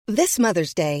This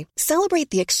Mother's Day, celebrate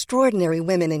the extraordinary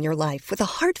women in your life with a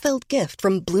heartfelt gift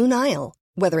from Blue Nile.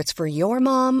 Whether it's for your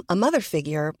mom, a mother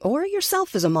figure, or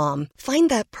yourself as a mom, find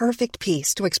that perfect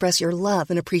piece to express your love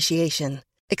and appreciation.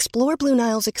 Explore Blue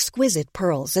Nile's exquisite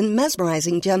pearls and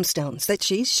mesmerizing gemstones that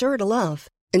she's sure to love.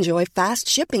 Enjoy fast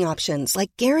shipping options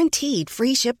like guaranteed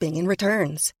free shipping and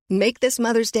returns. Make this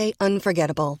Mother's Day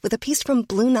unforgettable with a piece from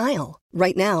Blue Nile.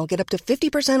 Right now, get up to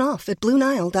 50% off at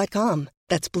BlueNile.com.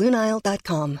 That's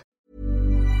BlueNile.com.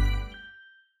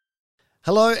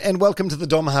 Hello and welcome to the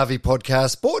Dom Harvey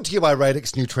podcast, brought to you by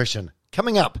Radix Nutrition.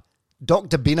 Coming up,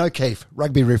 Dr. Ben O'Keefe,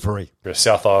 rugby referee. You're a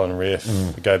South Island ref,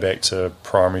 go back to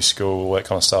primary school, all that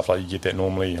kind of stuff. Like, you get that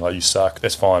normally, like, you suck,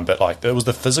 that's fine. But, like, it was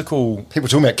the physical... People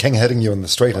talking about King hitting you in the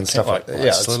street and stuff like that.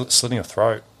 Yeah, slitting your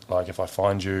throat. Like, if I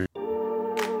find you...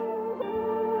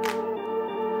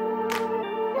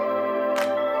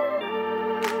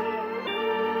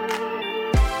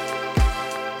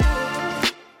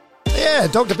 Yeah,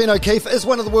 Dr. Ben O'Keefe is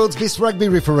one of the world's best rugby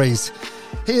referees.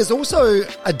 He is also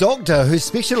a doctor who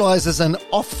specialises in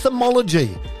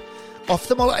ophthalmology.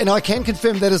 And I can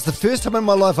confirm that is the first time in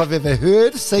my life I've ever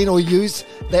heard, seen or used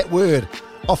that word.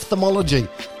 Ophthalmology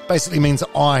basically means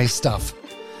eye stuff.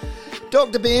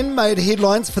 Dr. Ben made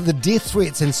headlines for the death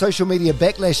threats and social media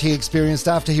backlash he experienced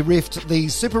after he refed the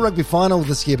Super Rugby final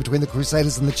this year between the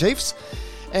Crusaders and the Chiefs.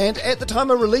 And at the time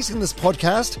of releasing this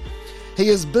podcast, he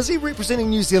is busy representing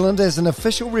New Zealand as an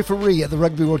official referee at the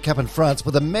Rugby World Cup in France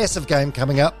with a massive game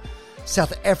coming up,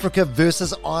 South Africa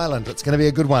versus Ireland. It's going to be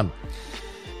a good one.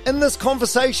 In this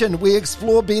conversation, we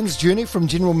explore Ben's journey from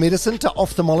general medicine to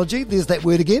ophthalmology, there's that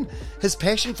word again, his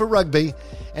passion for rugby,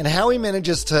 and how he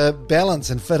manages to balance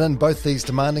and fit in both these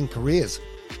demanding careers.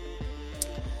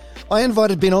 I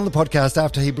invited Ben on the podcast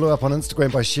after he blew up on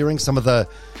Instagram by sharing some of the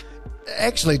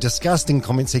actually disgusting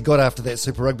comments he got after that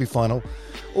Super Rugby final.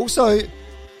 Also,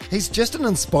 he's just an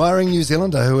inspiring New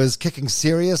Zealander who is kicking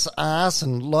serious ass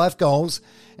and life goals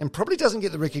and probably doesn't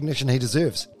get the recognition he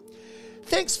deserves.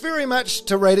 Thanks very much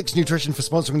to Radix Nutrition for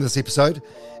sponsoring this episode.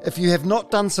 If you have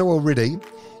not done so already,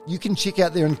 you can check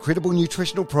out their incredible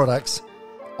nutritional products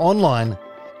online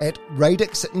at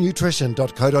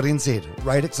radixnutrition.co.nz.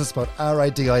 Radix is spelled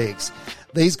R-A-D-I-X.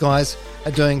 These guys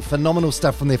are doing phenomenal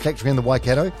stuff from their factory in the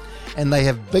Waikato, and they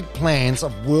have big plans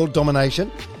of world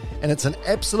domination, and it's an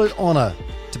absolute honour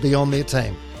to be on their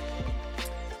team.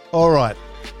 All right,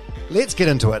 let's get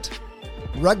into it.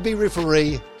 Rugby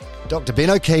referee Dr. Ben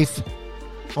O'Keefe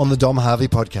on the Dom Harvey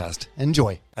podcast.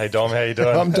 Enjoy. Hey, Dom, how you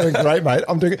doing? I'm doing great, mate.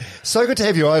 So good to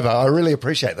have you over. I really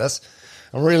appreciate this.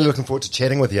 I'm really looking forward to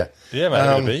chatting with you. Yeah, mate,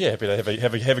 happy to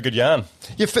have a good yarn.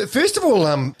 Yeah, first of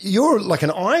all, you're like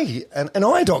an eye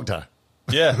doctor.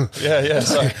 Yeah.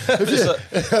 So,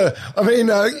 I mean,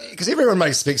 because everyone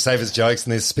makes Specsavers jokes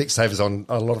and there's Specsavers on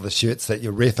a lot of the shirts that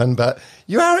you're reffing, but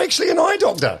you are actually an eye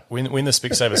doctor. When the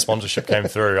Specsavers sponsorship came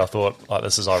through, I thought, like,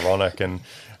 this is ironic, and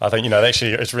I think,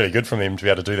 actually it's really good for them to be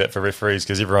able to do that for referees,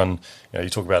 because everyone, you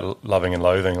talk about loving and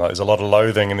loathing, like, there's a lot of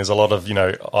loathing and there's a lot of,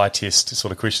 eye test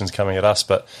sort of questions coming at us,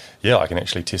 but yeah, I can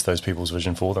actually test those people's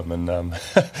vision for them, and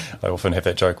I often have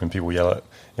that joke when people yell at,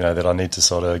 that I need to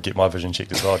sort of get my vision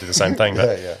checked as well. I do the same thing,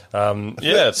 but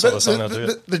it's sort of something I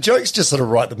do. The jokes just sort of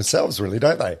write themselves, really,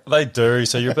 don't they? They do,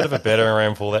 so you're a bit of a battering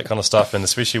ram for all that kind of stuff, and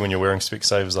especially when you're wearing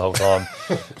Specsavers the whole time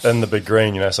in the big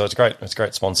green, so it's great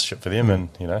sponsorship for them, and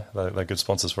they're good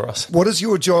sponsors for us. What is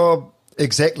your job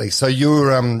exactly? So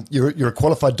you're a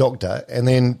qualified doctor, and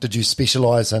then did you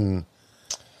specialise in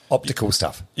optical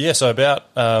stuff? Yeah, so about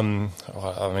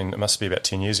it must be about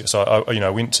 10 years ago. So I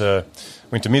went to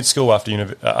med school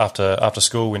after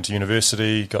school, went to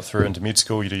university, got through into med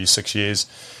school. You do your 6 years,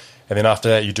 and then after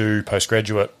that you do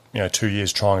postgraduate. 2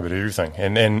 years trying a bit of everything.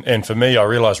 And for me, I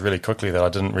realised really quickly that I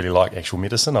didn't really like actual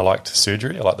medicine. I liked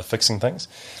surgery. I liked the fixing things.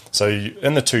 So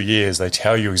in the 2 years, they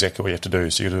tell you exactly what you have to do.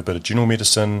 So you do a bit of general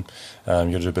medicine,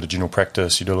 you do a bit of general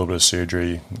practice, you do a little bit of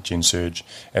surgery, gen surg,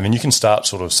 and then you can start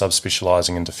sort of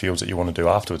subspecialising into fields that you want to do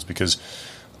afterwards, because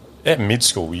at med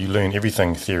school, you learn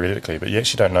everything theoretically, but you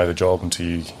actually don't know the job until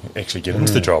you actually get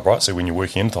into the job, right? So when you're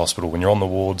working in the hospital, when you're on the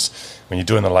wards, when you're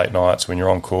doing the late nights, when you're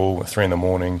on call at 3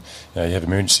 a.m, you have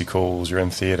emergency calls, you're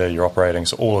in theatre, you're operating,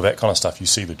 so all of that kind of stuff, you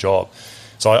see the job.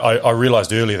 So I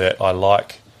realised early that I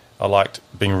liked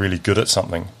being really good at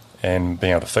something and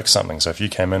being able to fix something. So if you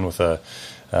came in with a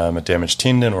damaged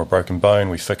tendon or a broken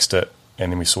bone, we fixed it,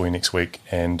 and then we saw you next week,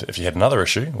 and if you had another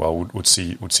issue, well, would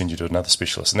send you to another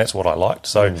specialist, and that's what I liked.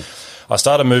 So I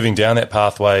started moving down that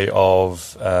pathway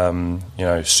of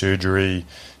surgery,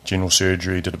 general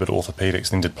surgery, did a bit of orthopedics,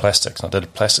 then did plastics. And I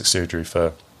did plastic surgery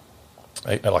for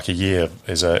like a year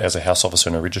as a house officer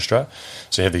and a registrar.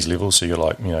 So you have these levels. So you're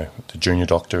like, the junior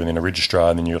doctor and then a registrar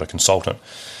and then you're a consultant.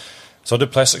 So I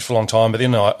did plastics for a long time, but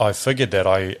then I figured that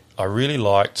I really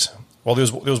liked. Well, there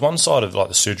was one side of like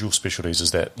the surgical specialties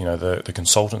is that the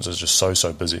consultants is just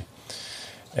so busy,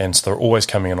 and so they're always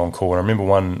coming in on call. And I remember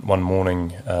one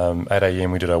morning, 8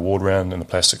 a.m. we did our ward round in the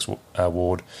plastics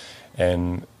ward,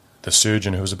 and the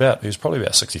surgeon he was probably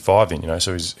about 65 then,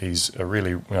 so he's a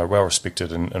really well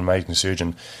respected and amazing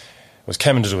surgeon.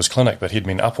 Came into his clinic, but he'd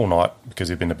been up all night because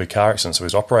he'd been in a big car accident, so he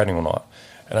was operating all night.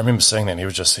 And I remember seeing that, and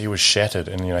he was shattered,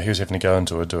 and he was having to go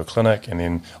into do a clinic and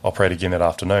then operate again that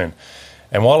afternoon.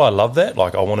 And while I love that,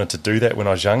 like I wanted to do that when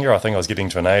I was younger, I think I was getting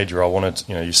to an age where I wanted,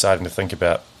 you're starting to think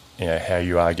about, how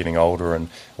you are getting older and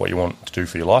what you want to do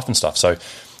for your life and stuff. So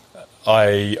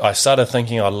I started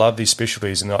thinking I love these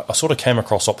specialties, and I sort of came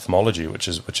across ophthalmology, which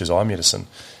is eye medicine,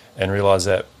 and realised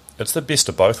that it's the best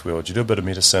of both worlds. You do a bit of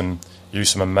medicine, you do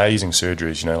some amazing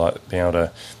surgeries, like being able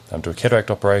to do a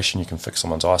cataract operation, you can fix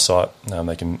someone's eyesight,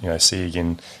 they can see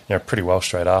again pretty well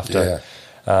straight after. Yeah.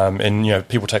 And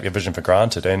people take their vision for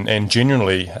granted, and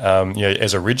generally,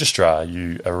 as a registrar,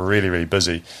 you are really, really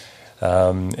busy,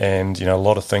 and a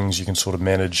lot of things you can sort of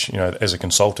manage. As a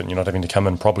consultant, you're not having to come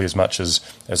in probably as much as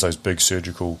those big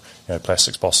surgical,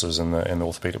 plastics bosses and the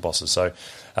orthopedic bosses. So,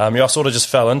 I sort of just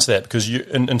fell into that because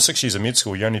in 6 years of med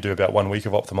school, you only do about 1 week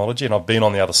of ophthalmology, and I've been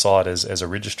on the other side as a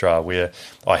registrar where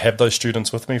I have those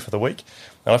students with me for the week,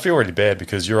 and I feel really bad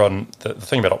because you're on. The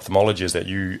thing about ophthalmology is that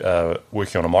you are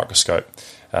working on a microscope,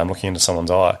 looking into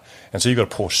someone's eye, and so you've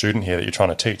got a poor student here that you're trying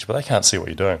to teach, but they can't see what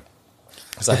you're doing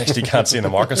because they actually can't see in the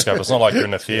microscope. It's not like you're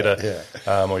in a theatre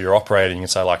or you're operating and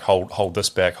say like hold this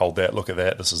back, hold that, look at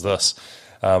that, this is this.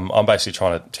 I'm basically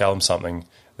trying to tell them something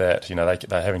that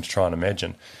they're having to try and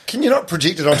imagine. Can you not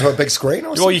project it onto a big screen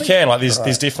or something? Well, you can. Like there's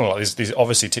definitely there's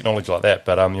obviously technology like that,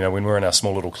 but when we're in our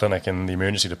small little clinic in the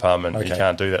emergency department, you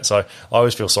can't do that. So I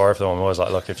always feel sorry for them. I'm always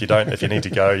like, look, if you need to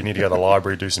go to the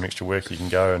library, do some extra work, you can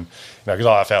go. And because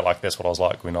I felt like that's what I was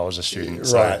like when I was a student.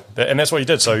 So, right. And that's what you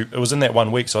did. So it was in that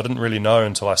 1 week. So I didn't really know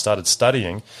until I started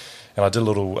studying, and I did a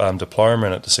little diploma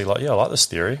in it to see like, I like this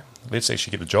theory. Let's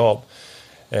actually get the job.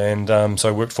 And so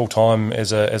I worked full-time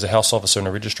as a house officer and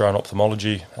a registrar in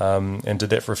ophthalmology, and did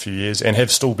that for a few years and have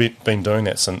still been doing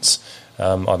that since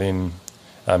I then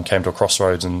came to a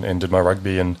crossroads and did my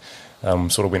rugby and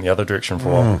sort of went the other direction for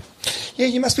a while. Yeah,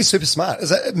 you must be super smart.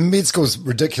 Med school's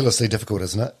ridiculously difficult,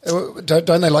 isn't it?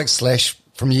 Don't they like slash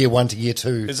from year 1 to year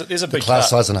 2 there's a big class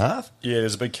cut. size in half? Yeah,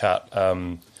 there's a big cut.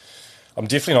 I'm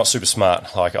definitely not super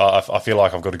smart. Like I feel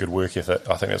like I've got a good work ethic.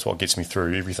 I think that's what gets me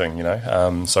through everything,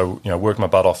 So, worked my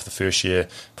butt off the first year,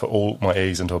 put all my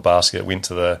eggs into a basket, went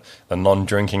to the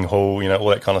non-drinking hall, all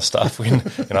that kind of stuff.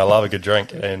 I love a good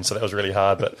drink, and so that was really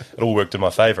hard, but it all worked in my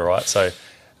favour, right? So,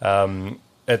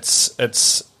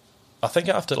 it's. I think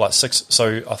after like 6,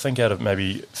 so I think out of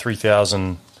maybe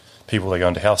 3,000 people that go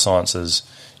into health sciences,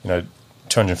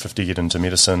 250 get into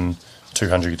medicine,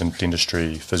 200 get into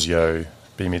dentistry, physio,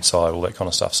 BMed side, all that kind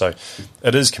of stuff. So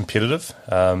it is competitive,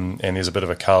 and there's a bit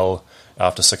of a cull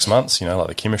after 6 months, like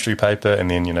the chemistry paper, and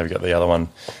then, we've got the other one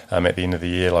at the end of the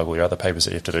year, like all your other papers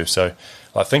that you have to do. So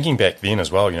like thinking back then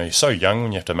as well, you're so young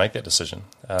when you have to make that decision.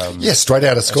 Straight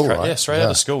out of school, right? Yeah, straight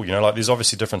out of school. Like there's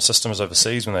obviously different systems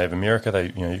overseas. When they have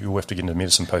America, you have to get into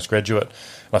medicine postgraduate.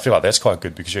 And I feel like that's quite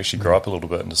good because you actually grow up a little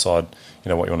bit and decide,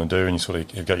 what you want to do, and you sort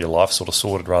of have got your life sort of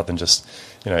sorted rather than just,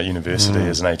 university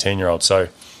as an 18-year-old. So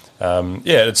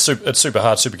it's super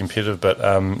hard, super competitive, but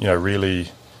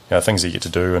really, things that you get to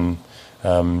do and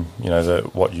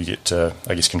what you get to,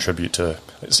 I guess, contribute to,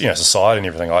 society and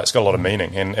everything. It's got a lot of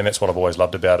meaning, and that's what I've always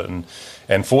loved about it.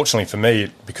 And fortunately for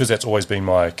me, because that's always been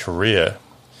my career,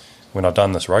 when I've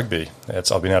done this rugby,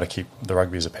 I've been able to keep the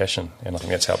rugby as a passion, and I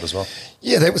think that's helped as well.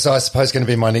 Yeah, that was, I suppose, going to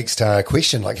be my next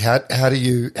question. Like, how do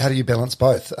you balance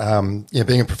both?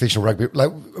 Being a professional rugby.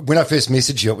 Like when I first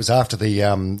messaged you, it was after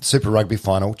the Super Rugby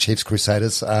final, Chiefs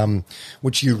Crusaders,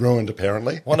 which you ruined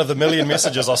apparently. One of the million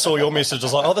messages. I saw your message. I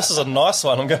was like, oh, this is a nice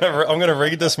one. I'm going to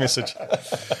read this message.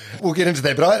 We'll get into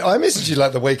that, but I messaged you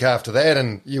like the week after that,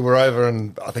 and you were over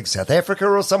in I think South Africa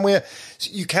or somewhere. So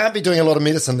you can't be doing a lot of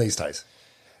medicine these days.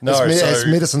 No, has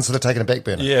medicine sort of taken a back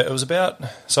burner? Yeah, it was about.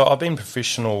 So I've been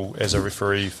professional as a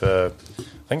referee for I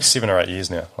think 7 or 8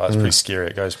 years now. Like, it's pretty scary.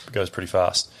 It goes pretty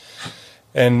fast.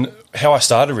 And how I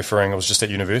started refereeing, I was just at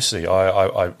university.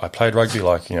 I played rugby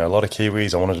like, a lot of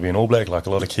Kiwis. I wanted to be an All Black like a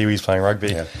lot of Kiwis playing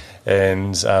rugby. Yeah.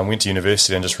 And went to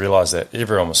university and just realised that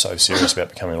everyone was so serious about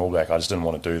becoming an All Black. I just didn't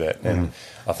want to do that. And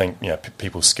I think,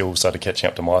 people's skills started catching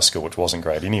up to my skill, which wasn't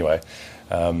great anyway.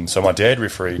 So my dad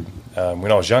refereed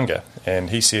when I was younger, and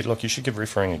he said, look, you should give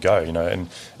refereeing a go, and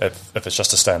if it's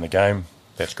just to stay in the game,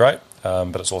 that's great.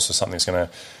 But it's also something that's going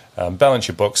to balance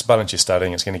your books, balance your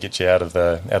studying. It's going to get you out of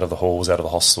the halls, out of the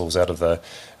hostels, out of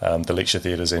the lecture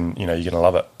theatres, and you're going to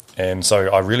love it. And so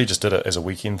I really just did it as a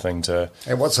weekend thing to.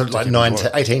 And what's it like?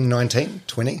 18, 19,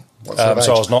 20? So I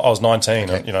was 19.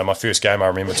 Okay. And, my first game I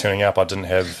remember turning up.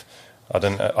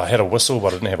 I had a whistle, but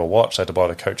I didn't have a watch. I had to buy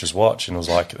the coach's watch, and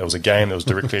it was a game that was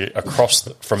directly across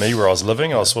from me where I was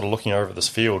living. I was sort of looking over at this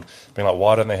field, being like,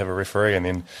 why don't they have a referee? And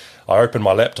then I opened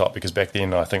my laptop, because back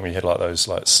then I think we had like those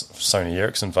Sony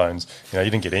Ericsson phones. You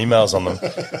didn't get emails on them.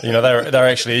 They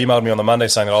actually emailed me on the Monday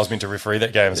saying that I was meant to referee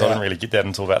that game, so I didn't really get that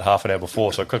until about half an hour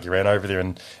before. So I quickly ran over there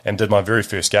and did my very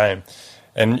first game.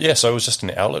 And so it was just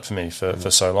an outlet for me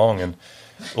for so long. And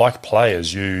like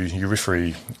players, you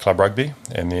referee club rugby,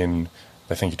 and then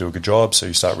they think you do a good job, so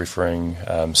you start refereeing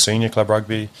senior club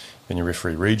rugby, then you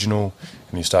referee regional,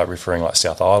 and you start refereeing like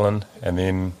South Island, and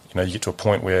then you get to a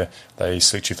point where they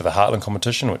select you for the Heartland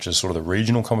competition, which is sort of the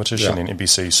regional competition, and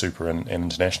NBC, Super, and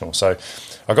International. So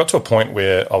I got to a point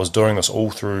where I was doing this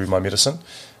all through my medicine.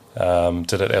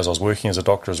 Did it as I was working as a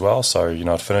doctor as well. So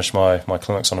I'd finish my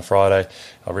clinics on a Friday,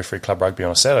 I'd referee club rugby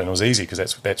on a Saturday, and it was easy because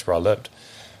that's where I lived.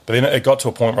 But then it got to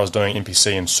a point where I was doing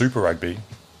NPC and Super Rugby,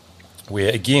 where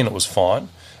again it was fine,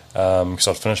 because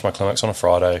I'd finish my clinics on a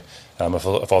Friday. If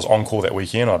I was on call that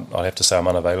weekend, I'd have to say I'm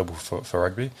unavailable for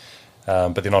rugby.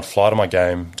 But then I'd fly to my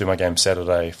game, do my game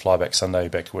Saturday, fly back Sunday,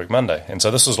 back to work Monday. And so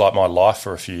this was like my life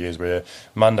for a few years, where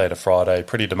Monday to Friday,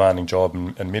 pretty demanding job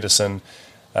in medicine,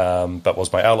 but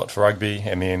was my outlet for rugby.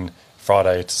 And then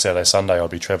Friday to Saturday, Sunday,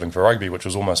 I'd be travelling for rugby, which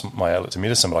was almost my outlet to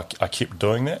medicine, but I kept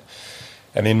doing that.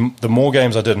 And then the more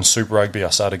games I did in Super Rugby, I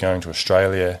started going to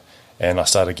Australia, and I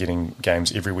started getting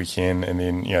games every weekend. And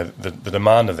then, the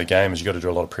demand of the game is you've got to do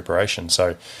a lot of preparation.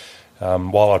 So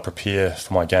while I'd prepare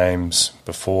for my games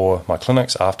before my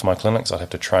clinics, after my clinics, I'd have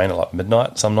to train at like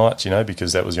midnight some nights,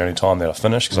 because that was the only time that I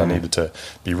finished, because I needed to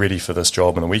be ready for this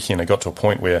job in the weekend. It got to a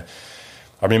point where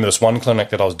I remember this one clinic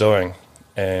that I was doing,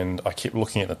 and I kept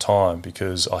looking at the time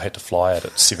because I had to fly out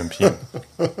at 7 p.m.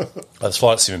 I was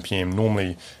fly at 7 p.m.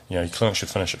 Normally, your clinic should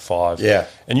finish at 5. Yeah.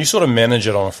 And you sort of manage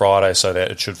it on a Friday so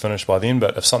that it should finish by then,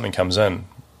 but if something comes in,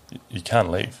 you can't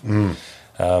leave.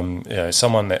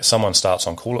 Someone starts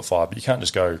on call at 5, but you can't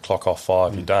just go clock off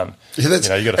 5, you're done.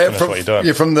 Yeah, you've got to finish what you're doing.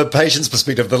 Yeah, from the patient's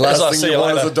perspective, the last thing you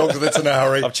want is a doctor that's in a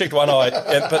hurry. I've checked one eye,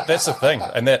 but that's the thing,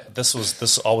 and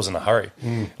I was in a hurry,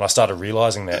 and I started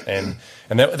realising that, and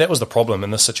that was the problem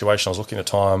in this situation. I was looking at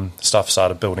the time, stuff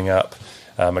started building up.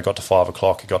 It got to 5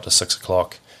 o'clock, it got to 6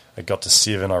 o'clock, it got to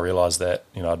 7. I realised that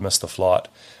I'd missed the flight,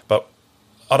 but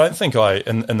I don't think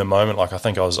in the moment, I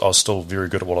think I was still very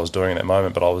good at what I was doing in that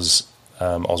moment, but I was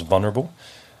vulnerable.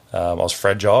 I was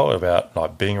fragile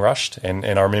about being rushed, and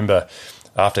I remember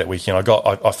after that weekend,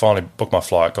 I finally booked my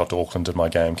flight, got to Auckland, did my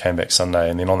game, came back Sunday,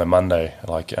 and then on that Monday,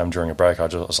 during a break, I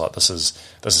was like, this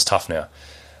is tough now.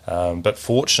 But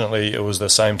fortunately, it was the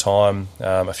same time.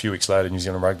 A few weeks later, New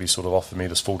Zealand Rugby sort of offered me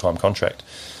this full-time contract,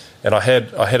 and I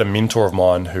had a mentor of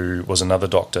mine who was another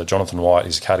doctor, Jonathan White.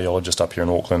 He's a cardiologist up here in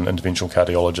Auckland, interventional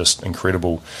cardiologist,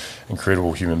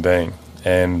 incredible human being,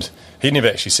 and he'd never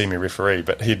actually seen me referee,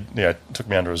 but he took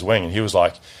me under his wing, and he was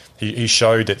like, he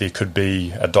showed that there could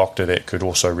be a doctor that could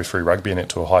also referee rugby, and it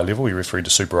to a high level. He refereed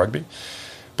to Super Rugby,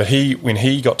 but when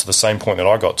he got to the same point that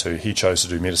I got to, he chose to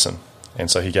do medicine, and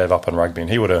so he gave up on rugby, and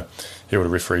he would have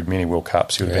refereed many World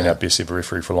Cups. He would have been our best ever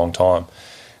referee for a long time.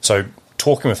 So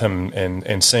talking with him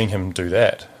and seeing him do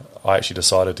that, I actually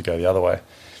decided to go the other way,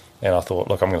 and I thought,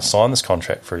 look, I'm going to sign this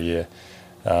contract for a year.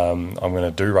 I'm going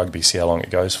to do rugby, see how long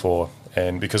it goes for.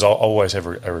 And because I'll always have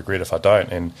a regret if I don't,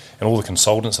 and all the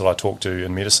consultants that I talk to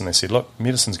in medicine, they said, look,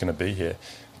 medicine's going to be here,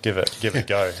 give it a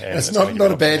go. And it's not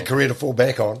a bad career to fall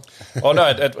back on. Oh no,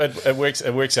 it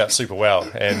works out super well,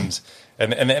 and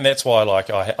that's why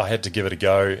I had to give it a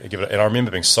go. And I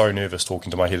remember being so nervous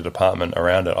talking to my head of department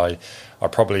around it. I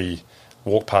probably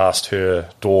walked past her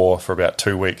door for about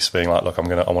 2 weeks, being like, look, I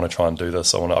want to try and do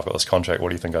this. I've got this contract. What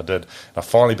do you think I did? And I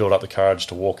finally built up the courage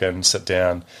to walk in, sit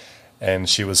down. And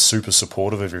she was super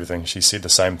supportive of everything. She said the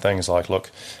same things, like, "Look,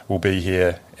 we'll be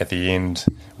here at the end.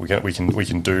 We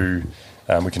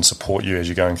can support you as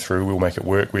you're going through. We'll make it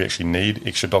work. We actually need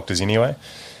extra doctors anyway."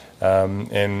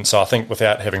 And so I think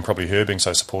without having probably her being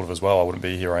so supportive as well, I wouldn't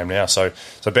be here I am now. So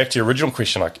back to your original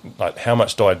question, like how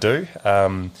much do I do?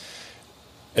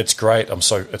 It's great.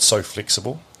 It's so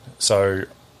flexible. So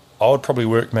I would probably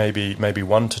work maybe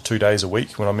 1 to 2 days a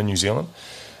week when I'm in New Zealand.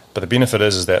 But the benefit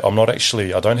is that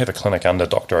I don't have a clinic under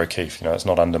Dr. O'Keefe. It's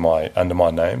not under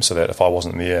my name, so that if I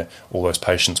wasn't there, all those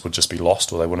patients would just be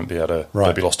lost, or they wouldn't be able to.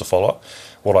 They'd be lost to follow-up.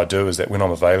 What I do is that when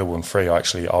I'm available and free, I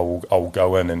will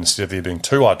go in, and instead of there being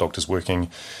 2 eye doctors working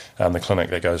the clinic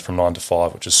that goes from 9 to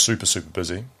 5, which is super, super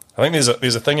busy. I think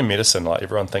there's a thing in medicine, like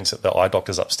everyone thinks that the eye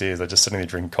doctor's upstairs, they're just sitting there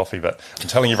drinking coffee, but I'm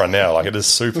telling everyone now, like it is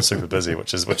super, super busy,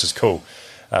 which is cool.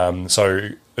 So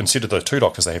instead of the 2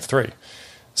 doctors, they have 3.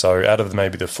 So out of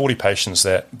maybe the 40 patients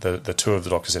that the 2 of the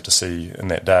doctors have to see in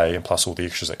that day, and plus all the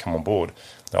extras that come on board,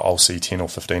 I'll see 10 or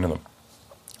 15 of them.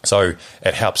 So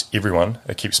it helps everyone.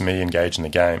 It keeps me engaged in the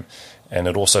game. And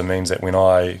it also means that when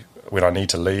I need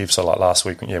to leave, so like last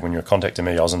week, when you were contacting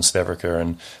me, I was in South Africa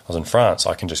and I was in France,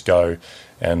 I can just go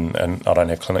and I don't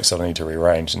have clinics that I need to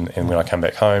rearrange. And when I come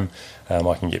back home,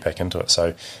 I can get back into it.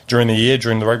 So during the year,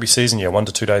 during the rugby season, 1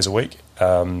 to 2 days a week.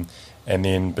 And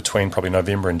then between probably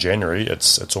November and January,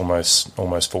 it's almost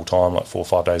full time, like 4 or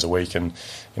 5 days a week. And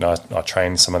I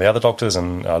train some of the other doctors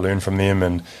and I learn from them.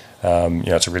 And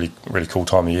it's a really, really cool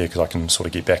time of year because I can sort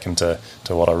of get back into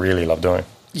what I really love doing.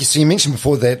 So you mentioned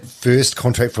before that first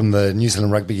contract from the New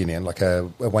Zealand Rugby Union, like a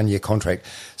 1-year contract.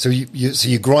 So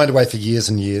you grind away for years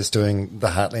and years doing the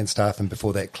Heartland stuff, and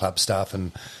before that club stuff,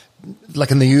 and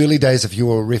like in the early days of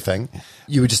your reffing,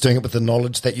 you were just doing it with the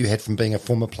knowledge that you had from being a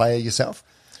former player yourself.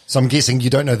 So I'm guessing you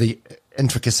don't know the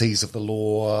intricacies of the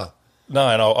law. No,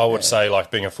 and I would say,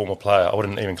 like being a former player, I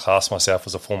wouldn't even class myself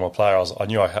as a former player. I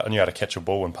knew how to catch a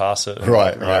ball and pass it, and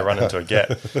run into a gap.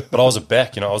 But I was a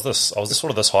back, I was sort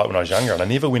of this height when I was younger, and I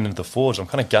never went into the forwards. I'm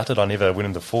kind of gutted I never went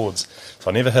into forwards,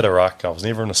 so I never hit a ruck. I was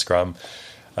never in a scrum.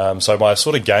 So my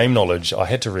sort of game knowledge, I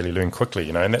had to really learn quickly,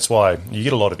 and that's why you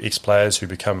get a lot of ex-players who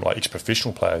become like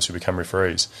ex-professional players who become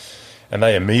referees, and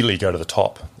they immediately go to the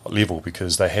top level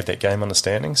because they have that game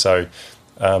understanding. So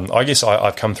I guess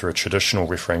I've come through a traditional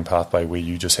refereeing pathway where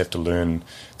you just have to learn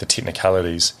the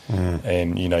technicalities,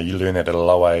 and you learn that at a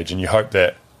low age, and you hope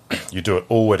that you do it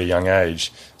all at a young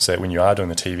age, so that when you are doing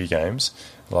the TV games,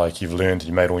 like you've learned,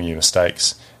 you made all your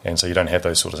mistakes, and so you don't have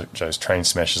those train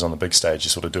smashes on the big stage. You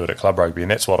sort of do it at club rugby,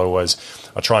 and that's what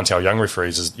I try and tell young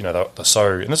referees is they're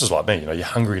so, and this is like me, you're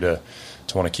hungry to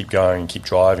want to keep going and keep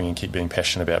driving and keep being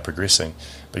passionate about progressing,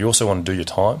 but you also want to do your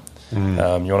time. You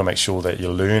want to make sure that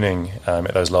you're learning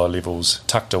at those lower levels,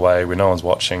 tucked away where no one's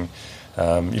watching.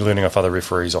 You're learning off other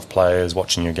referees, off players,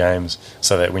 watching your games,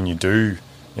 so that when you do,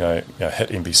 hit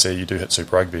NBC, you do hit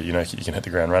Super Rugby, you can hit the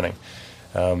ground running.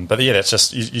 But yeah, that's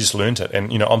just you just learned it,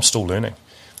 and I'm still learning.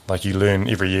 Like you learn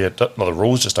every year. The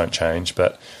rules just don't change,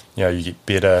 but you get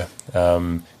better.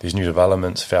 There's new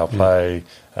developments, foul play,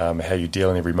 how you deal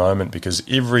in every moment, because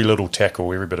every little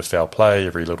tackle, every bit of foul play,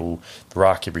 every little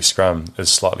ruck, every scrum is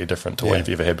slightly different to what you've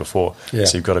ever had before.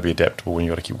 So you've got to be adaptable, and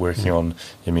you've got to keep working on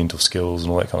your mental skills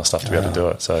and all that kind of stuff to be able to do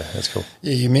it. So that's cool.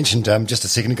 Yeah, you mentioned just a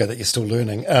second ago that you're still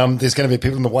learning. There's going to be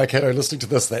people in the Waikato listening to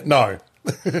this that know.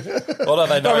 Well, no,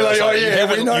 they know. You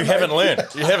haven't learned.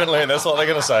 You haven't learned. That's what they're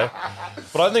going to say.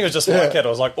 But I don't think it was just Waikato. It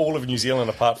was like all of New Zealand,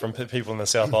 apart from people in the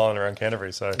South Island around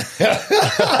Canterbury. So,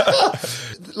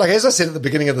 like as I said at the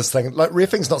beginning of this thing, like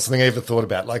reffing's not something I ever thought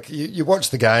about. Like you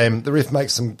watch the game, the ref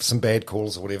makes some bad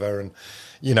calls or whatever, and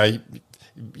you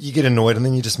get annoyed, and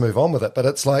then you just move on with it. But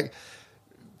it's like,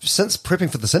 since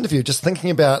prepping for this interview, just thinking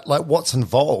about like what's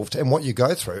involved and what you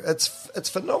go through, it's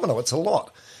phenomenal. It's a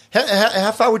lot.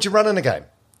 How far would you run in a game?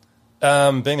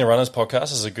 Being the Runners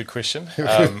podcast is a good question.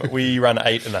 We run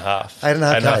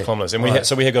 8.5 kilometres, and we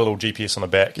had got a little GPS on the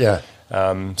back. Yeah.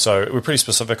 So we're pretty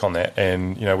specific on that,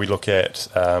 and we look at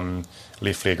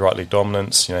left leg, right leg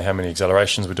dominance. How many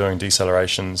accelerations we're doing,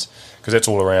 decelerations, because that's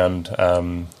all around.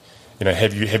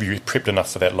 Have you prepped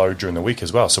enough for that load during the week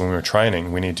as well? So when we're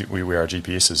training, we wear our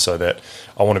GPSs so that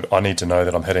I need to know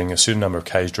that I'm hitting a certain number of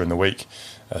Ks during the week,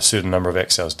 a certain number of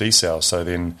accels, decels. So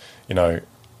then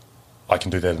I can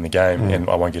do that in the game and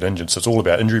I won't get injured. So it's all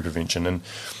about injury prevention.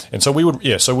 And so we'd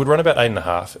run about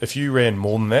 8.5. If you ran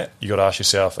more than that, you got to ask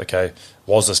yourself, okay,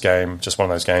 was this game just one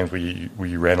of those games where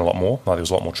you ran a lot more? Like there was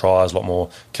a lot more tries, a lot more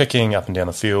kicking up and down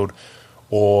the field,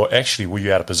 or actually were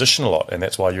you out of position a lot, and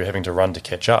that's why you're having to run to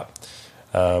catch up?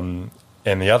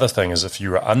 And the other thing is, if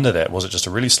you were under that, was it just a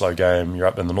really slow game? You're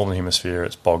up in the Northern Hemisphere,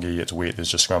 it's boggy, it's wet,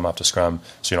 there's just scrum after scrum,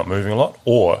 so you're not moving a lot?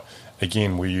 Or,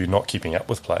 again, were you not keeping up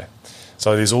with play?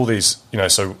 So there's all these,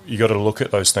 so you got to look at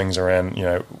those things around,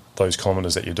 those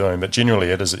kilometres that you're doing. But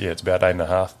generally it is, it's about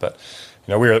 8.5. But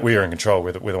we're in control.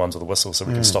 We're the ones with the whistle, so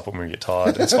we can stop it when we get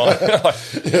tired. It's fine.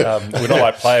 We're not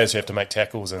like players who have to make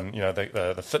tackles, and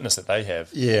the fitness that they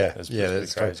have.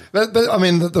 That's crazy. But I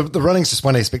mean, the running's just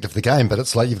one aspect of the game. But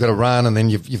it's like you've got to run, and then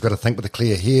you've got to think with a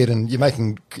clear head, and you're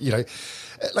making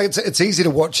Like it's easy to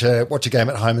watch a game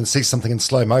at home and see something in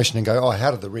slow motion and go, oh,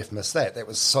 how did the ref miss that? That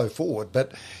was so forward.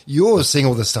 But you're seeing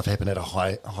all this stuff happen at a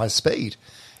high speed.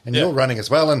 And you're running as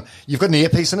well, and you've got an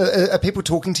earpiece, and are people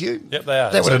talking to you? Yep, they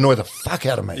are. That would annoy the fuck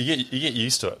out of me. You get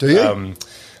used to it. Do you?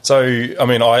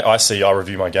 I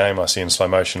review my game, I see in slow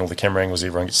motion all the camera angles,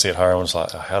 everyone gets set home, and it's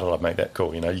like, oh, how did I make that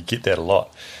call? You get that a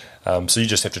lot. So you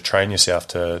just have to train yourself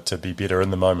to be better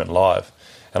in the moment live.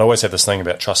 And I always have this thing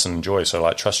about trust and enjoy. So,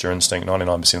 like, trust your instinct.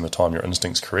 99% of the time, your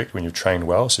instinct's correct when you've trained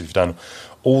well. So if you've done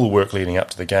all the work leading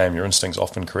up to the game, your instinct's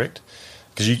often correct.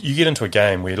 Because you get into a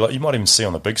game where, like, you might even see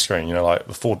on the big screen, like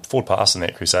the forward pass in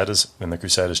the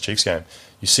Crusaders Chiefs game,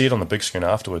 you see it on the big screen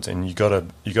afterwards, and you got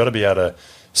to be able to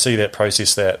see that,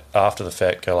 process that after the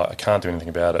fact. Go like, I can't do anything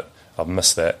about it. I've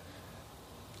missed that.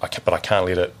 But I can't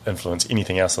let it influence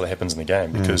anything else that happens in the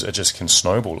game, because it just can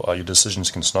snowball. Your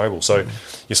decisions can snowball. So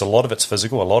yes, a lot of it's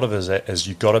physical. A lot of it is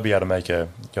you've got to be able to make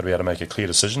a clear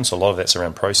decision. So a lot of that's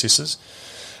around processes.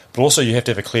 But also you have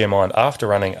to have a clear mind. After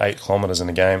running 8 kilometres in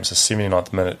a game, it's the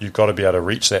 79th minute, you've got to be able to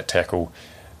reach that tackle,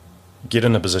 get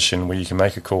in a position where you can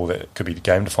make a call that could be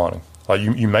game defining. Like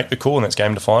you make the call and that's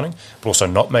game defining, but also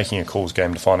not making a call is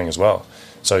game defining as well.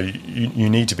 So you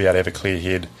need to be able to have a clear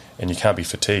head, and you can't be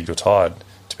fatigued or tired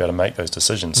to be able to make those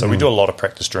decisions. So we do a lot of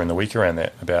practice during the week around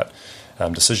that, about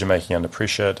decision making under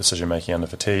pressure, decision making under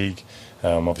fatigue.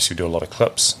 Obviously we do a lot of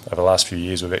clips. Over the last few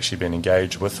years we've actually been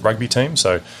engaged with rugby teams.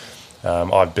 So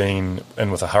I've been in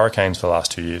with the Hurricanes for the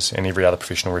last 2 years, and every other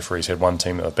professional referee's had one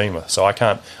team that I've been with. So I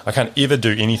can't ever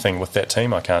do anything with that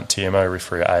team. I can't TMO,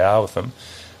 referee, AR with them.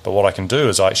 But what I can do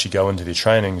is I actually go into their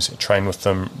trainings, train with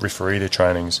them, referee their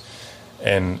trainings,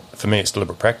 and for me it's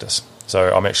deliberate practice.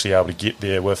 So I'm actually able to get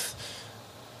there with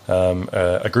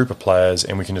a group of players,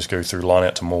 and we can just go through line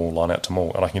out to maul,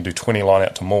 and I can do 20 line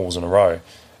out to mauls in a row.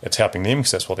 It's helping them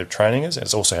because that's what their training is.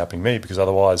 It's also helping me because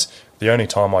otherwise the only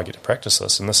time I get to practice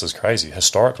this, and this is crazy,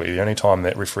 historically the only time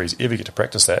that referees ever get to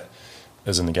practice that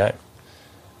is in the game.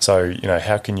 So,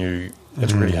 how can you,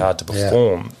 it's really hard to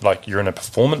perform. Yeah. Like, you're in a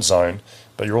performance zone,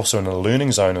 but you're also in a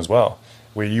learning zone as well,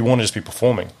 where you want to just be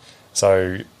performing.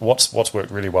 So what's worked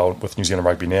really well with New Zealand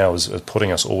Rugby now is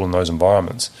putting us all in those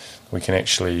environments. We can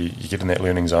actually, you get in that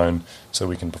learning zone so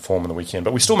we can perform in the weekend.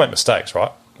 But we still make mistakes,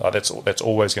 right? That's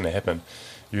always going to happen.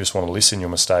 You just want to lessen your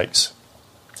mistakes,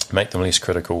 make them less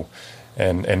critical,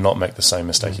 and not make the same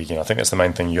mistake again. I think that's the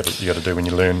main thing you got to do when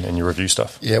you learn and you review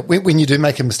stuff. Yeah, when you do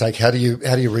make a mistake, how do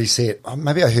you reset?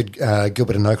 Maybe I heard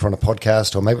Gilbert Enoka on a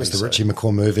podcast, or maybe it was the Richie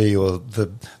McCaw movie, or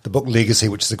the book Legacy,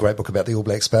 which is a great book about the All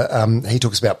Blacks. But he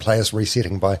talks about players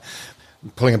resetting by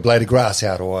pulling a blade of grass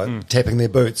out, or tapping their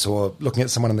boots, or looking at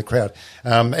someone in the crowd.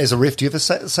 As a ref, do you have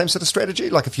the same sort of strategy?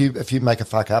 Like if you make a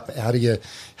fuck up, how do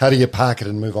you park it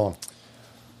and move on?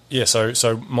 Yeah,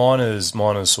 so mine is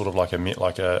sort of like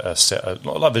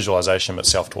not visualization, but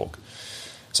self-talk.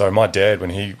 So my dad, when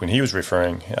he was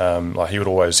refereeing, he'd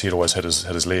always hit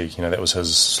his leg. That was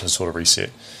his sort of reset.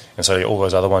 And so all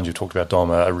those other ones you talked about,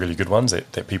 Dom, are really good ones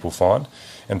that people find.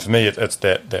 And for me, it's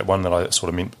that one that I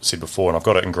sort of said before, and I've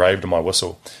got it engraved in my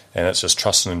whistle, and it's just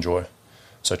trust and enjoy.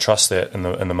 So trust that in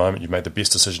the moment you've made the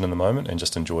best decision in the moment, and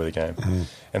just enjoy the game.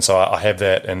 And so I have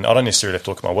that, and I don't necessarily have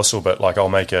to look at my whistle, but like I'll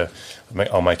make a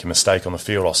mistake on the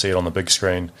field, I'll see it on the big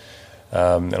screen,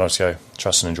 and I'll just go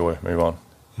trust and enjoy, move on.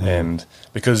 And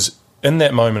because in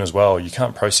that moment as well, you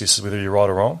can't process whether you're right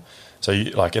or wrong. So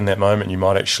in that moment, you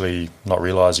might actually not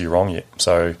realise you're wrong yet.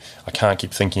 So I can't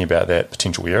keep thinking about that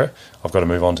potential error. I've got to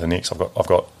move on to the next.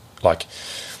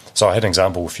 So I had an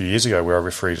example a few years ago where I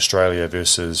refereed Australia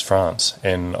versus France,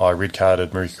 and I red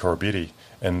carded Marika Koroibete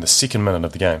in the second minute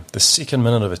of the game. The second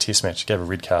minute of a test match, gave a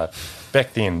red card.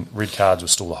 Back then, red cards were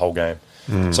still the whole game.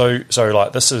 So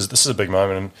this is a big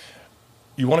moment, and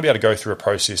you want to be able to go through a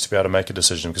process to be able to make a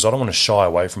decision, because I don't want to shy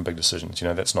away from big decisions.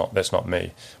 That's not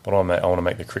me. But I want to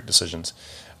make the correct decisions.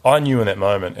 I knew in that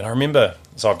moment, and I remember.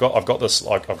 So I've got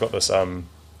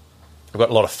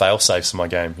a lot of fail safes in my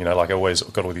game. I always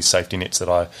got all these safety nets that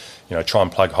I, try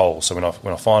and plug holes. So when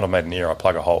I find I've made an error, I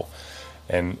plug a hole.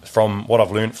 And from what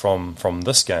I've learned from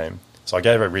this game, so I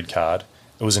gave a red card.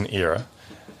 It was an error,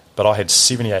 but I had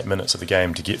 78 minutes of the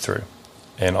game to get through,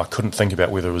 and I couldn't think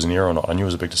about whether it was an error or not. I knew it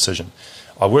was a big decision.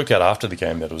 I worked out after the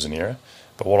game that it was an error,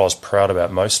 but what I was proud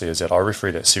about mostly is that I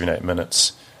refereed that 78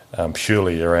 minutes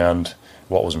purely around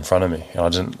what was in front of me, and I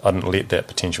didn't let that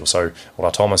potential. So what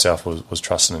I told myself was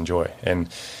trust and enjoy. And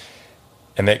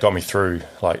And that got me through,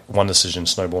 like, one decision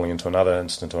snowballing into another,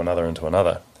 into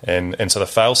another. And so the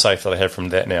fail-safe that I have from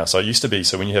that now, so it used to be,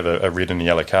 so when you have a red and a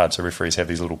yellow card, so referees have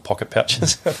these little pocket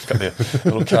pouches, they've got their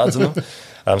little cards in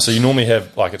them. So you normally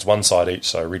have, like, it's one side each,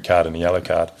 so a red card and a yellow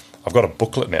card. I've got a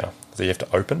booklet now that you have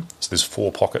to open, so there's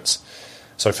 4 pockets.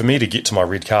 So for me to get to my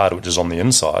red card, which is on the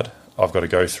inside, I've got to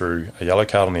go through a yellow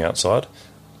card on the outside,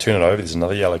 turn it over, there's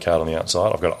another yellow card on the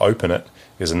outside, I've got to open it,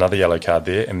 there's another yellow card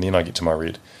there, and then I get to my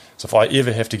red. So if I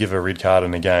ever have to give a red card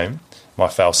in a game, my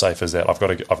fail-safe is that I've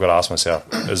got to ask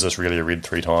myself, is this really a red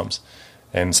 3 times?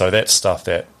 And so that's stuff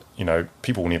that, you know,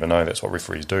 people will never know that's what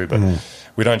referees do, but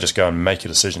we don't just go and make a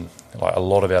decision. Like, a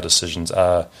lot of our decisions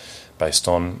are based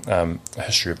on a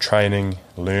history of training,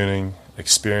 learning,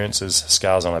 experiences,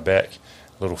 scars on our back,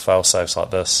 little fail-safes like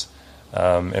this.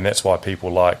 And that's why people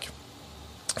like,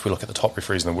 if we look at the top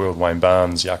referees in the world, Wayne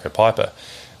Barnes, Jaco Piper,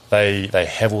 they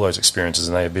have all those experiences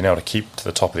and they've been able to keep to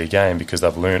the top of their game because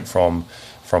they've learnt from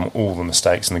all the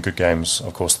mistakes and the good games,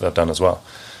 of course, that they've done as well.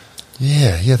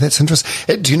 Yeah, that's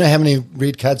interesting. Do you know how many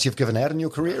red cards you've given out in your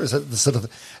career? Is it the sort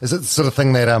of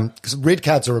thing that because red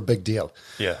cards are a big deal?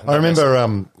 Yeah, I remember.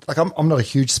 I'm not a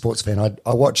huge sports fan.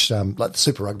 I watched like the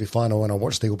Super Rugby final and I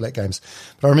watched the All Black games.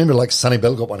 But I remember like Sonny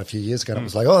Bill got one a few years ago and it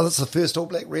was like, oh, this is the first All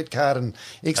Black red card in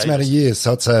X amount of years.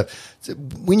 So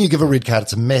when you give a red card,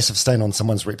 it's a massive stain on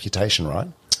someone's reputation, right?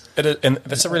 It is, and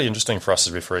that's really interesting for us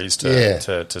as referees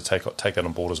to take that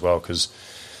on board as well, because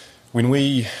when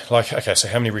we, like, okay, so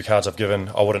how many red cards I've given,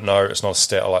 I wouldn't know. It's not a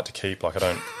stat I like to keep. Like, I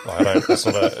don't.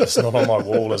 It's not on my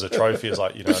wall as a trophy. It's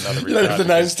like, you know, another red you don't card. have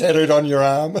the names tattooed on your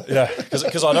arm. Yeah,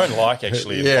 because I don't like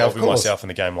actually involving myself in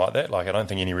the game like that. Like, I don't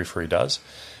think any referee does.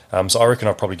 So I reckon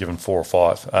I've probably given 4 or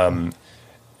 5. And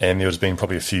there's been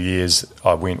probably a few years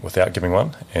I went without giving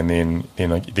one, and then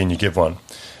you give one.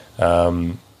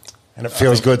 And it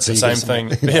feels good. So the same thing.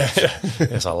 Yeah.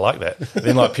 Yes, I like that.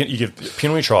 Then, like, you give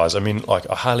penalty tries. I mean, like,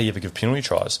 I hardly ever give penalty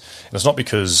tries. And it's not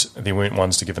because there weren't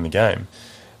ones to give in the game,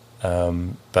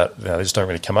 but you know, they just don't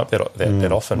really come up that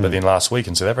often. But then last week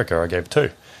in South Africa, I gave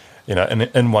 2, you know,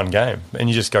 in one game. And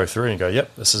you just go through and you go,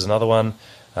 yep, this is another one.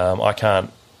 I've got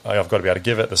to be able to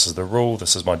give it. This is the rule.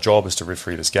 This is my job, is to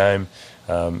referee this game.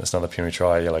 It's another penalty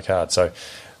try, yellow card. So,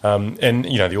 and,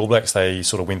 you know, the All Blacks, they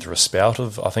sort of went through a spout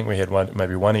of, I think we had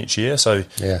maybe one each year. So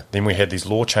then we had these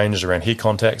law changes around head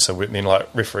contact. So then, like,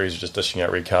 referees are just dishing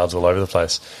out red cards all over the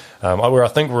place. I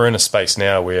think we're in a space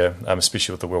now where,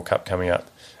 especially with the World Cup coming up,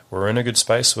 we're in a good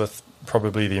space with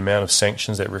probably the amount of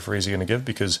sanctions that referees are going to give,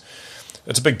 because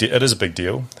it is a big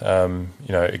deal. You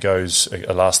know,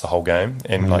 it lasts the whole game.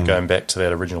 And like, going back to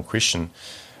that original question,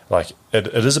 like, it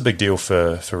is a big deal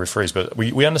for referees, but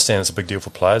we understand it's a big deal for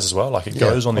players as well. Like, it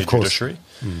goes on their judiciary.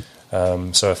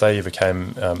 So if they ever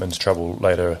came into trouble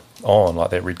later on, like,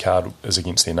 that red card is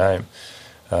against their name.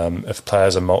 If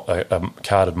players are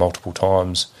carded multiple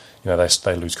times, you know,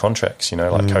 they lose contracts. You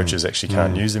know, like, coaches actually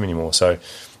can't use them anymore. So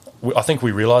I think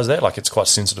we realise that, like, it's quite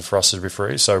sensitive for us as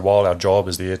referees. So while our job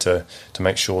is there to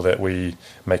make sure that we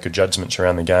make good judgments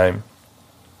around the game,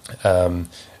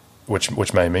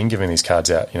 which may mean giving these cards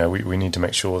out, you know, we need to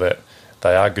make sure that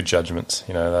they are good judgments,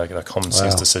 you know, they're common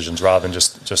sense decisions, rather than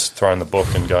just throwing the book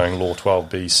and going law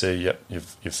 12B, C, yep,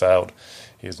 you've failed,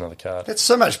 here's another card. That's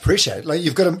so much pressure. Like,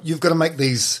 you've got to make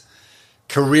these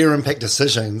career impact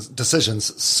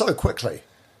decisions so quickly.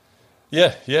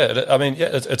 Yeah. I mean,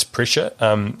 it's pressure.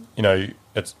 You know,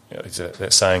 it's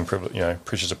that saying, you know,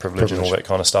 pressure's a privilege and all that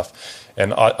kind of stuff.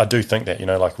 And I do think that, you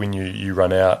know, like, when you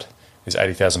run out, there's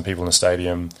 80,000 people in the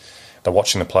stadium. They're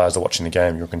watching the players, they're watching the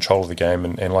game, you're in control of the game,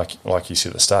 and like you said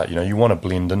at the start, you know, you want to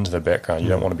blend into the background, you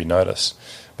don't want to be noticed.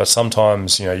 But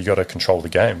sometimes, you know, you got to control the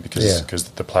game because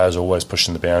the players are always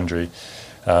pushing the boundary,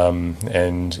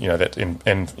 and you know that,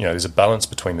 and you know, there's a balance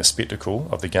between the spectacle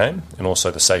of the game and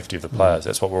also the safety of the players.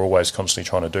 That's what we're always constantly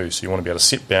trying to do. So you want to be able to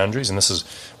set boundaries, and this is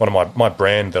one of my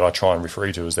brand that I try and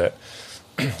refer to, is that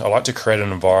I like to create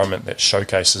an environment that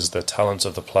showcases the talents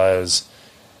of the players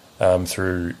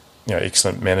through, you know,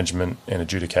 excellent management and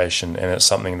adjudication, and it's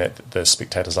something that the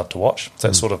spectators love to watch. So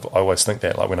that's sort of, I always think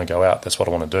that, like, when I go out, that's what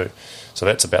I want to do. So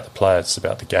that's about the players, it's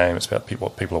about the game, it's about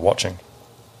what people are watching.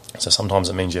 So sometimes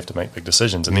it means you have to make big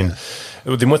decisions, and then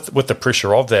with the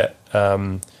pressure of that,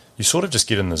 you sort of just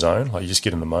get in the zone, like, you just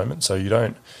get in the moment. So you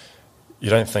don't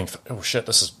think, oh shit,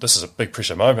 this is a big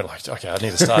pressure moment. Like, okay, I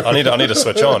need to start. I need to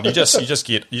switch on. You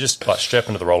just like strap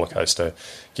into the roller coaster,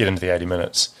 get into the 80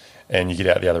 minutes. And you get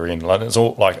out the other end. Like, it's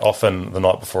all, like, often the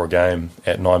night before a game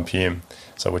at 9 p.m,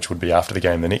 so which would be after the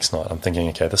game the next night. I'm thinking,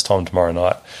 okay, this time tomorrow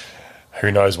night,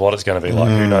 who knows what it's going to be like?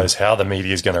 Who knows how the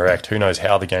media is going to react? Who knows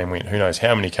how the game went? Who knows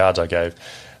how many cards I gave?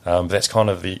 That's kind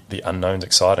of the unknown's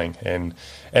exciting. And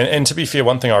to be fair,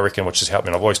 one thing I reckon which has helped me,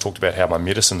 and I've always talked about how my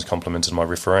medicine's complemented my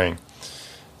refereeing,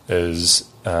 is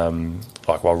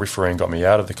like while refereeing got me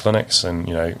out of the clinics and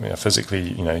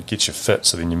physically gets you fit,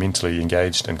 so then you're mentally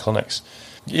engaged in clinics.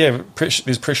 Yeah,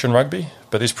 there's pressure in rugby,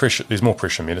 but there's more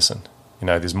pressure in medicine.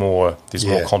 There's more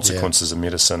consequences of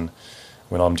medicine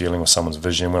when I'm dealing with someone's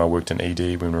vision. When I worked in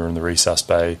ED, when we were in the resus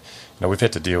bay, I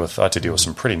had to deal with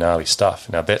some pretty gnarly stuff.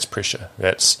 Now that's pressure.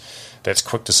 That's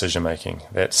quick decision making.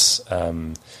 That's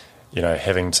having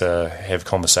to have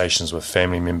conversations with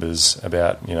family members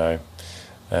about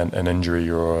an injury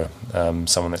or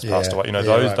someone that's passed away.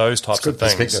 Those types of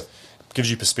things gives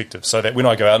you perspective. So that when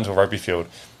I go out into a rugby field,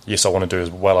 yes, I want to do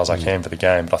as well as I can for the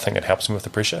game, but I think it helps me with the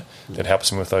pressure. It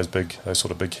helps me with those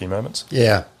sort of big key moments.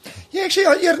 Yeah. Yeah, actually,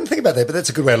 I didn't think about that, but that's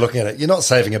a good way of looking at it. You're not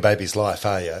saving a baby's life,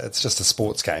 are you? It's just a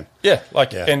sports game. Yeah,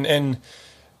 and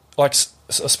like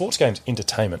a sports game's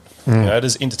entertainment. It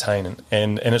is entertaining,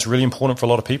 and it's really important for a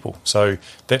lot of people. So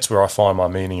that's where I find my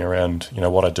meaning around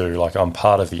what I do. Like, I'm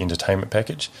part of the entertainment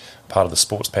package, part of the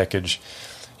sports package.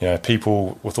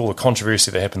 People, with all the controversy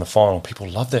that happened in the final, people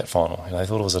loved that final. They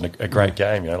thought it was a great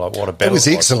game. Like, what a battle! It was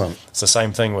excellent. It's the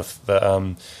same thing with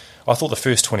the. I thought the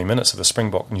first 20 minutes of the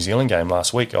Springbok New Zealand game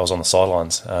last week, I was on the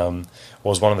sidelines,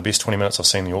 was one of the best 20 minutes I've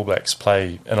seen the All Blacks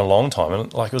play in a long time,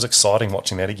 and it was exciting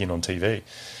watching that again on TV.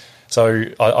 So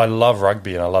I love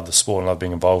rugby, and I love the sport, and I love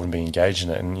being involved and being engaged in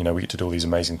it. And we get to do all these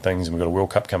amazing things, and we've got a World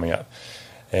Cup coming up.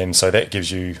 And so that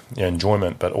gives you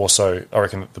enjoyment, but also I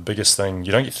reckon the biggest thing,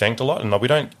 you don't get thanked a lot, and we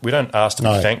don't ask to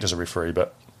be thanked as a referee.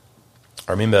 But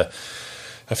I remember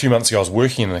a few months ago I was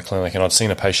working in a clinic, and I'd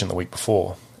seen a patient the week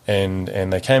before, and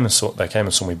they came and saw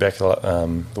me back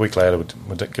the week later.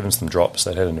 We'd given some drops.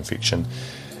 They'd had an infection,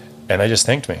 and they just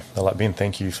thanked me. They're like, "Ben,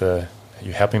 thank you for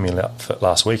you helping me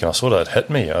last week." And I sort of it hit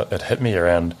me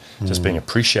around just being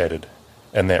appreciated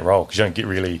in that role, because you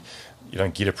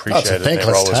don't get appreciated in that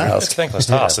role. It's a thankless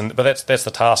task, but that's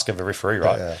the task of a referee,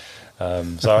 right? Yeah.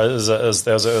 So it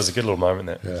was a good little moment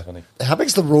there. It was funny. How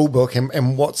big's the rule book,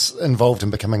 and what's involved in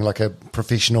becoming like a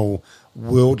professional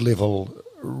world level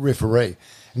referee?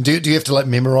 And do you have to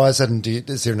memorise it? And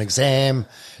is there an exam?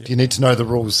 Do you need to know the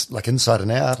rules inside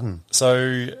and out?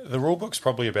 So the rule book's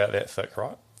probably about that thick,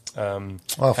 right?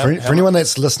 For anyone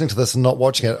that's listening to this and not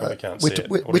watching it,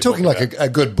 we're talking a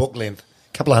good book length.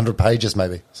 Couple of 100 pages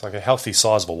maybe. It's like a healthy,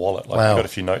 sizable wallet. You've got a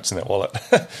few notes in that wallet.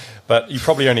 But you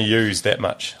probably only use that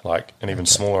much, an even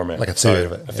smaller amount. Like a third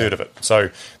of it. A third of it. So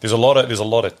there's a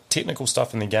lot of technical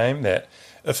stuff in the game that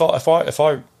if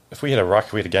we had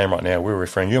a game right now, we were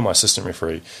refereeing, you and my assistant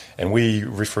referee, and we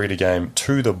refereed a game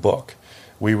to the book,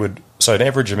 so an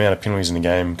average amount of penalties in the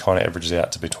game kind of averages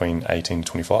out to between 18 to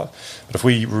 25. But if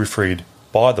we refereed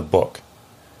by the book,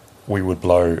 we would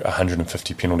blow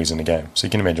 150 penalties in the game. So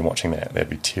you can imagine watching that.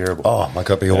 That'd be terrible. Oh, my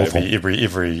God, it'd be awful.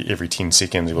 Every 10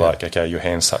 seconds, you're like, okay, your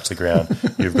hands touch the ground,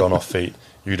 you've gone off feet,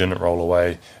 you didn't roll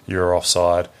away, you're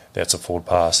offside, that's a forward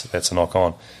pass, that's a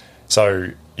knock-on. So,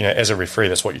 as a referee,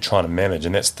 that's what you're trying to manage.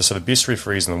 And so the best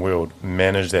referees in the world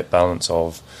manage that balance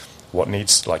of what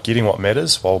needs, getting what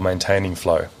matters while maintaining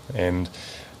flow. And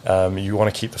you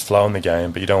want to keep the flow in the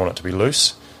game, but you don't want it to be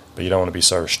loose. But you don't want to be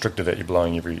so restricted that you're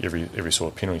blowing every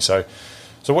sort of penalty. So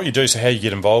what you do, so how you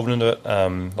get involved into it,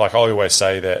 I always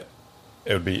say that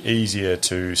it would be easier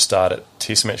to start at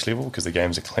test match level because the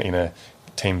games are cleaner,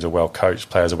 teams are well coached,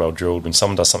 players are well drilled. When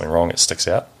someone does something wrong, it sticks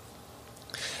out.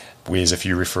 Whereas if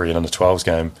you referee an under-12s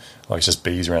game, it's just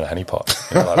bees around a honeypot.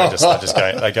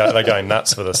 They're going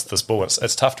nuts for this ball.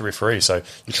 It's tough to referee, so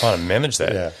you're trying to manage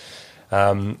that. Yeah.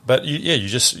 But you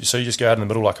just go out in the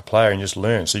middle like a player and you just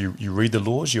learn. So you read the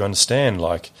laws, you understand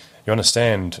what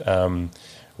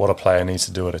a player needs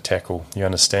to do at a tackle. You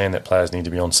understand that players need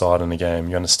to be onside in the game.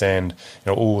 You understand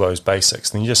all those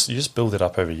basics. And you just build it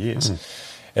up over years.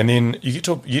 And then you get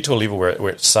to a level where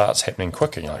it starts happening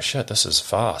quicker. You're like, shit, this is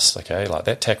fast. Okay,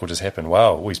 that tackle just happened.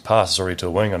 Wow, he's passed already to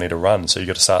the wing. I need to run. So you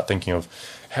got to start thinking of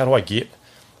how do I get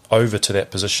over to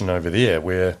that position over there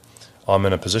where I'm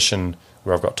in a position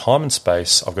where I've got time and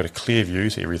space, I've got a clear view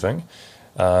to everything,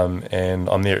 and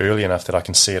I'm there early enough that I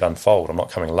can see it unfold. I'm not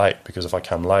coming late, because if I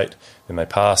come late, then they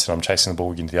pass and I'm chasing the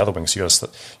ball again to the other wing. So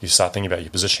you start thinking about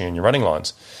your positioning and your running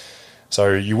lines.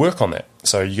 So you work on that.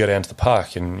 So you go down to the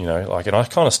park and, and I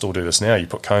kind of still do this now. You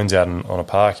put cones out on a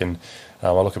park, and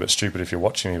I look a bit stupid if you're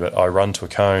watching me, but I run to a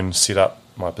cone, set up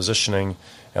my positioning,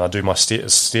 and I do my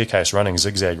staircase running,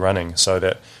 zigzag running, so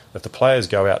that if the players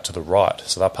go out to the right,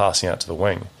 so they're passing out to the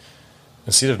wing,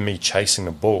 instead of me chasing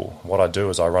the ball, what I do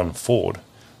is I run forward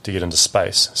to get into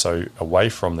space, so away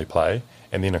from the play,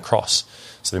 and then across.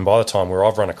 So then by the time where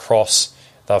I've run across,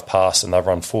 they've passed and they've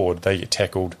run forward, they get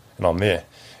tackled and I'm there.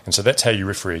 And so that's how you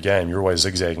referee a game. You're always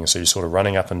zigzagging. So you're sort of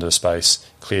running up into space,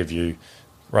 clear view,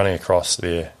 running across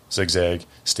there, zigzag,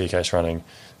 staircase running,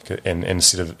 and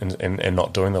instead of and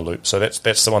not doing the loop. So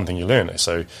that's the one thing you learn.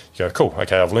 So you go, cool,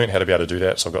 okay, I've learned how to be able to do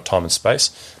that, so I've got time and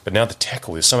space. But now the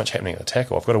tackle, there's so much happening at the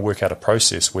tackle. I've got to work out a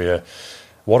process where,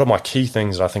 what are my key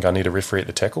things that I think I need to referee at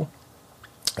the tackle?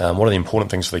 What are the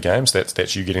important things for the game? So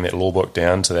that's you getting that law book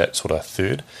down to that sort of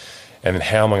third. And then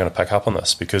how am I going to pick up on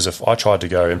this? Because if I tried to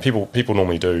go, and people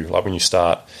normally do, like when you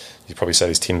start, you probably say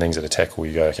there's 10 things at a tackle.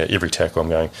 You go, okay, every tackle I'm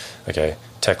going, okay,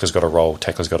 tackler's got to roll,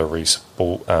 tackler's got to reese,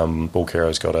 ball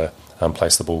carrier's got to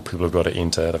place the ball, people have got to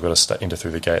enter, they've got to enter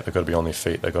through the gate, they've got to be on their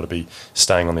feet, they've got to be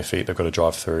staying on their feet, they've got to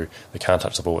drive through, they can't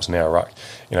touch the ball, it's now a ruck.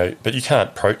 But you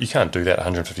can't do that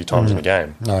 150 times in a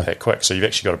game that quick. So you've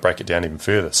actually got to break it down even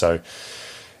further. So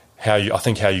I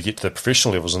think how you get to the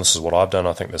professional levels, and this is what I've done,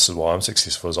 I think this is why I'm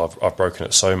successful, is I've broken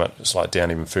it so much, it's like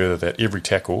down even further, that every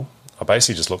tackle, I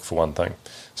basically just look for one thing.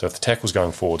 So if the tackle's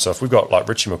going forward, so if we've got like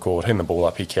Richie McCaw hitting the ball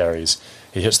up, he carries,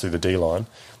 he hits through the D-line,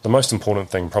 the most important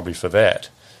thing probably for that,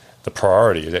 the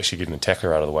priority, is actually getting the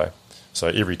tackler out of the way. So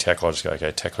every tackle, I just go,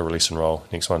 okay, tackler, release and roll,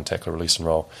 next one, tackler, release and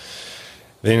roll.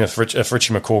 Then if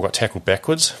Richie McCaw got tackled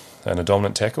backwards in a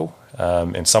dominant tackle,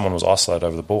 and someone was isolated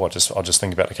over the ball, I'll just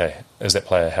think about, okay, is that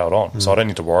player held on? So I don't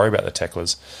need to worry about the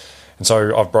tacklers. And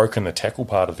so I've broken the tackle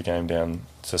part of the game down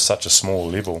to such a small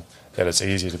level that it's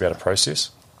easier to be able to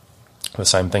process. The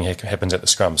same thing happens at the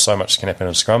scrum. So much can happen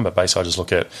in a scrum, but basically I just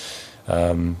look at,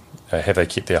 have they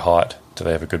kept their height? Do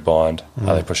they have a good bind?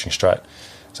 Are they pushing straight?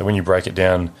 So when you break it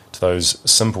down to those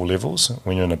simple levels,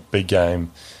 when you're in a big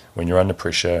game, when you're under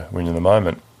pressure, when you're in the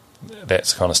moment,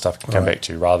 that's the kind of stuff can come back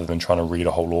to you rather than trying to read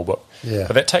a whole law book. Yeah.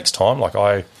 But that takes time. Like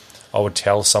I would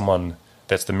tell someone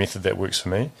that's the method that works for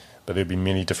me, but there'd be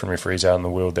many different referees out in the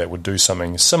world that would do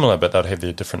something similar, but they'd have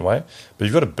their different way. But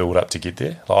you've got to build up to get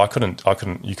there. Like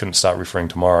you couldn't start refereeing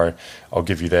tomorrow. I'll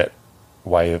give you that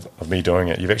way of me doing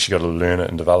it. You've actually got to learn it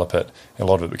and develop it. And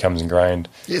a lot of it becomes ingrained.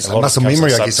 Yes, muscle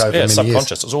memory, I guess, over many subconscious.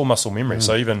 years. It's all muscle memory.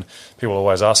 So even people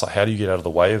always ask, like, how do you get out of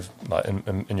the way of, like,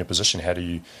 in your position? How do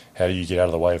you get out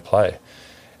of the way of play?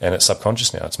 And it's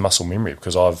subconscious now. It's muscle memory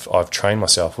because I've trained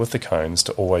myself with the cones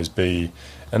to always be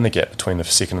in the gap between the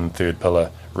second and third pillar,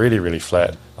 really, really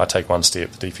flat. I take one step,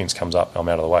 the defence comes up, I'm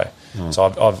out of the way. So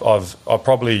I've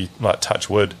probably, like, touch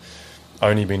wood,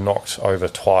 only been knocked over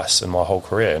twice in my whole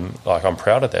career, and like I'm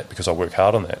proud of that because I work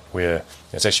hard on that. Where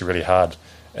it's actually really hard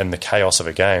in the chaos of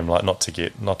a game, like not to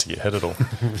get hit at all.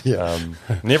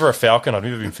 Never a falcon. I've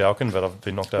never been falcon, but I've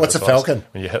been knocked over. What's a falcon?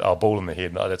 When you hit a ball in the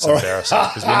head, no, that's embarrassing.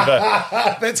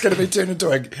 That's going to be turned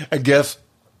into a gif.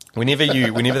 Whenever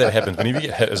that happens, whenever you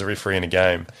get hit as a referee in a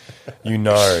game, you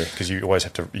know, because you always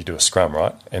have to, you do a scrum,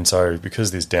 right? And so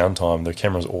because there's downtime, the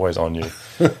camera's always on you,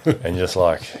 and you're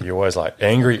always like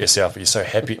angry at yourself, but you're so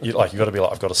happy. You've got to be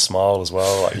like, I've got to smile as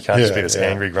well. Like you can't just be this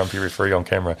angry, grumpy referee on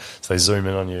camera. So they zoom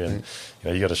in on you, and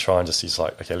you got to try and just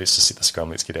like, okay, let's just set the scrum,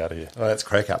 let's get out of here. Oh, that's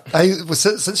crack up. Hey, well,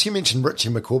 since you mentioned Richie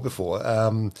McCaw before,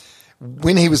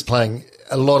 when he was playing,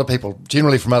 a lot of people,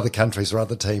 generally from other countries or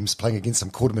other teams, playing against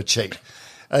him, called him a cheat.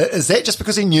 Is that just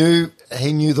because he knew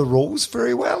the rules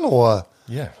very well, or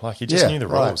he just knew the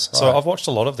rules? Right. So I've watched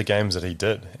a lot of the games that he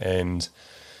did, and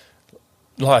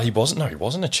like he wasn't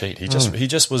a cheat. He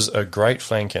just was a great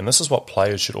flanker, and this is what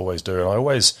players should always do.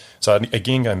 And so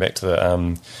again, going back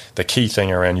to the key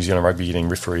thing around New Zealand rugby getting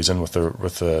referees in with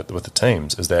the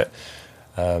teams is that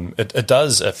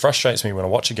it frustrates me when I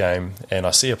watch a game and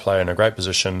I see a player in a great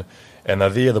position and they're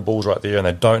there, the ball's right there, and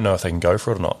they don't know if they can go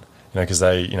for it or not. Because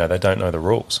they don't know the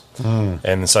rules,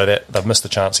 and so that they've missed the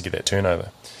chance to get that turnover.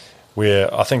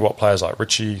 Where I think what players like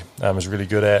Richie is really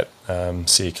good at,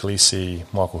 Sia Khaleesi,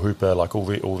 Michael Hooper, like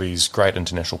all these great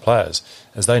international players,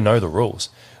 is they know the rules.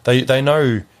 They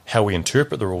know how we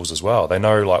interpret the rules as well. They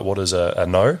know like what is a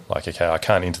no, like okay, I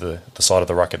can't enter the side of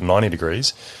the ruck at 90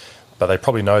 degrees, but they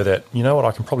probably know that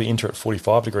I can probably enter at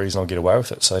 45 degrees and I'll get away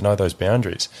with it. So they know those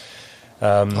boundaries.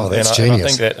 That's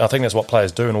genius. And I think that's what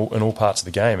players do in all parts of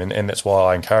the game, and that's why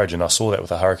I encourage, and I saw that with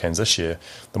the Hurricanes this year,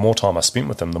 the more time I spent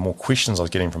with them, the more questions I was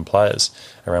getting from players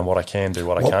around what I can do,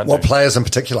 what I can't do. What players in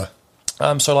particular?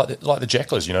 So like the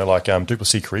jacklers, like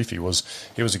Duplessis Karifi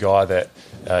was a guy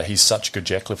that he's such a good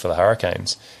jackler for the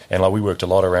Hurricanes, and like we worked a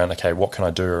lot around what can I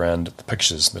do around the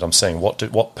pictures that I'm seeing,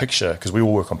 what picture, because we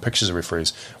all work on pictures of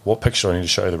referees, what picture do I need to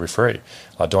show the referee?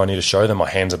 Like, do I need to show them my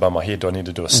hands above my head? Do I need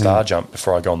to do a star jump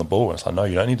before I go on the ball? And it's like, no,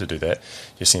 you don't need to do that.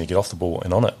 You just need to get off the ball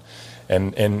and on it.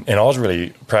 And I was really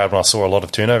proud when I saw a lot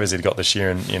of turnovers he'd got this year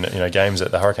in games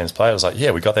that the Hurricanes played. I was like, yeah,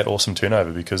 we got that awesome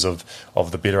turnover because of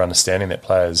the better understanding that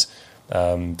players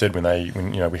did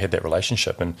when we had that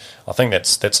relationship. And I think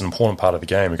that's an important part of the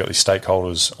game. We've got these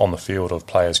stakeholders on the field of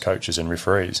players, coaches, and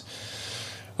referees.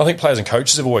 I think players and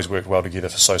coaches have always worked well together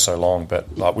for so long,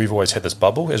 but like we've always had this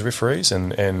bubble as referees,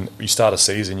 and you start a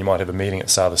season, you might have a meeting at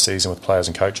the start of the season with players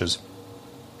and coaches,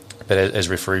 but as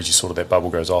referees, you sort of, that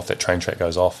bubble goes off, that train track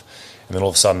goes off, and then all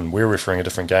of a sudden we're refereeing a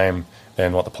different game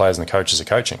than what the players and the coaches are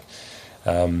coaching.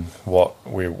 What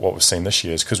we've seen this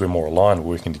year is because we're more aligned,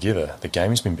 we're working together, the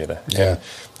game's been better. Yeah.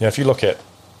 And, if you look at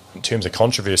in terms of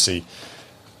controversy,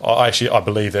 I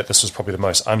believe that this was probably the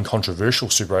most uncontroversial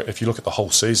Super 8. If you look at the whole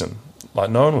season,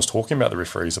 like no one was talking about the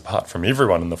referees apart from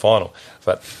everyone in the final.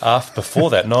 But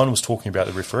before that, no one was talking about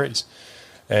the referees.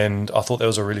 And I thought that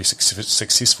was a really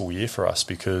successful year for us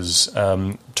because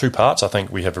two parts. I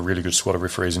think we have a really good squad of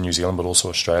referees in New Zealand, but also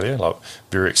Australia, like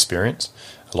very experienced.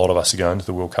 A lot of us are going to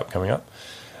the World Cup coming up.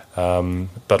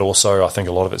 But also I think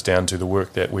a lot of it's down to the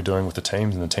work that we're doing with the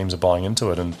teams, and the teams are buying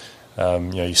into it. And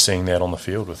you're seeing that on the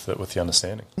field with the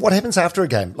understanding. What happens after a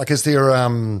game? Like, is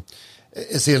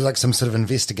there like some sort of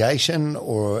investigation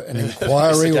or an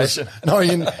inquiry? You know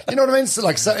what I mean? So,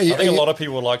 like, I think a lot of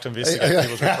people would like to investigate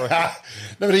people's refereeing.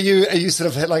 No, but are you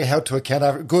sort of like held to account,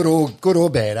 after, good or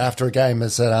bad, after a game?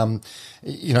 Is it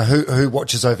who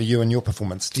watches over you and your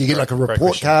performance? Do you get like a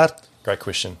report card? Great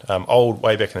question.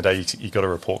 Way back in the day, you got a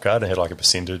report card and had like a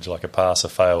percentage, like a pass, a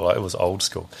fail. Like, it was old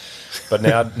school. But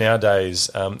nowadays,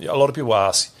 a lot of people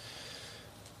ask,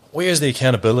 where's the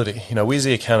accountability? Where's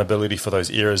the accountability for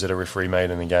those errors that a referee made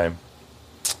in the game?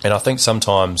 And I think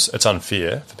sometimes it's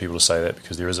unfair for people to say that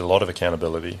because there is a lot of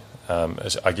accountability.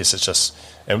 I guess it's just,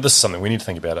 and this is something we need to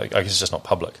think about. I guess it's just not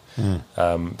public.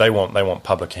 They want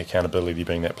public accountability,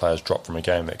 being that players drop from a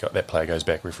game, that player goes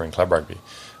back refereeing club rugby.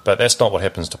 But that's not what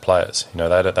happens to players. They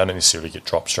don't necessarily get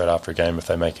dropped straight after a game if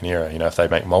they make an error. If they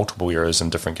make multiple errors in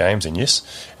different games, then yes,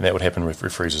 and that would happen with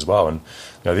referees as well. And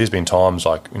there's been times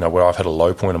like where I've had a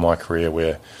low point in my career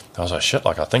where I was like, shit,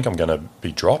 like I think I'm going to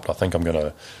be dropped. I think I'm not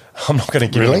going to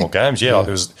get any more games. Yeah, like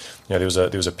there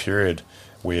was a period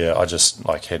where I just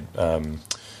like had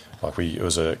it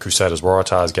was a Crusaders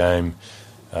Waratahs game.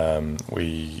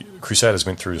 Crusaders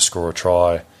went through to score a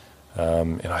try.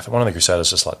 And I think one of the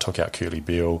Crusaders just like took out Curly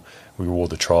Beale. We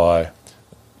reward the try.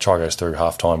 Try goes through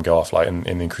half time, go off late, and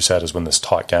then Crusaders win this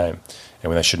tight game.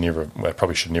 And when they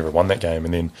probably should never have won that game.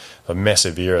 And then a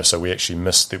massive error. So we actually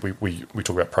missed that. We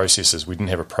talk about processes. We didn't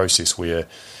have a process where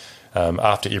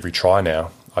after every try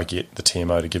now, I get the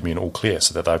TMO to give me an all clear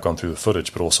so that they've gone through the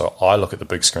footage. But also I look at the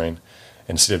big screen.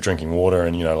 Instead of drinking water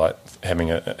and like having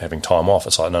time off,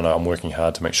 it's like no, I'm working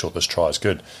hard to make sure this try is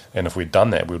good. And if we'd done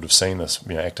that, we would have seen this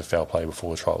active foul play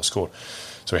before the try was scored.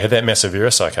 So we had that massive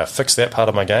error. So I fixed that part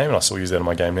of my game, and I still use that in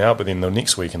my game now. But then the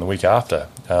next week and the week after,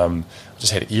 I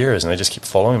just had errors, and they just kept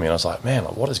following me. And I was like, man,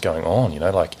 like, what is going on?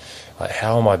 Like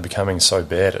how am I becoming so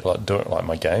bad at like doing like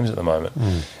my games at the moment?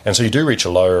 And so you do reach a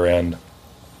low around.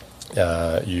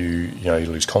 You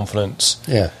lose confidence.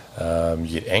 Yeah.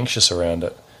 You get anxious around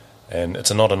it. And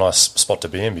it's not a nice spot to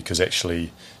be in because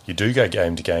actually you do go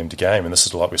game to game to game, and this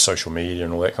is like where social media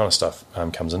and all that kind of stuff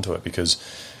comes into it because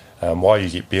while you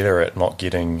get better at not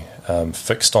getting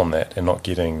fixed on that and not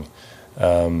getting,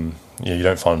 you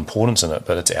don't find importance in it,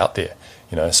 but it's out there,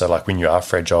 So like when you are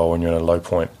fragile, when you're in a low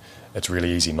point, it's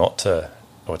really easy not to.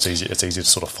 Or it's easy to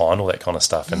sort of find all that kind of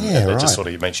stuff, and it just sort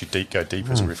of makes you go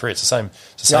deeper as a referee. It's the same.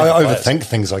 I overthink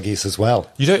things, I guess, as well.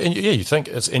 You do, and you think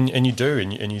it's, and you do,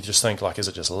 and you just think like, is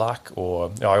it just luck?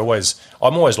 Or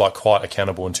I'm always like quite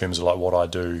accountable in terms of like what I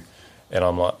do, and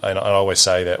I always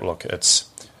say that look, it's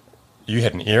you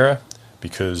had an error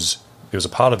because there was a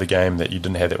part of the game that you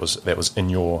didn't have that was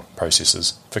in your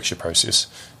processes. Fix your process,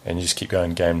 and you just keep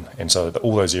going game, and so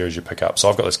all those errors you pick up. So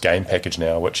I've got this game package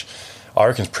now, which I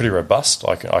reckon is pretty robust.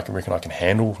 I reckon I can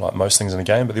handle like most things in a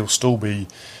game, but there'll still be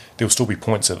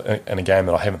points in a game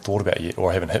that I haven't thought about yet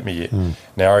or haven't hit me yet.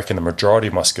 Now I reckon the majority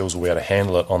of my skills will be able to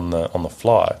handle it on the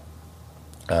fly,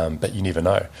 but you never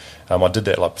know. I did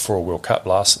that like before a World Cup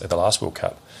at the last World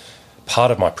Cup.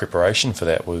 Part of my preparation for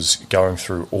that was going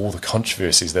through all the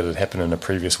controversies that had happened in a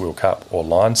previous World Cup or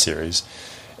line series,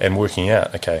 and working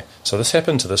out, okay, so this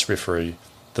happened to this referee.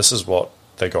 This is what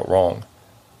they got wrong.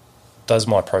 Does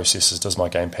my processes, does my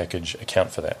game package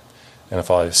account for that? And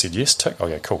if I said yes, tick,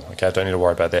 okay, cool. Okay, I don't need to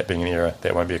worry about that being an error.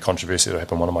 That won't be a controversy that will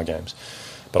happen in one of my games.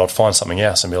 But I'd find something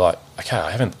else and be like, okay,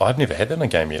 I've never had that in a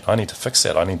game yet. I need to fix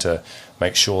that. I need to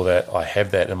make sure that I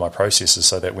have that in my processes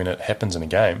so that when it happens in a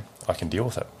game, I can deal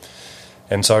with it.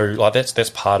 And so like that's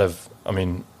part of,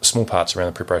 small parts around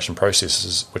the preparation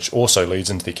processes, which also leads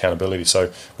into the accountability.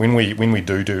 So when we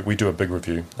do a big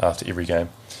review after every game.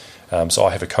 So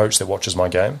I have a coach that watches my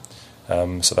game.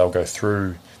 So they'll go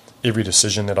through every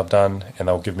decision that I've done, and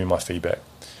they'll give me my feedback.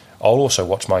 I'll also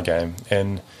watch my game,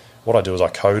 and what I do is I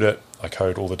code it. I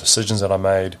code all the decisions that I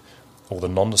made, all the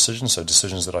non-decisions, so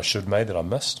decisions that I should have made that I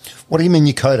missed. What do you mean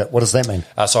you code it? What does that mean?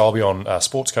 So I'll be on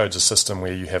Sports Code's a system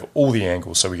where you have all the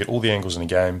angles, so we get all the angles in a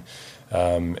game.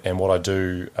 And what I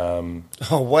do...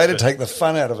 way to take the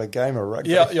fun out of a game of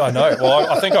rugby. Yeah, I know.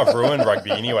 Well, I think I've ruined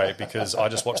rugby anyway because I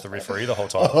just watch the referee the whole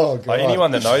time. Oh, God. Like,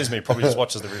 anyone that knows me probably just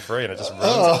watches the referee and it just ruins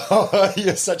it. Oh,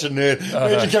 you're such a nerd.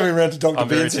 Imagine coming around to Dr.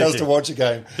 Ben's house to watch a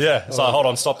game. Yeah, it's like, hold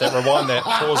on, stop that, rewind that,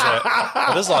 pause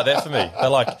that. It is like that for me. They're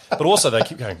like, but also they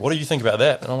keep going, what do you think about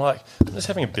that? And I'm like, I'm just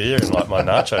having a beer and like my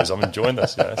nachos. I'm enjoying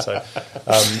this, you know. So,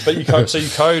 but you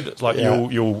code like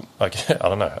you'll like I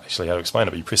don't know actually how to explain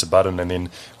it, but you press a button and then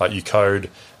like you code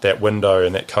that window,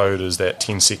 and that code is that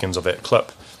 10 seconds of that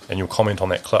clip, and you'll comment on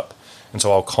that clip. And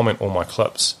so I'll comment all my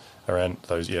clips around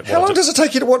those. Yeah. How long does it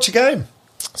take you to watch a game?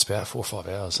 It's about 4 or 5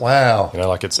 hours. Wow. You know,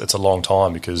 like it's a long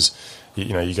time because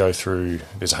you go through.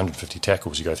 There's 150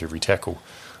 tackles. You go through every tackle,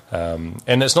 and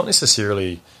it's not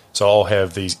necessarily. So I'll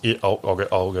have these. I'll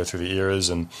go through the errors,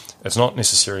 and it's not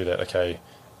necessarily that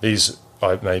these.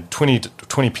 I made 20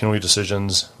 penalty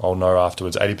decisions. I'll know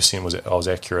afterwards 80% I was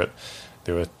accurate.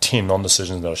 There were 10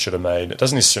 non-decisions that I should have made. It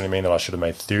doesn't necessarily mean that I should have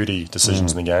made 30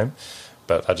 decisions in the game,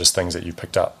 but are just things that you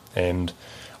picked up. And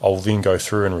I'll then go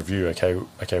through and review,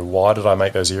 okay, why did I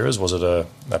make those errors? Was it a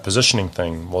positioning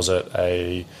thing? Was it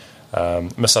a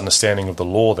misunderstanding of the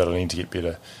law that I need to get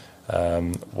better?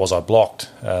 Was I blocked?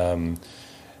 And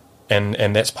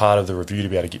that's part of the review to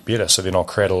be able to get better. So then I'll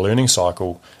create a learning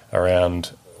cycle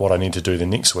around what I need to do the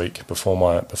next week before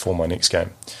my next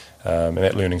game. And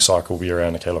that learning cycle will be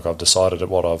around, okay, look, I've decided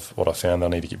what I've found I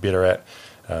need to get better at,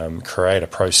 create a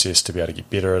process to be able to get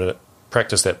better at it,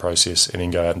 practice that process, and then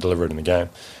go out and deliver it in the game.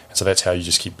 And so that's how you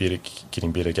just keep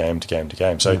getting better game to game to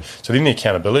game. So then the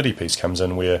accountability piece comes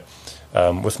in where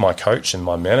with my coach and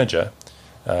my manager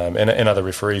and other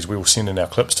referees, we will send in our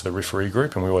clips to the referee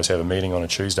group, and we always have a meeting on a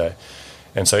Tuesday.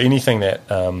 And so anything that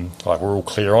like we're all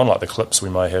clear on, like the clips we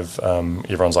may have,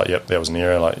 everyone's like, yep, that was an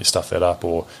error, like you stuffed that up,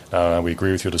 or no, we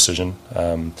agree with your decision,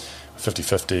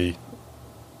 50-50.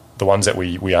 The ones that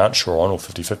we aren't sure on, or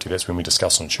 50-50, that's when we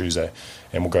discuss on Tuesday,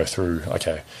 and we'll go through,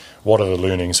 okay, what are the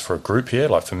learnings for a group here,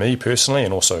 like for me personally,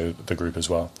 and also the group as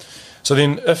well. So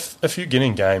then if you get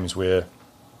in games where,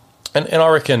 and I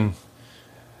reckon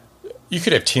you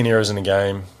could have 10 errors in a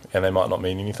game, and they might not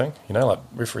mean anything, you know, like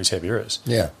referees have errors.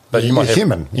 Yeah, but you might have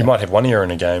human. You might have one error in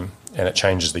a game, and it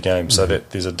changes the game, so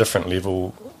that there's a different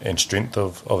level and strength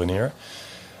of an error.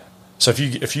 So if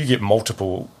you get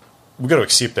multiple, we've got to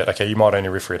accept that. Okay, you might only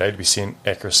referee at 80%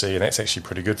 accuracy, and that's actually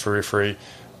pretty good for a referee.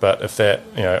 But if that,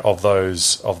 you know, of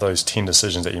those 10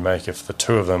 decisions that you make, if the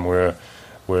 2 of them were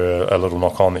a little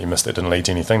knock on that you missed that didn't lead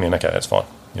to anything, then okay, that's fine.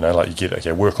 You know, like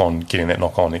work on getting that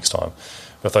knock on next time.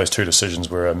 But if those 2 decisions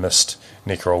were a missed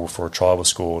neck roll before a try was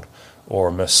scored, or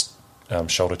a missed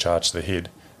shoulder charge to the head,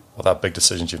 well, they're big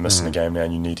decisions you've missed in the game now,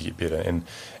 and you need to get better. And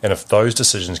if those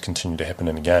decisions continue to happen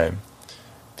in a game,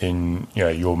 then you know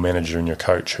your manager and your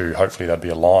coach, who hopefully they'd be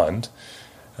aligned,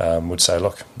 would say,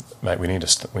 look, mate, we need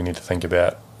to think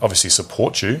about, obviously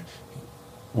support you,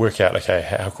 work out, okay,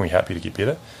 how can we help you to get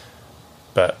better,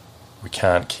 but we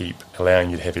can't keep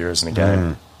allowing you to have errors in the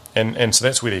game. And so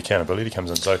that's where the accountability comes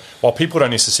in. So while people don't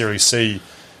necessarily see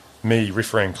me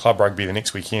refereeing club rugby the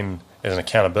next weekend as an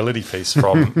accountability piece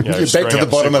from you're back to the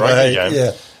bottom of a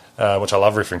game, which I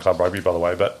love refereeing club rugby, by the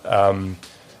way, but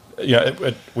you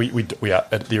know, we are,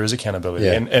 there is accountability,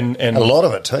 and a lot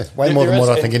of it too, way more than what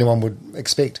I think anyone would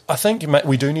expect. I think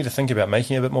we do need to think about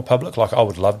making it a bit more public. Like I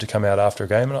would love to come out after a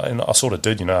game, and I sort of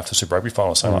did, you know, after Super Rugby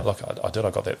final, saying like, look, I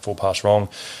got that forward pass wrong.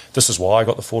 This is why I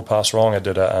got the forward pass wrong. I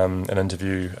did an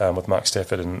interview with Mark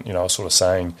Stafford, and you know, I was sort of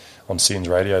saying on CN's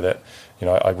radio that, you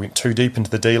know, I went too deep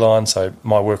into the D line, so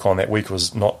my work on that week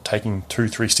was not taking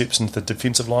 2-3 steps into the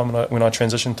defensive line when I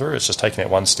transitioned through. It's just taking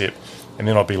that one step, and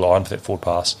then I'd be lined for that forward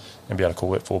pass and be able to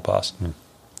call that forward pass.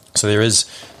 So there is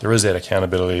that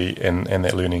accountability and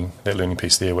that learning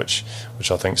piece there, which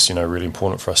I think is, you know, really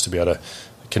important for us to be able to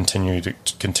continue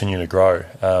to grow.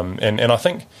 And I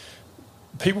think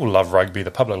people love rugby.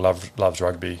 The public loves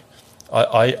rugby.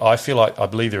 I feel like I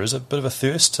believe there is a bit of a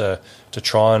thirst to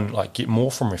try and like get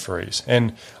more from referees,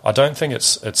 and I don't think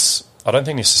I don't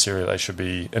think necessarily they should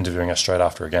be interviewing us straight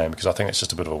after a game, because I think it's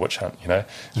just a bit of a witch hunt, you know.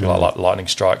 It's like lightning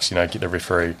strikes, you know, get the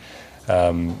referee. You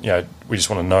know, we just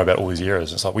want to know about all these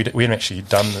errors. It's like we haven't actually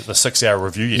done the 6-hour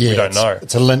review yet. We don't know.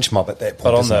 It's a lynch mob at that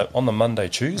point. But on the Monday,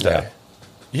 Tuesday,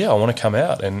 I want to come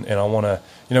out and I want to,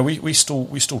 you know, we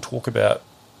still talk about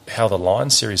how the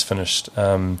Lions series finished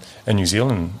in New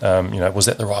Zealand. Was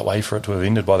that the right way for it to have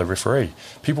ended by the referee?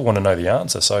 People want to know the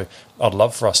answer. So I'd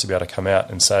love for us to be able to come out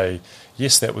and say,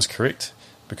 yes, that was correct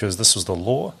because this was the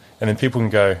law. And then people can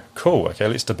go, cool, okay,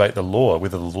 let's debate the law,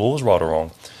 whether the law is right or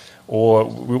wrong. Or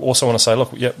we also want to say,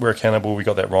 look, yeah, we're accountable, we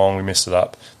got that wrong, we messed it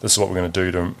up, this is what we're going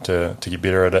to do to get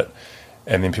better at it.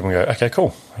 And then people can go, okay,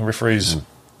 cool, referees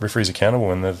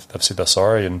accountable and they've said they're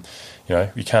sorry. And,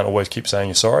 you can't always keep saying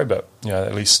you're sorry, but,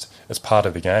 at least it's part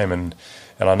of the game. And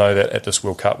I know that at this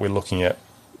World Cup we're looking at,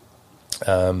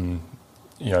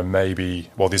 maybe,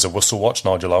 there's a whistle watch,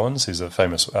 Nigel Owens, who's a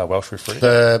famous Welsh referee.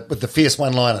 With the fierce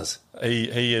one-liners.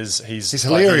 He's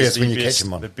hilarious when you catch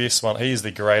him on. The best one. He is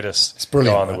the greatest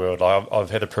guy in the world. I've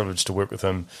had the privilege to work with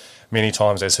him many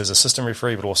times as his assistant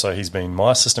referee, but also he's been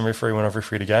my assistant referee when I've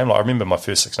refereed a game. I remember my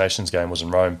first Six Nations game was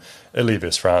in Rome, Italy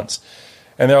versus France.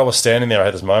 And there I was standing there, I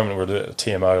had this moment where we were at a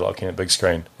TMO, looking at a big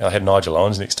screen, and I had Nigel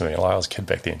Owens next to me. I was a kid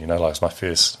back then, it was my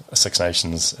first Six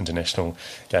Nations international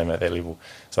game at that level.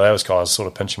 So that was kind of sort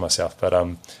of pinching myself. But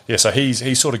so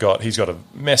he's got a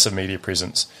massive media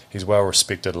presence. He's well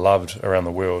respected, loved around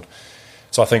the world.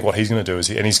 So I think what he's going to do is,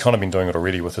 and he's kind of been doing it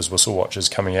already with his whistle watches,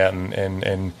 coming out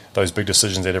and those big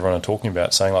decisions that everyone are talking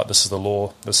about, saying like, this is the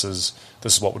law, this is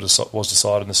what was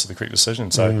decided, and this is the correct decision.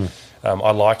 So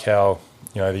I like how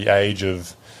the age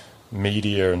of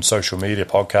media and social media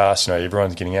podcasts,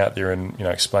 everyone's getting out there and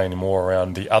explaining more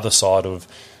around the other side of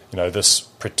this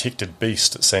protected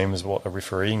beast, it seems, what a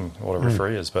referee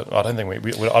is. But I don't think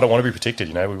I don't want to be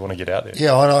protected. We want to get out there.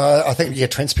 Yeah, I think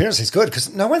transparency is good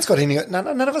because none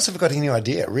of us have got any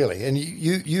idea really, and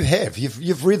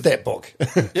you've read that book.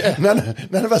 Yeah,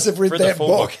 none of us have read that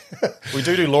book. We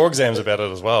do law exams about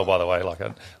it as well, by the way. Like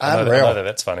I know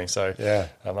that's funny. So yeah,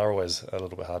 they're always a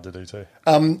little bit hard to do too.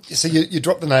 So you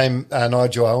dropped the name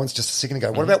Nigel Owens just a second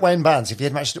ago. What about Wayne Barnes? Have you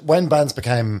had much? Wayne Barnes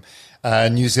became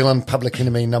New Zealand public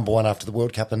enemy number one after the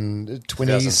World Cup in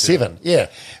 2007. Yeah,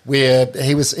 where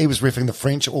he was refereeing the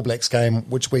French All Blacks game,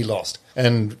 which we lost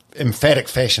in emphatic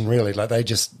fashion. Really, like they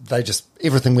just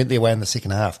everything went their way in the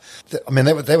second half. I mean,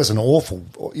 that was an awful.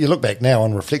 You look back now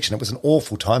on reflection, it was an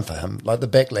awful time for him. Like the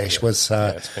backlash was.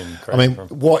 It's been crazy. I mean,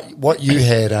 what you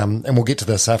had, and we'll get to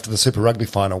this after the Super Rugby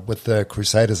final with the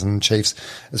Crusaders and Chiefs,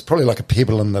 is probably like a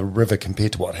pebble in the river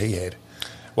compared to what he had.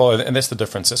 Well, and that's the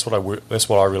difference. That's what I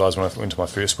realised when I went to my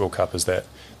first World Cup, is that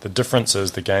the difference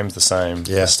is the game's the same,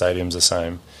 the stadium's the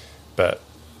same, but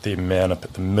the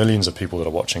millions of people that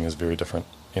are watching is very different.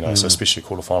 So especially a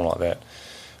quarterfinal like that.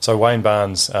 So Wayne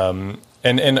Barnes, and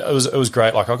it was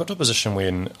great. Like I got to a position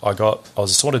when I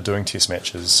was sort of doing test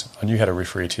matches. I knew how to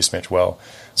referee a test match well,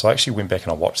 so I actually went back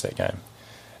and I watched that game.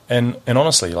 And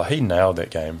honestly, like he nailed that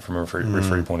game from a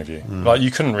referee point of view. Like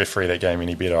you couldn't referee that game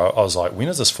any better. I was like, when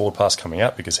is this forward pass coming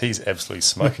up? Because he's absolutely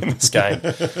smoking this game.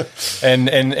 And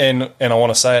I want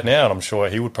to say it now, and I'm sure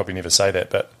he would probably never say that,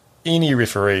 but any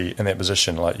referee in that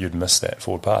position, like you'd miss that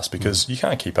forward pass because you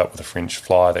can't keep up with a French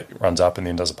fly that runs up and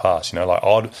then does a pass. Like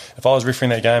if I was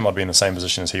refereeing that game, I'd be in the same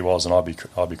position as he was, and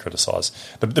I'd be criticised.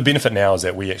 The benefit now is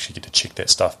that we actually get to check that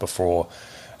stuff before.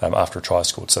 After a try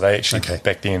scored. So they actually,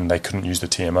 back then, they couldn't use the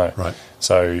TMO. Right.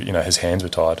 So, his hands were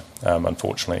tied,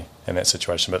 unfortunately, in that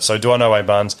situation. But so do I know Wayne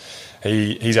Barnes?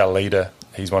 He's our leader.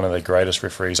 He's one of the greatest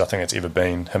referees I think that's ever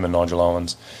been, him and Nigel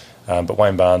Owens. But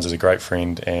Wayne Barnes is a great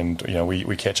friend, and,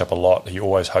 we catch up a lot. He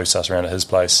always hosts us around at his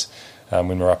place.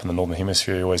 When we're up in the Northern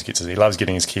Hemisphere, he loves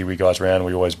getting his Kiwi guys around.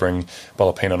 We always bring a bowl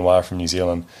of Pinot Noir from New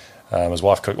Zealand. His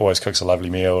wife always cooks a lovely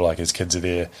meal, like his kids are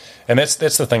there. And that's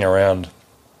the thing around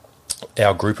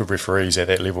our group of referees at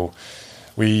that level.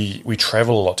 We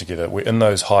travel a lot together. We're in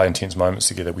those high intense moments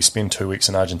together. We spend 2 weeks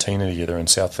in Argentina together, in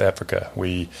South Africa.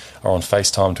 We are on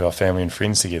FaceTime to our family and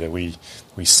friends together. We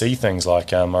see things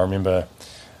like I remember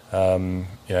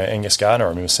Angus Gardner. I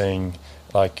remember seeing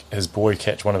like his boy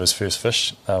catch one of his first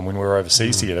fish when we were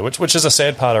overseas together, which is a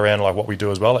sad part around like what we do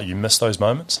as well. Like you miss those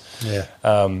moments. Yeah.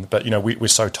 But we're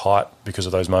so tight because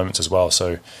of those moments as well.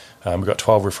 So we've got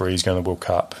 12 referees going to the World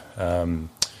Cup.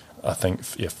 I think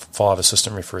 5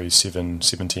 assistant referees, 7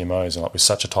 TMOs, and like we're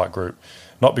such a tight group.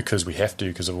 Not because we have to,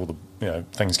 because of all the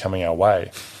things coming our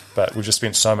way, but we've just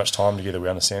spent so much time together. We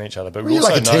understand each other. But we you're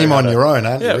also like a team on your own,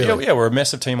 aren't you? Really? Yeah, we're a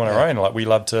massive team on our own. Like we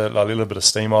love to let a little bit of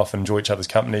steam off and enjoy each other's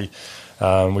company.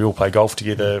 We all play golf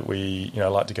together. We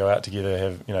like to go out together,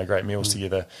 have great meals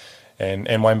together.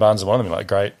 And Wayne Barnes is one of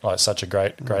them. Such a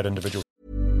great individual.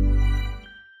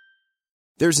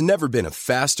 There's never been a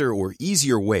faster or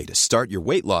easier way to start your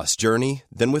weight loss journey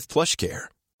than with PlushCare.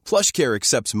 PlushCare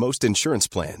accepts most insurance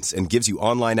plans and gives you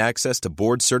online access to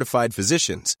board-certified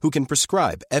physicians who can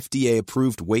prescribe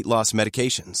FDA-approved weight loss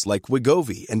medications like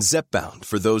Wegovy and Zepbound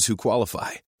for those who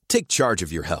qualify. Take charge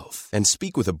of your health and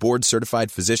speak with a board-certified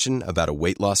physician about a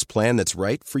weight loss plan that's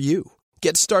right for you.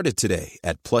 Get started today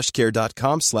at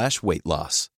plushcare.com/weight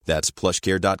loss. That's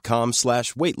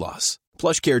plushcare.com/weight loss.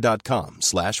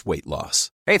 plushcare.com/weight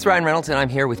loss. Hey, it's Ryan Reynolds, and I'm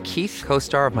here with Keith,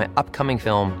 co-star of my upcoming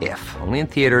film, If, only in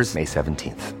theaters May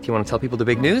 17th. Do you want to tell people the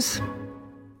big news?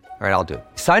 All right, I'll do it.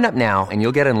 Sign up now and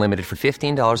you'll get unlimited for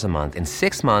 $15 a month and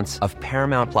 6 months of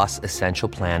Paramount Plus Essential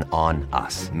Plan on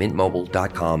us.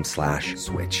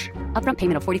 MintMobile.com/switch. Upfront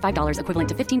payment of $45 equivalent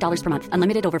to $15 per month.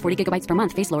 Unlimited over 40 gigabytes per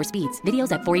month. Face lower speeds.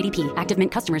 Videos at 480p. Active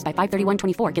Mint customers by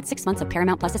 531.24 get 6 months of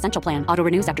Paramount Plus Essential Plan. Auto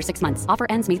renews after 6 months. Offer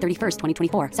ends May 31st,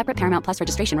 2024. Separate Paramount Plus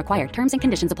registration required. Terms and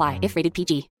conditions apply if rated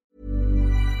PG.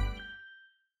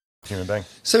 Human being.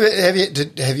 So have you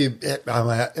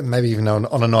maybe even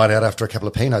on a night out after a couple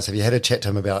of Pinots, have you had a chat to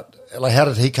him about, like, how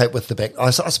did he cope with the back?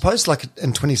 I suppose, like,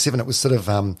 in 27, it was sort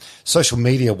of social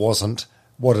media wasn't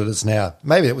what it is now.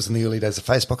 Maybe it was in the early days of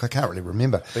Facebook. I can't really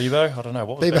remember. Bebo? I don't know.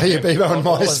 What was Bebo and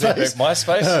MySpace.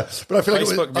 MySpace? But I feel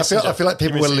I feel like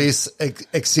people were less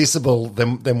accessible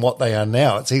than what they are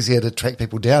now. It's easier to track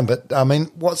people down. But, I mean,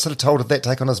 what sort of toll did that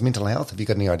take on his mental health? Have you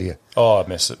got any idea? Oh,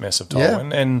 massive toll. Yeah.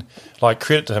 And like,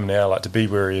 credit to him now, like, to be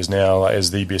where he is now, like,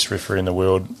 as the best referee in the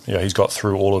world. You know, he's got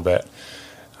through all of that.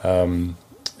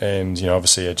 And, you know,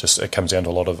 obviously it comes down to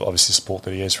a lot of, obviously, support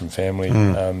that he has from family,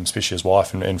 especially his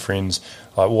wife and friends.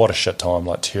 Like, what a shit time,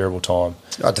 like, terrible time.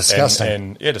 Oh,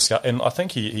 disgusting. And I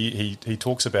think he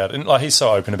talks about it, and, like, he's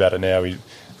so open about it now.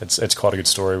 It's quite a good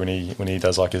story when he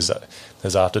does, like, his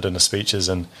after dinner speeches,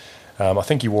 and I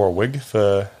think he wore a wig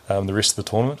for the rest of the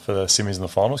tournament for the semis and the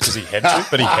finals because he had to,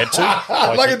 but he had to.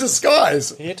 Like a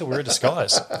disguise. He had to wear a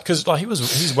disguise because, like,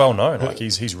 he's well known, like,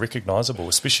 he's recognisable,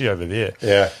 especially over there.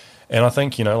 Yeah. And I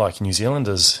think, you know, like, New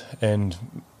Zealanders and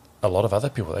a lot of other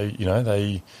people,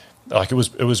 they like, it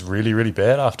was really, really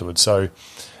bad afterwards. So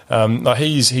like,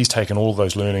 he's taken all of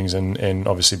those learnings and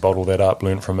obviously bottled that up,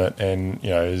 learnt from it, and, you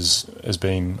know, has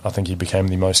been, I think he became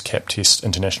the most capped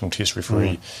international test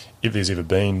referee if there's ever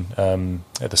been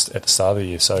at the start of the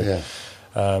year. So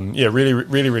really,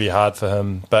 really, really hard for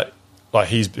him. But, like,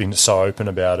 he's been so open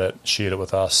about it, shared it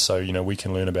with us, so, you know, we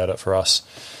can learn about it for us.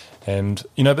 And,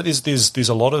 you know, but there's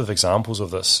a lot of examples of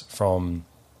this from.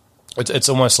 It's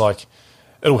almost like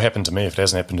it'll happen to me if it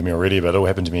hasn't happened to me already, but it'll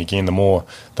happen to me again. The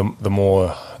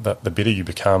better you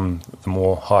become, the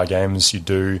more high games you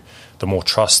do, the more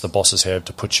trust the bosses have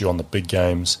to put you on the big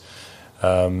games,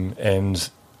 and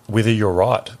whether you're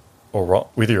right or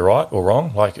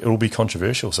wrong, like, it'll be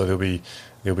controversial. So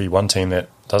there'll be one team that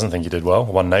doesn't think you did well,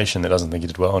 one nation that doesn't think you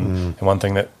did well, and one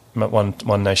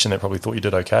nation that probably thought you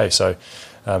did okay. So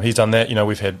he's done that. You know,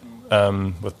 we've had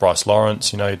with Bryce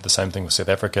Lawrence, you know, the same thing with South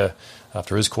Africa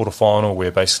after his quarterfinal,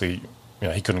 where basically, you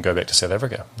know, he couldn't go back to South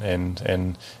Africa, and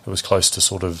it was close to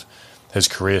sort of his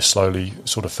career slowly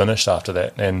sort of finished after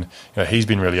that. And, you know, he's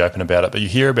been really open about it. But you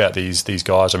hear about these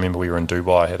guys. I remember we were in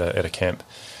Dubai at a camp,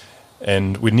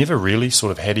 and we never really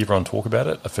sort of had everyone talk about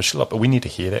it officially, but we need to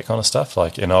hear that kind of stuff.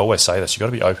 Like, and I always say this, you've got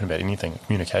to be open about anything.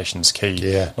 Communication's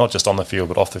key, not just on the field,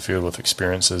 but off the field with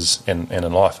experiences and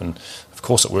in life. And, of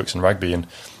course, it works in rugby. And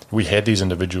we had these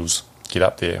individuals get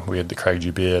up there. We had the Craig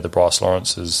Joubert, the Bryce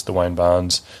Lawrences, the Wayne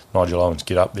Barnes, Nigel Owens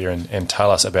get up there and tell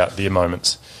us about their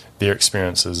moments, their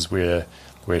experiences where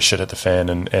shit hit the fan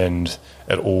and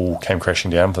it all came crashing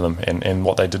down for them, and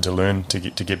what they did to learn to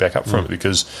get back up from it.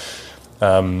 Because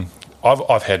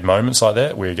I've had moments like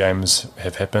that where games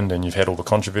have happened and you've had all the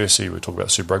controversy. We talk about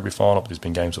the Super Rugby final, but there's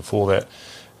been games before that,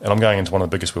 and I'm going into one of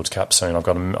the biggest World Cups soon. I've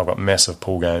got massive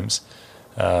pool games,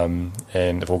 and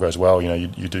if all goes well, you know,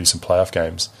 you do some playoff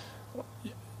games.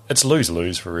 It's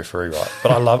lose-lose for a referee, right?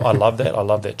 But I love that. I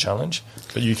love that challenge.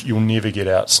 But you'll never get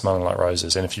out smelling like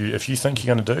roses. And if you think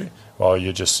you're going to do, well,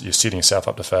 you're setting yourself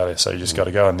up to failure. So you just got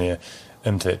to go in there,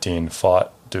 into that den, fight,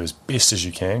 do as best as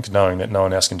you can, knowing that no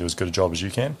one else can do as good a job as you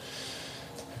can,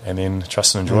 and then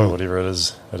trust and enjoy whatever it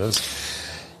is.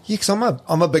 Yeah, because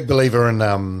I'm a big believer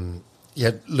in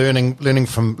learning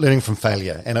from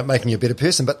failure and it making you a better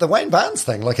person. But the Wayne Barnes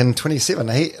thing, like in 27,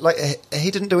 he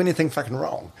didn't do anything fucking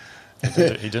wrong.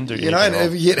 He didn't do anything and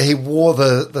wrong. Yet he wore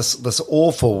this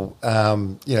awful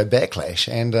backlash,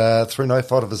 and through no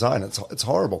fault of his own. It's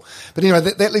horrible. But anyway,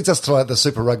 that leads us to, like, the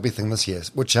Super Rugby thing this year,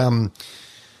 which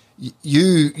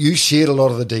you shared a lot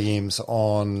of the DMs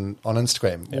on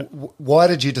Instagram. Yeah. Why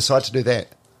did you decide to do that?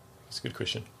 It's a good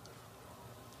question.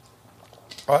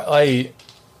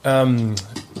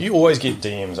 You always get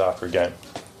DMs after a game,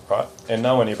 right? And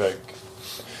no one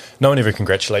ever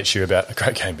congratulates you about a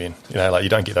great game, Ben. You know, like, you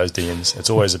don't get those DMs.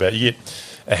 It's always about, you get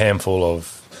a handful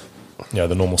of, you know,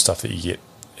 the normal stuff that you get.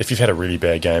 If you've had a really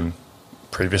bad game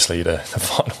previously to the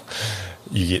final,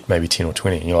 you get maybe 10 or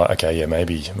 20, and you're like, okay, yeah,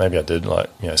 maybe I did, like,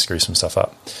 screw some stuff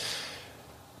up.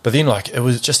 But then, like, it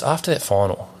was just after that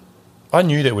final, I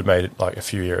knew that we'd made, like, a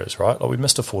few errors, right? Like, we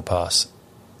missed a forward pass.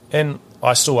 And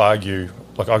I still argue,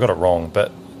 like, I got it wrong,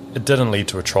 but it didn't lead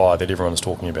to a try that everyone was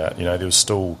talking about. There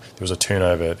was a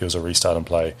turnover, there was a restart in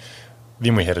play.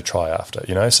 Then we had a try after,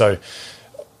 So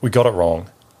we got it wrong.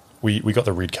 We got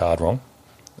the red card wrong.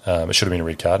 It should have been a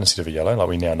red card instead of a yellow. Like,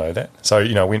 we now know that. So,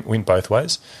 went both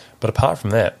ways. But apart from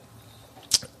that,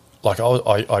 like,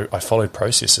 I followed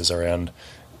processes around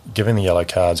giving the yellow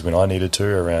cards when I needed to,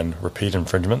 around repeat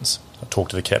infringements. I talked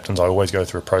to the captains. I always go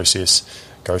through a process,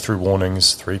 go through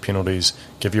warnings, 3 penalties,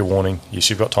 give you a warning.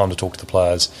 Yes, you've got time to talk to the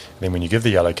players. And then when you give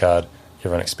the yellow card,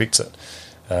 everyone expects it.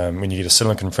 When you get a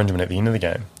Silink infringement at the end of the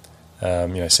game,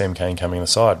 Sam Kane coming on the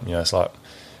side, it's like,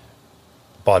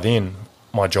 by then,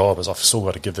 my job is I've still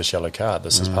got to give this yellow card.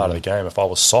 This is part of the game. If I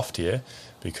was soft here,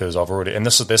 because I've already, and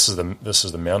this is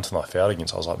the mountain I fought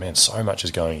against. I was like, man, so much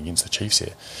is going against the Chiefs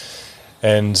here.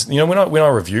 And when I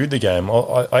reviewed the game,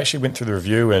 I actually went through the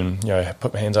review and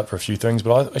put my hands up for a few things,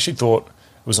 but I actually thought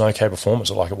it was an okay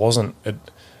performance. Like, it wasn't, it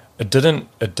didn't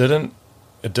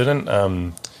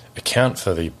account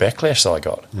for the backlash that I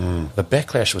got. The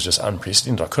backlash was just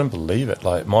unprecedented. I couldn't believe it.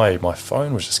 Like, my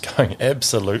phone was just going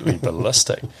absolutely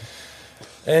ballistic.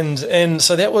 And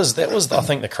so that was I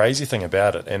think the crazy thing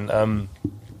about it. And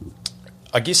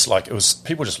I guess, like, it was,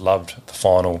 people just loved the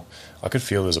final. I could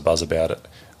feel there was a buzz about it.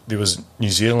 There was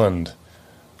New Zealand.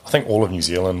 I think all of New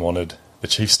Zealand wanted the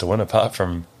Chiefs to win, apart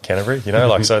from Canterbury.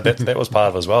 Like, so that was part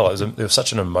of it as well. There was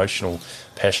such an emotional,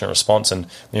 passionate response, and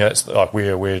it's like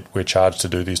we're charged to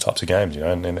do these types of games,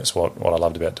 and that's what I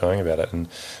loved about doing about it. And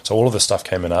so all of this stuff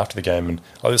came in after the game, and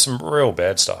there's some real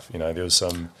bad stuff. There was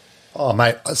some. Oh,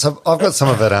 mate! So I've got some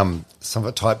of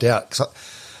it typed out. 'Cause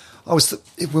I was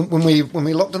when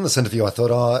we locked in this interview, I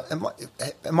thought,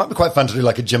 it might be quite fun to do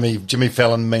like a Jimmy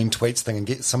Fallon mean tweets thing and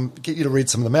get you to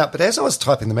read some of them out. But as I was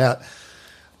typing them out,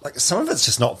 like, some of it's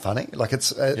just not funny. Like,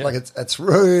 it's it's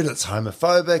rude, it's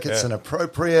homophobic, it's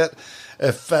inappropriate.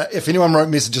 If anyone wrote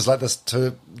messages like this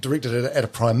directed at a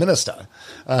prime minister,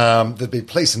 there'd be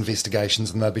police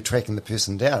investigations and they'd be tracking the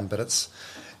person down. But it's,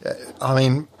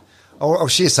 I'll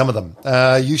share some of them.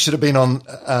 You should have been on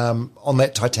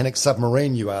that Titanic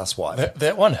submarine, you asswipe.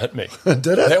 That one hit me. Did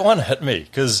it? That one hit me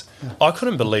because I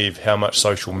couldn't believe how much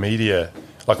social media,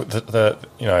 like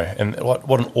and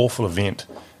what an awful event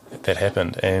that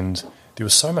happened. And there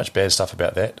was so much bad stuff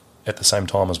about that at the same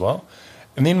time as well.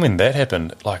 And then when that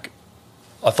happened, like,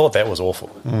 I thought that was awful.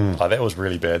 Like, that was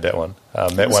really bad. That one.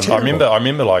 That one. Terrible. I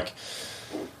remember like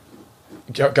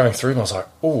going through, and I was like,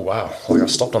 oh wow! Like, I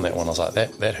stopped on that one. I was like,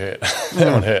 that hurt.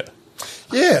 That one hurt.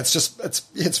 Yeah,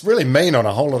 it's really mean on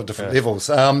a whole lot of different levels.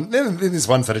 Then there's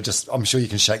ones that are just, I'm sure you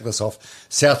can shake this off.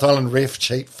 South Island ref,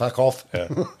 cheat, fuck off.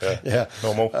 Yeah.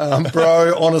 Normal.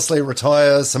 Bro, honestly,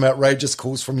 retire. Some outrageous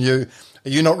calls from you. Are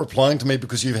you not replying to me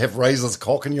because you have Razor's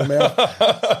cock in your mouth?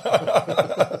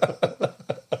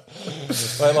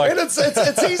 And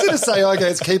it's easy to say, okay,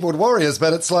 it's keyboard warriors,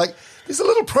 but it's like, there's a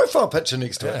little profile picture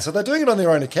next to it. So they're doing it on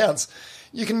their own accounts.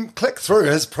 You can click through.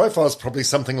 His profile's probably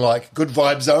something like good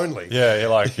vibes only. Yeah,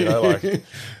 like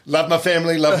love my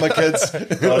family, love my kids.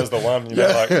 That was the one.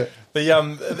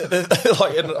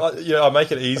 I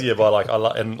make it easier by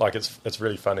it's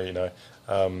really funny.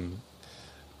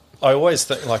 I always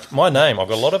think, like, my name, I've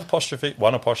got a lot of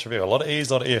one apostrophe, a lot of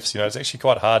E's, a lot of F's. It's actually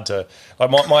quite hard to,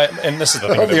 like, my and this is the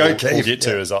thing that we'll get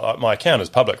to, is my account is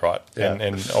public, right? Yeah.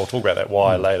 And I'll talk about that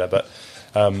why later. But,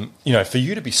 for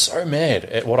you to be so mad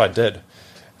at what I did,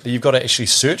 that you've got to actually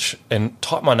search and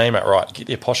type my name out right, get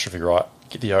the apostrophe right,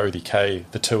 get the O, the K,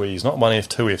 the 2 E's, not one F,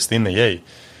 2 F's, then the E.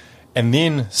 And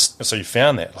then, so you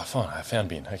found that. Like, fine, I found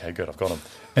Ben. Okay, good, I've got him.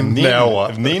 And then, now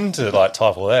what? And then to like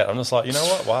type all that, I'm just like, you know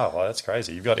what? Wow, that's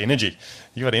crazy. You've got energy.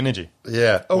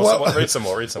 Yeah. Read some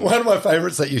more. One of my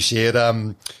favourites that you shared.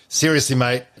 Seriously,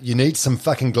 mate, you need some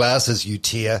fucking glasses, you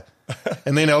tear.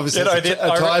 And then obviously it's a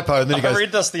typo. And then he goes, I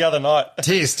read this the other night.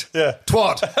 Test. Yeah.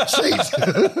 Twat.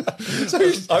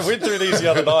 Cheat. I went through these the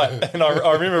other night, and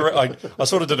I remember I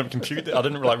sort of didn't compute that. I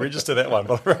didn't register that one,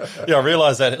 but I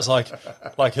realised that it's like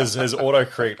his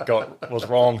autocorrect was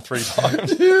wrong 3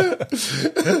 times.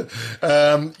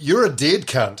 You're a dead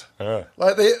cunt.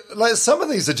 Like some of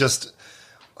these are just.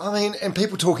 I mean, and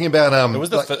people talking about it was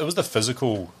the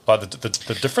physical, like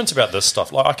the difference about this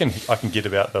stuff. Like I can get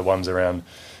about the ones around.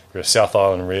 South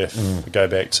Island ref, go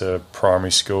back to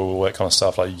primary school, all that kind of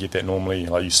stuff. Like, you get that normally,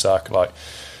 like, you suck, like,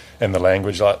 and the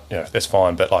language, like, that's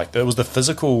fine. But like, there was the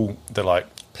physical,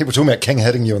 people talking about King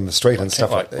hitting you in the street and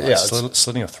stuff like that.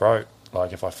 Slitting your throat.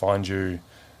 Like, if I find you,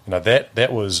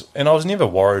 that was, and I was never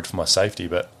worried for my safety,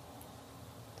 but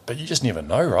you just never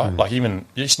know, right? Like you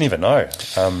just never know.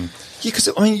 Because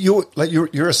I mean,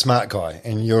 you're a smart guy,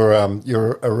 and you're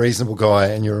a reasonable guy,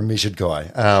 and you're a measured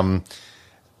guy.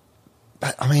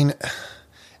 But I mean,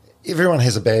 everyone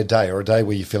has a bad day, or a day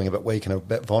where you're feeling a bit weak and a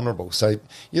bit vulnerable. So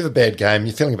you have a bad game,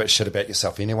 you're feeling a bit shit about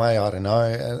yourself anyway. I don't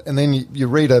know, and then you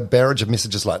read a barrage of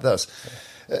messages like this.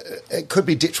 It could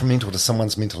be detrimental to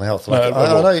someone's mental health. Like,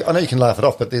 I know you can laugh it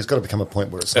off, but there's got to become a point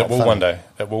where it's not fun.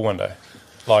 It will one day.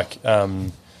 Like,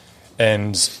 and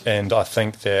I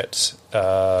think that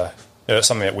it's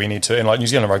something that we need to. And like New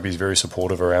Zealand Rugby is very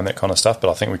supportive around that kind of stuff, but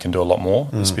I think we can do a lot more,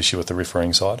 especially with the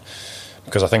refereeing side.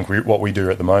 Because I think what we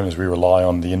do at the moment is we rely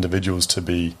on the individuals to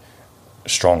be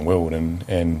strong-willed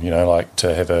and like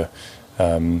to have to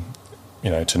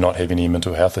not have any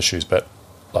mental health issues, but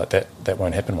like that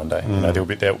won't happen one day. There'll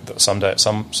be someday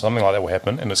something like that will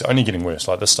happen, and it's only getting worse.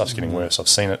 Like this stuff's getting worse. I've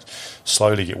seen it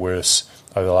slowly get worse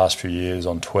over the last few years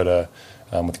on Twitter,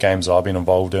 with games that I've been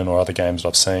involved in or other games that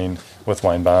I've seen with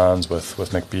Wayne Barnes, with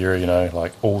Mick Berry,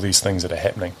 like all these things that are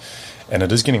happening. And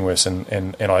it is getting worse, and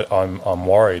I'm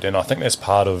worried, and I think that's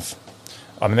part of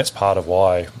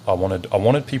why I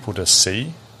wanted people to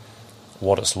see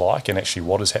what it's like and actually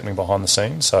what is happening behind the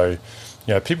scenes. So,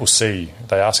 people they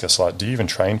ask us like, do you even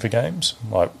train for games?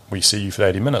 Like, we see you for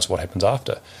 80 minutes. What happens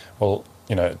after? Well,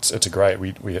 it's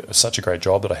it's such a great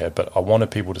job that I had, but I wanted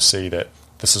people to see that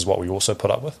this is what we also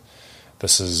put up with.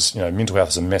 This is, mental health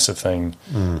is a massive thing,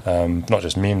 not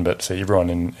just men, but for everyone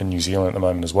in New Zealand at the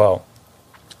moment as well.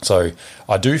 So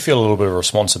I do feel a little bit of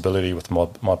responsibility with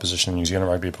my position in New Zealand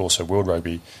Rugby, but also World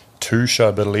Rugby, to show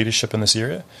a bit of leadership in this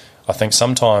area. I think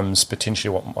sometimes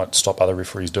potentially what might stop other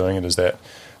referees doing it is that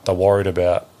they're worried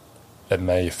about it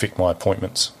may affect my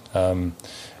appointments.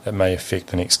 It may affect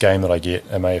the next game that I get.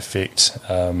 It may affect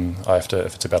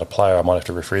if it's about a player, I might have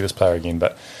to referee this player again.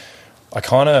 But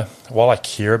while I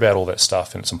care about all that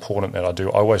stuff and it's important that I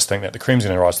do, I always think that the cream's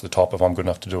going to rise to the top. If I'm good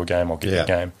enough to do a game, I'll get the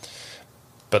game.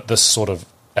 But this sort of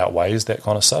outweighs that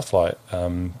kind of stuff, like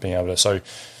being able to. So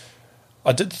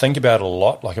I did think about it a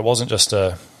lot. Like, it wasn't just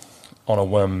on a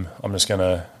whim, I'm just going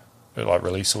to like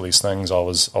release all these things. I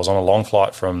was on a long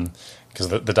flight because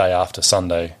the day after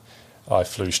Sunday, I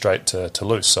flew straight to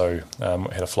Toulouse. So I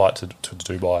had a flight to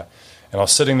Dubai, and I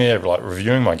was sitting there like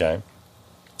reviewing my game.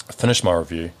 I finished my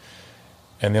review,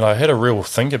 and then I had a real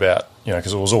think about,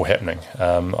 because it was all happening.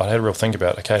 I had a real think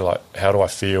about, okay, like, how do I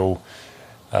feel?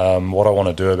 What I want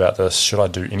to do about this? Should I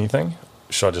do anything?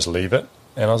 Should I just leave it?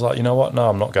 And I was like, you know what? No,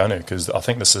 I'm not going to, because I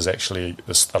think this is actually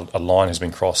a line has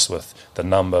been crossed with the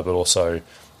number, but also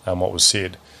what was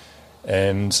said.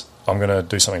 And I'm going to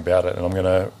do something about it, and I'm going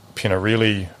to pen a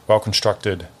really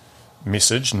well-constructed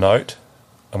note.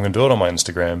 I'm going to do it on my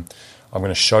Instagram. I'm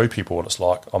going to show people what it's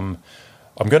like. I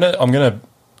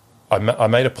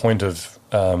made a point of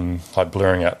like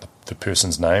blurring out the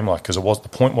person's name, like, because the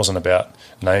point wasn't about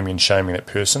naming and shaming that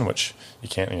person, which you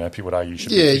can't. People would argue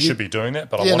you should be doing that,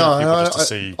 but I wanted people just to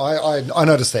see. I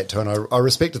noticed that too, and I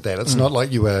respected that. It's not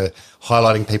like you were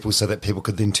highlighting people so that people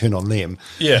could then turn on them.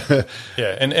 Yeah,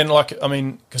 yeah, and like, I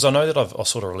mean, because I know that I've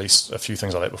sort of released a few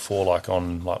things like that before, like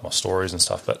on like my stories and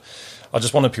stuff, but I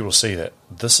just wanted people to see that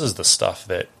this is the stuff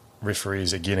that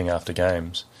referees are getting after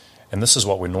games, and this is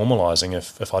what we're normalising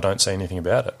if I don't say anything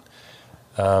about it.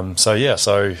 So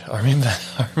I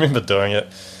remember doing it.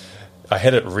 I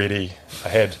had it ready. I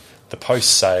had the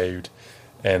post saved,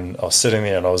 and I was sitting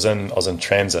there, and I was in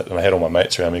transit, and I had all my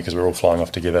mates around me because we were all flying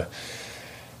off together.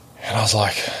 And I was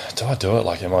like, do I do it?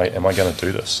 Like, am I going to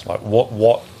do this? Like,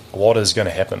 what is going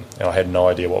to happen? And I had no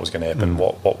idea what was going to happen.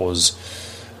 What was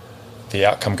the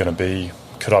outcome going to be?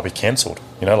 Could I be cancelled?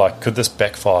 Like, could this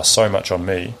backfire so much on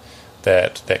me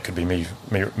that could be me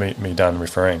done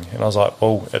refereeing? And I was like,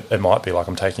 well, it might be, like,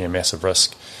 I'm taking a massive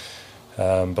risk.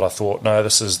 But I thought, no,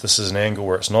 this is an angle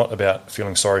where it's not about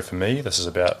feeling sorry for me. This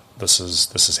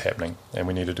is happening, and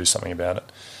we need to do something about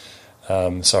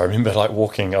it. So I remember, like,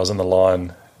 walking. I was in the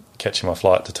line catching my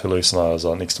flight to Toulouse, and I was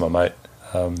next to my mate,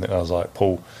 and I was like,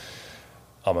 Paul,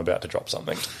 I'm about to drop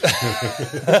something.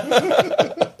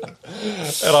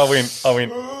 And I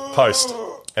went post.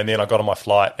 And then I got on my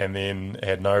flight, and then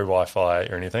had no Wi-Fi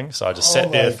or anything, so I just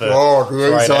sat there for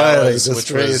 8 hours,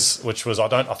 which was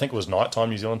I think it was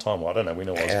nighttime New Zealand time. Well, I don't know when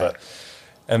it was, but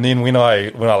and then when I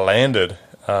landed,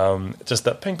 just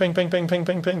that ping, ping, ping, ping, ping,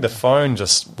 ping, ping, the phone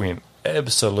just went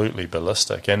absolutely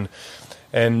ballistic, and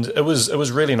it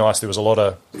was really nice. There was a lot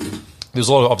of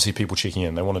obviously people checking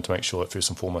in. They wanted to make sure that first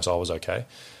and foremost I was okay.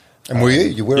 And were you?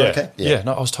 You were okay? Yeah,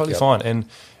 no, I was totally fine.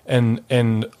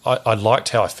 And I liked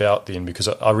how I felt then, because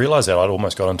I realised that I'd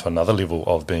almost got into another level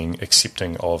of being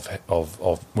accepting of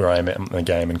where I am at in the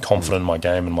game, and confident in my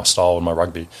game and my style and my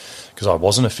rugby, because I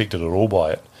wasn't affected at all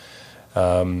by it.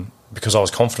 Because I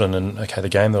was confident in the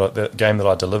game that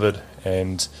I delivered,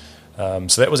 and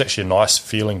so that was actually a nice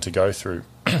feeling to go through,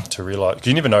 to realise, because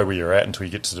you never know where you're at until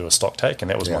you get to do a stock take, and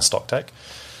that was my stock take.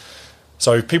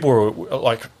 So people were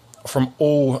like from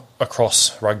all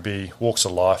across rugby, walks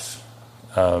of life,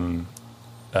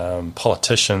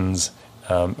 politicians,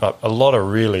 a lot of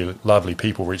really lovely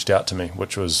people reached out to me,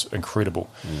 which was incredible.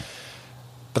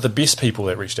 But the best people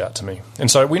that reached out to me, and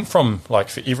so it went from, like,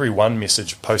 for every one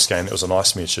message post game that was a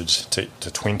nice message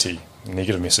to 20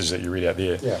 negative messages that you read out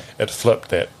there. It flipped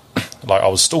that, like, I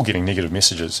was still getting negative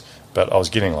messages, but I was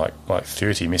getting like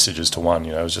 30 messages to one.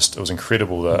 You know, it was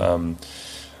incredible, the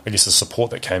I guess the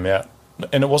support that came out.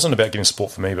 And it wasn't about getting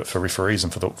support for me, but for referees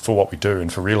and for what we do,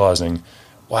 and for realising,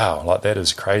 wow, like, that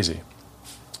is crazy.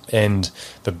 And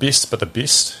the best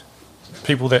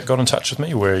people that got in touch with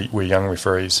me were young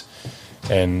referees.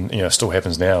 And, you know, it still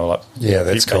happens now. Like,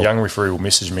 that's cool. A young referee will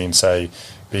message me and say,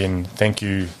 Ben, thank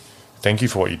you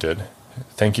for what you did.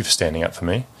 Thank you for standing up for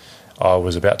me. I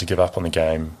was about to give up on the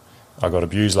game. I got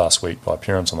abused last week by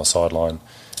parents on the sideline.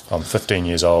 I'm 15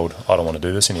 years old. I don't want to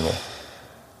do this anymore.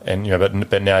 And, you know,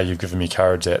 but now you've given me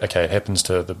courage that, okay, it happens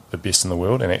to the best in the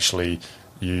world, and actually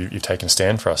you've taken a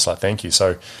stand for us. Like, thank you.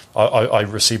 So I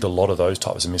received a lot of those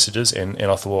types of messages, and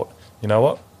I thought, you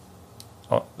know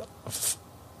what?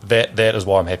 That is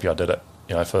why I'm happy I did it.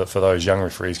 You know, for those young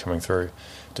referees coming through,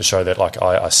 to show that, like,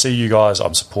 I see you guys,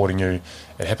 I'm supporting you.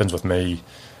 It happens with me,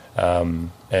 and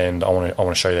I want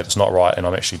to show you that it's not right, and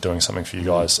I'm actually doing something for you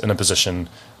guys in a position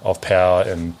of power,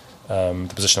 and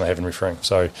the position I have in refereeing.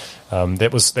 So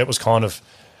that was kind of,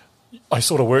 I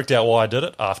sort of worked out why I did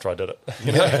it after I did it.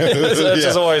 You know?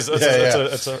 It's always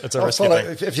it's a risky thing.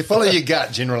 If you follow your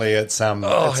gut, generally it's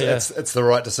the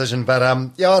right decision. But I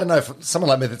don't know. For someone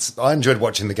like me, I enjoyed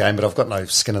watching the game, but I've got no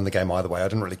skin in the game either way. I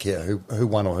didn't really care who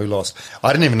won or who lost.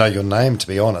 I didn't even know your name, to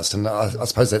be honest. And I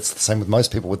suppose that's the same with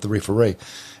most people with the referee,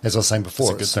 as I was saying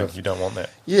before. It's a good thing. You don't want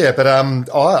that. Yeah, but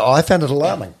I found it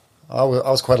alarming. I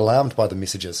was quite alarmed by the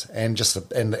messages, and just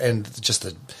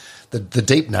the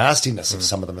deep nastiness of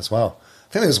some of them as well.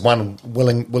 I think there was one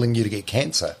willing you to get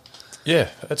cancer. Yeah,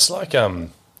 it's like,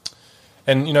 and,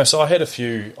 you know, so I had a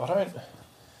few. I don't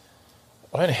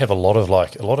have a lot of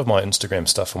my Instagram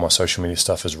stuff or my social media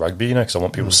stuff is rugby, you know, because I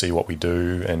want people to see what we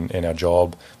do and our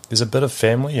job. There's a bit of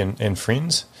family and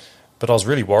friends, but I was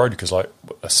really worried because, like,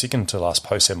 a second to last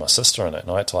post had my sister in it,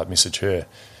 and I had to, like, message her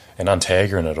and untag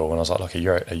her in it all. And I was like, look,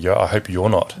 I hope you're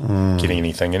not getting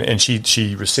anything. And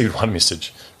she received one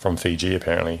message from Fiji,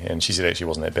 apparently, and she said actually it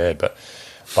wasn't that bad. But,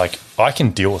 like, I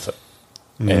can deal with it.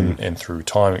 And through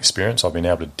time and experience, I've been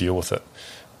able to deal with it.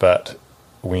 But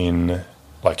when,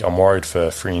 like, I'm worried for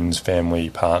friends, family,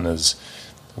 partners,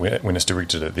 when it's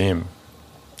directed at them,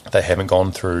 they haven't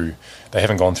gone through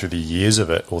the years of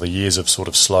it, or the years of sort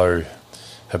of slow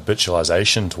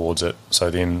habitualization towards it. So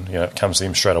then, you know, it comes to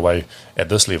them straight away at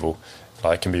this level.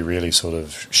 Like, it can be really sort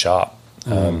of sharp.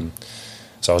 So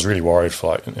I was really worried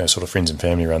for, like, you know, sort of friends and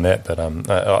family around that. But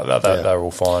they're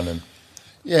all fine. And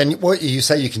yeah, and what you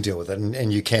say, you can deal with it,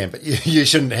 and you can, but you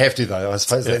shouldn't have to, though. I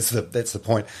suppose that's the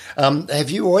point. Have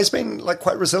you always been, like,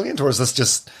 quite resilient, or is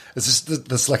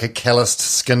this like a calloused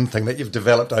skin thing that you've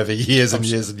developed over years and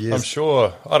years and years? I'm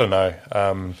sure. I don't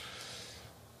know.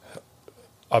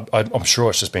 I'm sure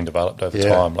it's just been developed over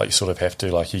time. Like, you sort of have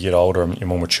to, like, you get older and you're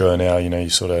more mature now, you know,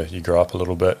 you grow up a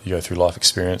little bit, you go through life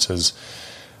experiences,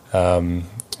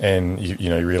 and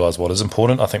you realise what is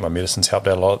important. I think my medicine's helped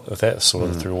out a lot with that, sort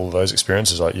of through all of those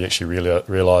experiences. Like, you actually really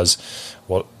realise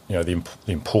what, you know, the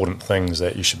important things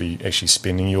that you should be actually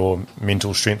spending your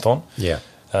mental strength on. Yeah.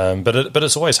 But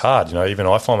it's always hard, you know. Even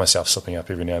I find myself slipping up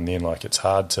every now and then. Like, it's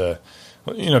hard to,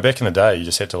 you know, back in the day, you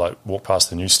just had to, like, walk past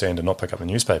the newsstand and not pick up the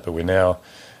newspaper. Where now,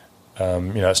 you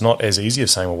know, it's not as easy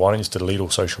as saying, well, why don't you just delete all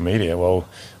social media? Well,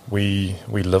 we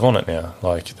live on it now.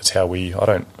 Like, that's how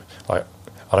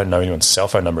I don't know anyone's cell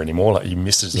phone number anymore. Like, you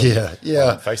message them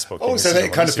on Facebook. Oh, so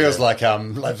that kind of feels like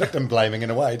victim blaming in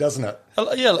a way, doesn't it? A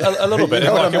little bit. You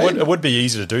know what I mean? It would be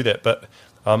easy to do that, but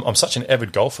I'm such an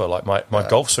avid golfer. Like, my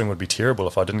golf swing would be terrible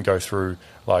if I didn't go through,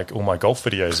 like, all my golf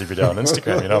videos every day on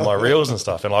Instagram, you know, my reels and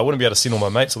stuff. And I wouldn't be able to send all my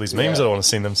mates all these memes that I want to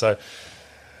send them. So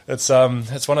it's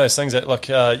one of those things that, like,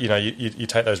 you know, you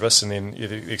take those risks, and then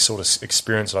the sort of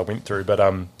experience that I went through. But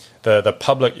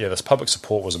this public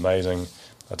support was amazing.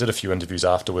 I did a few interviews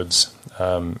afterwards,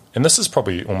 and this is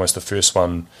probably almost the first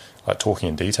one like talking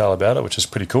in detail about it, which is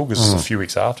pretty cool because it's a few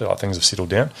weeks after like things have settled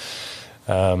down.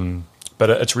 But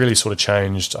it's really sort of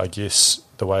changed, I guess,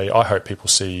 the way I hope people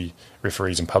see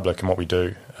referees in public and what we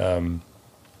do.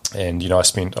 And, you know, I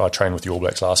trained with the All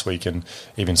Blacks last week, and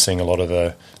even seeing a lot of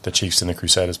the Chiefs and the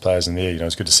Crusaders players in there, you know,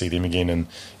 it's good to see them again. And,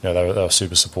 you know, they were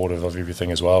super supportive of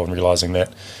everything as well, and realising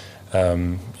that,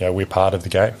 you know, we're part of the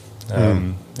game.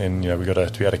 And, you know, we've got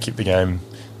to be able to keep the game,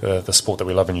 the sport that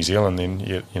we love in New Zealand, then,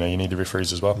 you know, you need the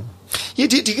referees as well. Yeah,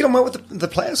 do you get on well with the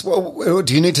players? Well,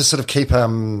 do you need to sort of keep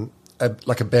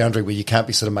a boundary where you can't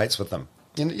be sort of mates with them?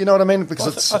 You know what I mean?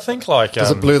 Because I think like... does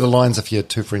it blur the lines if you're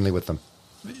too friendly with them?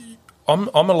 I'm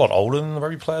a lot older than the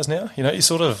rugby players now. You know, you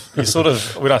sort of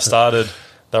when I started,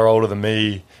 they were older than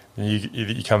me. And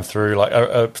you come through like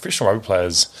a professional rugby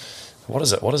players. What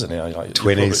is it now? Like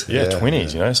 20s, yeah,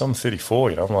 20s. You know, so I'm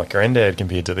 34. You know, I'm like granddad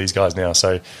compared to these guys now.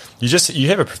 So you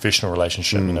have a professional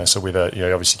relationship. You know, so whether you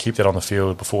know obviously keep that on the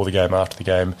field before the game, after the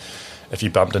game. If you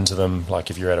bumped into them, like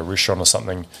if you're at a restaurant or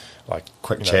something, like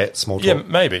quick chat, small talk. Yeah,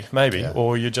 maybe, yeah.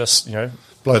 Or you just you know.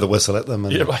 Blow the whistle at them.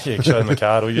 And show them the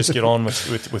card, or you just get on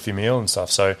with your meal and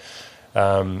stuff. So,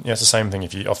 it's the same thing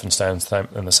if you often stay in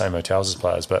the same hotels as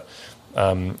players. But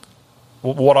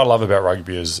what I love about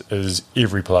rugby is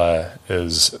every player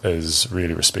is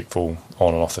really respectful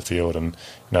on and off the field, and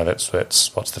you know that's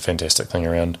what's the fantastic thing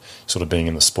around sort of being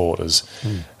in the sport is,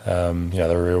 they're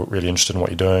really interested in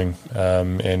what you're doing,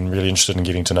 and really interested in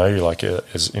getting to know you. Like,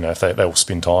 as you know, if they will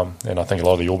spend time, and I think a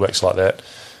lot of the All Blacks like that.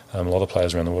 A lot of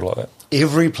players around the world like that.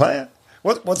 Every player?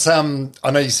 What's I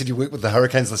know you said you worked with the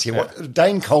Hurricanes this year. Yeah.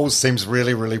 Dane Coles seems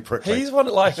really, really prickly. He's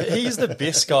the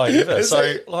best guy ever.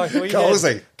 So like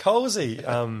Colesy.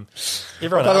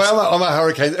 Everyone. By the way, I'm a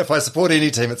Hurricane. If I support any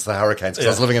team, it's the Hurricanes because I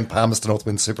was living in Palmerston North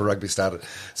when Super Rugby started.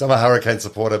 So I'm a Hurricane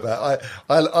supporter. But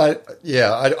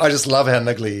I just love how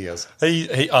niggly he is.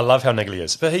 I love how niggly he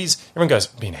is. But everyone goes,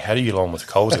 man, how do you get along with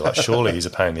Colesy? Like surely he's a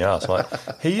pain in the ass. Like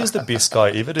he is the best guy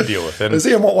ever to deal with. And, is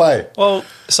he in what way? Well,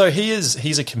 so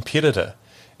he's a competitor.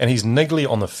 And he's niggly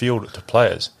on the field to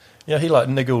players. You know, he like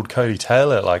niggled Cody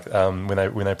Taylor like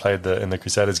when they played in the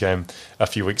Crusaders game a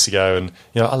few weeks ago, and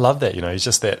you know I love that. You know, he's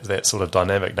just that sort of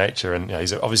dynamic nature, and you know,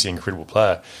 he's obviously an incredible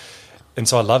player. And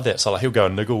so I love that. So like he'll go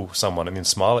and niggle someone and then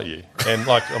smile at you, and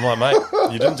like I'm like, mate,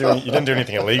 you didn't do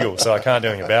anything illegal, so I can't do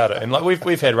anything about it. And like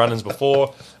we've had run-ins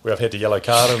before where I've had to yellow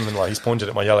card him, and like he's pointed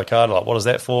at my yellow card, like what is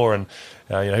that for? And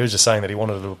you know, he was just saying that he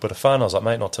wanted a little bit of fun. I was like,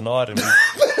 mate, not tonight. And we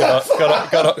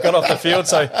got off the field.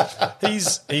 So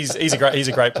he's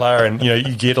a great player, and you know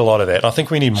you get a lot of that. And I think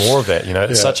we need more of that. You know,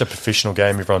 it's such a professional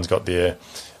game. Everyone's got their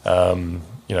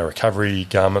recovery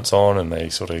garments on, and they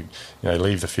sort of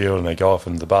leave the field and they go off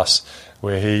in the bus.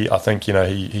 Where I think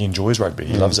he enjoys rugby.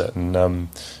 He loves it, and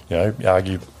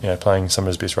argue playing some of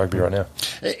his best rugby right now.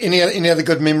 Any other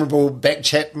good memorable back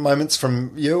chat moments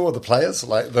from you or the players,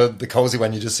 like the Colesy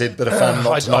one you just said, bit of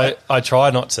fun? I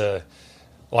try not to.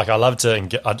 Like I love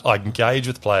to I engage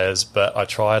with players, but I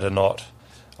try to not.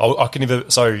 I can never.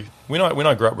 So when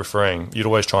I grew up refereeing, you'd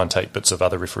always try and take bits of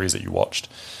other referees that you watched.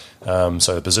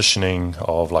 So the positioning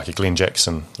of like a Glenn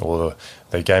Jackson, or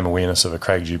the game awareness of a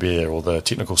Craig Joubert, or the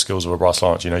technical skills of a Bryce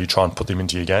Lawrence, you try and put them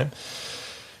into your game.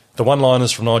 The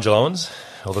one-liners from Nigel Owens,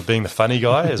 or being the funny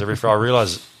guy as a referee, I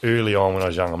realised early on when I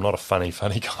was young, I'm not a funny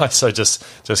guy, so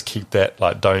just keep that,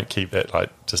 don't keep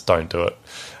that, just don't do it.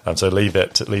 So leave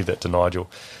that to Nigel.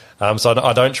 So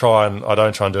I don't try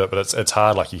and do it, but it's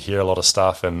hard. Like you hear a lot of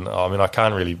stuff, and I mean I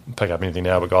can't really pick up anything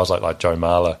now. But guys like Joe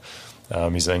Marler,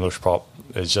 he's an English prop.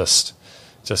 It's just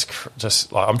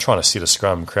like I'm trying to set a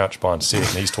scrum, crouch behind set,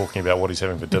 and he's talking about what he's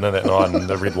having for dinner that night and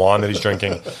the red wine that he's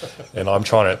drinking, and I'm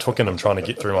trying to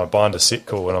get through my binder set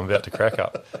call, and I'm about to crack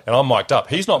up, and I'm mic'd up.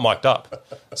 He's not mic'd up,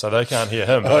 so they can't hear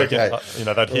him. Okay.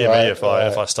 They'd hear me if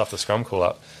I stuff the scrum call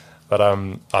up. But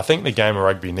I think the game of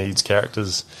rugby needs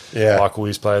characters like all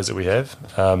these players that we have,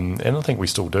 and I think we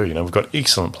still do. We've got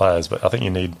excellent players, but I think you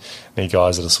need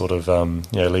guys that are sort of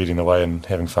leading the way and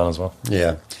having fun as well.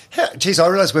 Yeah. Geez, I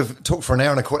realise we've talked for an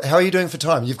hour and a quarter. How are you doing for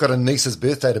time? You've got a niece's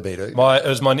birthday to beat. It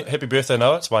was my happy birthday.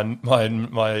 No, it's my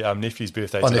nephew's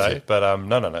birthday today. Nephew. But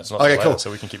no, it's not. Okay, cool.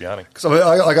 So we can keep you hunting. So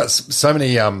I got so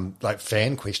many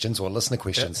fan questions or listener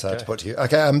questions to put to you.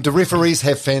 Okay, do referees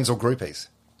have fans or groupies?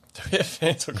 Do we have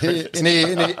fans or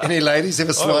groupies? Any ladies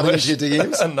ever sliding into your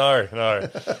DMs?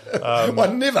 No.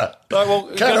 Well, never. No, well,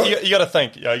 you got to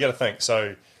think. Yeah, you got to think.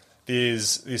 So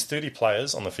there's 30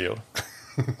 players on the field.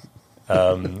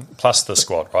 Plus the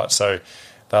squad, right? So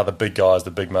they're the big guys,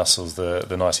 the big muscles,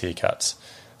 the nice haircuts.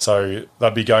 So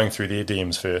they'll be going through their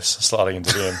DMs first, sliding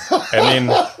into them, and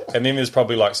And then there's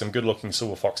probably like some good-looking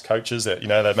Silver Fox coaches that,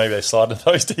 that maybe they slide into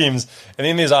those teams. And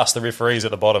then there's us, the referees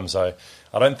at the bottom. So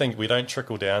I don't think we don't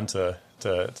trickle down to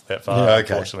that far,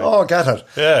 unfortunately. Oh, got it.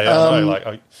 Yeah, I know. Like,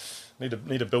 I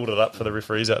need to build it up for the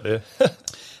referees out there.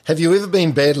 Have you ever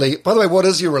been badly... By the way, what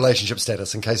is your relationship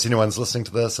status, in case anyone's listening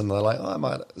to this and they're like, I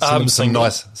might... Single.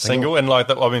 Nice single. And like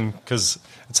that, I mean, because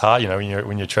it's hard,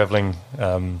 when you're travelling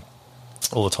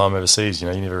all the time overseas,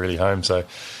 you're never really home. So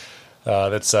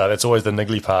that's always the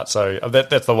niggly part. So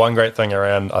that's the one great thing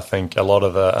around, I think, a lot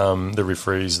of the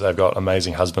referees. They've got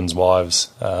amazing husbands,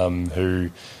 wives, who,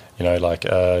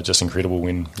 just incredible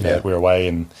when we're away.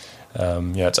 And, I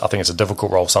think it's a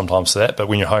difficult role sometimes for that. But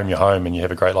when you're home and you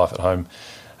have a great life at home.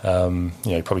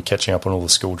 You're probably catching up on all the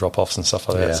school drop-offs and stuff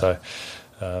like that. So,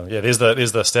 there's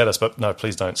the status. But no,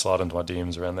 please don't slide into my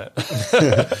DMs around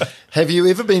that. Have you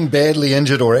ever been badly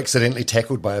injured or accidentally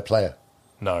tackled by a player?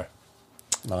 No.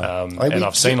 And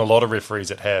I've seen a lot of referees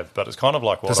that have, but it's kind of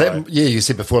like what you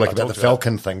said before, about the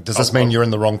Falcon thing. Does this mean you're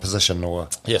in the wrong position, or?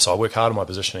 Yeah, so I work hard on my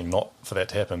positioning, not for that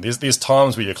to happen. There's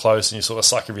times where you're close and you sort of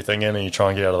suck everything in and you try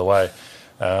and get out of the way.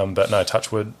 But no,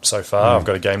 touch wood so far. I've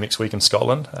got a game next week in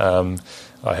Scotland.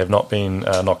 I have not been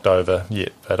knocked over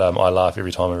yet, but I laugh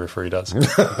every time a referee does.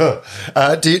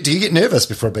 Do you get nervous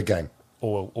before a big game?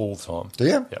 All the time. Do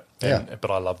you? Yeah.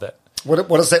 But I love that. What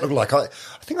does that look like? I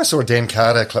think I saw a Dan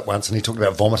Carter clip once, and he talked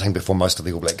about vomiting before most of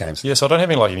the All Black games. Yeah, so I don't have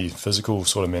any physical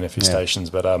sort of manifestations,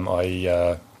 but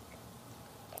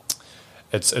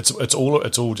it's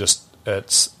all just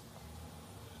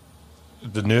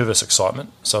the nervous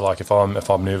excitement. So like if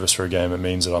I'm nervous for a game, it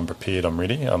means that I'm prepared, I'm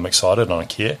ready, I'm excited, and I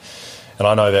care. And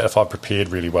I know that if I prepared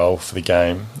really well for the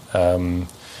game, then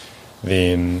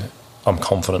I'm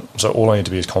confident. So all I need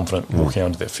to be is confident walking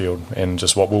onto that field, and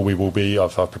just what will be.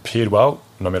 If I've prepared well,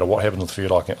 no matter what happens on the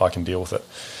field, I can deal with it.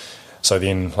 So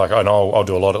then, I know I'll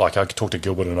do a lot of, I could talk to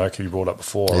Gilbert and Oku, you brought up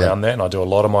before, around that, and I do a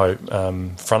lot of my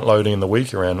front loading in the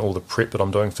week around all the prep that I'm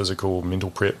doing, physical,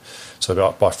 mental prep. So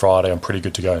by Friday, I'm pretty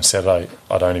good to go, and Saturday,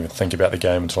 I don't even think about the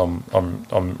game until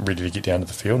I'm ready to get down to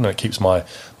the field, and it keeps my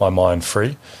mind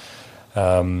free.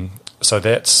 So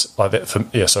that's like that for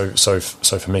So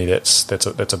for me,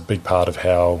 that's a big part of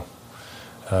how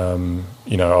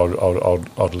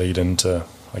I'd lead into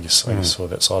I guess sort of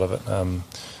that side of it,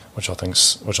 which I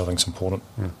think's important.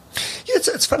 Yeah,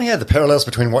 it's funny how the parallels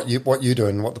between what you do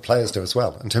and what the players do as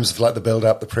well, in terms of like the build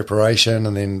up, the preparation,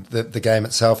 and then the game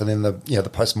itself, and then the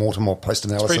post mortem or post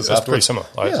analysis. It's pretty similar.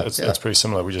 It's pretty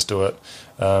similar. We just do it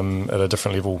at a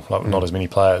different level, not as many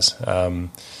players.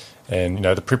 And,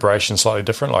 the preparation is slightly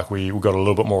different. Like we've got a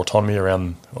little bit more autonomy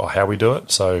around how we do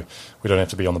it. So we don't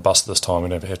have to be on the bus at this time. We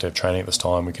don't have to have training at this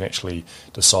time. We can actually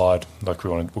decide, like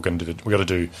we've got to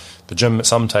do the gym at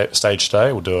some stage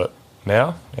today. We'll do it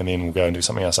now, and then we'll go and do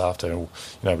something else after. And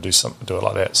we'll do it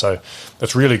like that. So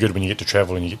it's really good when you get to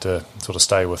travel and you get to sort of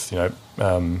stay with your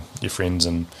friends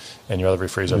and your other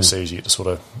referees overseas. You get to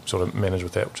sort of manage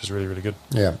with that, which is really, really good.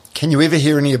 Yeah. Can you ever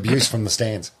hear any abuse from the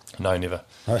stands? No, never.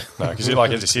 No, because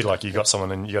like as you said, like you got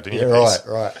someone and you got an earpiece.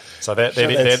 Yeah, right. So that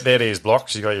ear is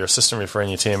blocked. You got your assistant referee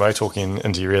and your TMO talking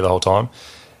into your ear the whole time,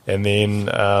 and then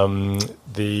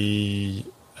the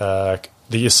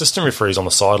assistant referee is on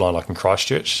the sideline, like in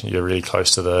Christchurch. You're really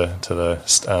close to the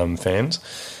fans,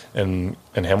 and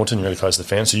in Hamilton, you're really close to the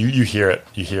fans. So you hear it.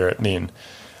 You hear it then.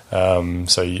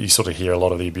 So you sort of hear a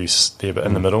lot of the abuse there, but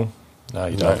in the middle, no,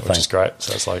 you don't, which is great.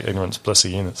 So it's like ignorance bliss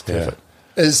again. It's perfect. Yeah.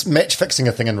 Is match fixing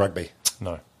a thing in rugby?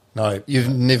 No, you've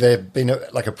never been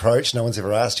approached. No one's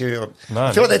ever asked you. No,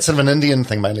 I feel like that's sort of an Indian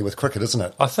thing, mainly with cricket, isn't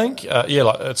it? I think, like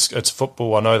it's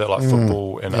football. I know that like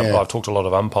football, and I've talked to a lot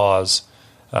of umpires,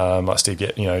 like Steve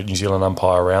Gatt, New Zealand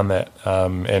umpire around that,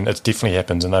 and it definitely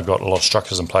happens. And they've got a lot of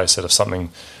structures in place that if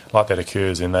something like that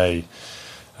occurs, then they,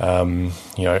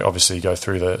 obviously go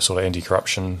through the sort of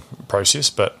anti-corruption process.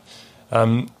 But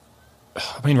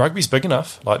rugby's big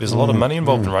enough. Like, there's a lot of money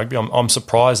involved in rugby. I'm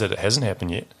surprised that it hasn't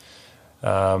happened yet.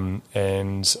 Look,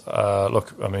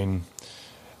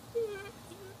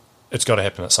 it's got to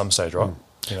happen at some stage, right?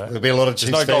 There'll be a lot of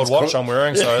Chiefs fans. There's no gold watch I'm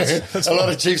wearing, so it's a lot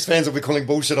of Chiefs fans will be calling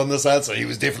bullshit on this answer. He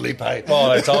was definitely paid. Oh,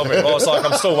 they told me. Well, it's like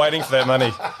I'm still waiting for that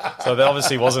money. So that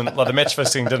obviously wasn't like the match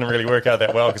fixing didn't really work out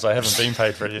that well because I haven't been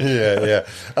paid for it yet.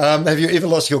 Yeah. Have you ever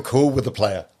lost your cool with a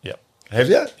player? Yeah. Have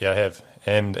you? Yeah, I have,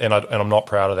 and I'm not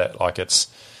proud of that. Like it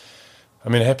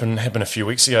happened a few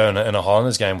weeks ago in a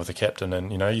Highlanders game with the captain,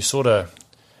 and so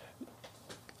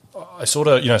I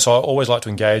always like to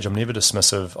engage. I'm never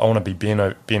dismissive. I want to be Ben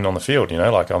on the field,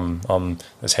 like I'm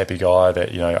this happy guy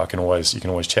that, you can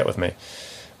always chat with me.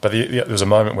 But there was a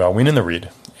moment where I went in the red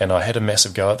and I had a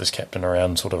massive go at this captain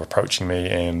around sort of approaching me,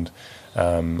 and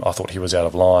I thought he was out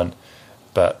of line.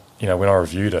 But, you know, when I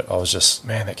reviewed it, I was just,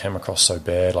 man, that came across so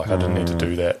bad. Like, I didn't need to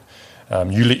do that. I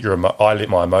let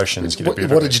my emotions get a bit.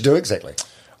 What did you do exactly?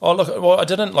 Oh, look, well, I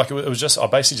didn't, like, it was just, I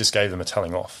basically just gave them a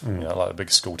telling off, you know, like a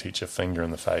big school teacher finger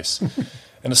in the face.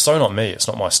 And it's so not me, it's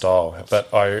not my style.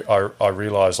 But I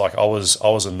realised, like, I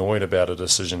was annoyed about a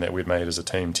decision that we'd made as a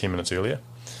team 10 minutes earlier.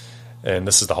 And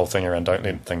this is the whole thing around don't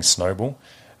let things snowball.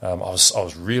 I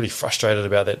was really frustrated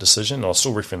about that decision. I was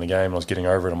still refereeing the game and I was getting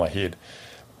over it in my head.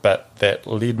 But that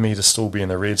led me to still be in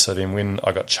the red. So then when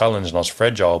I got challenged and I was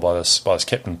fragile by this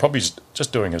captain, probably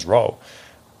just doing his role,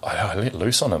 I let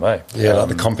loose on him, eh? Yeah, like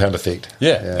the compound effect.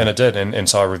 Yeah, and it did. And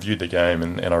so I reviewed the game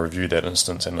and I reviewed that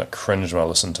instance and I cringed when I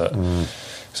listened to it.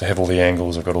 So I have all the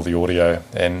angles, I've got all the audio,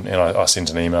 and I sent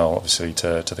an email, obviously,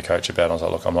 to the coach about it. I was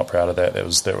like, look, I'm not proud of that. That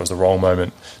was the wrong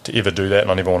moment to ever do that,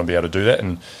 and I never want to be able to do that.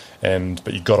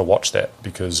 But you've got to watch that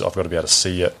because I've got to be able to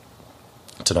see it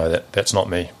to know that that's not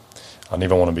me. I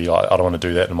never want to be like, I don't want to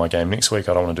do that in my game next week.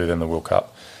 I don't want to do that in the World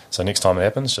Cup. So next time it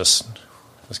happens, just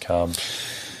calm,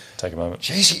 take a moment.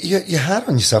 Jeez, you're hard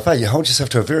on yourself, eh? You hold yourself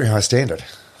to a very high standard.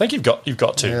 I think you've got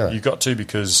to. Yeah. You've got to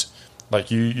because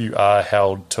like you are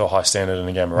held to a high standard in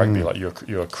a game of rugby. Like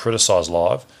you're criticised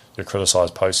live, you're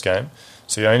criticised post game.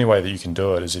 So the only way that you can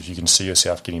do it is if you can see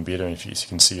yourself getting better and if you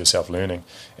can see yourself learning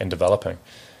and developing.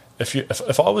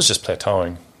 If I was just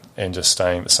plateauing and just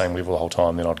staying at the same level the whole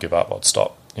time, then I'd give up. I'd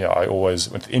stop. You know, I always,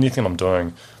 with anything I'm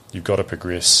doing, you've got to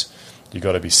progress. You've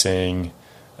got to be seeing, you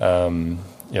know,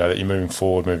 that you're moving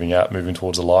forward, moving out, moving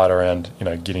towards the light around, you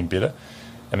know, getting better.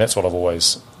 And that's what I've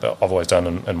always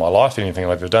done in my life, anything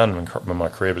I've ever done in my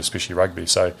career, but especially rugby.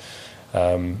 So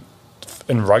in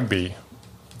rugby,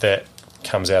 that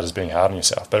comes out as being hard on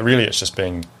yourself. But really it's just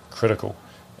being critical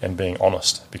and being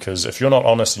honest. Because if you're not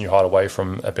honest and you hide away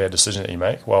from a bad decision that you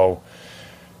make, well,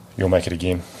 you'll make it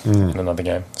again in another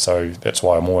game. So that's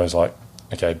why I'm always like,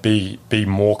 okay, be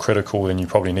more critical than you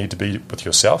probably need to be with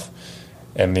yourself.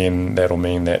 And then that'll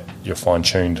mean that you're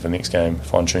fine-tuned for the next game,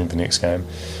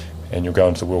 and you'll go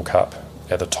into the World Cup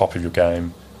at the top of your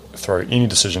game, throw any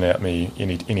decision at me,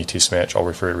 any test match, I'll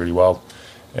referee it really well,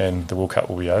 and the World Cup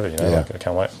will be over, you know, Yeah. like, I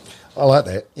can't wait. I like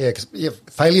that. Yeah, because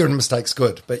failure and mistakes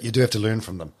good, but you do have to learn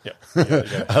from them. Yeah.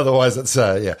 Otherwise, it's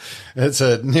a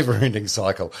never-ending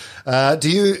cycle. Do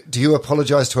you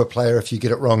apologise to a player if you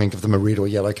get it wrong and give them a red or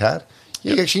yellow card?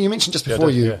 Yeah, actually, you mentioned just before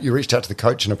you reached out to the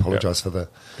coach and apologised for the.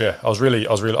 Yeah,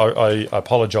 I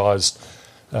apologised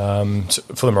for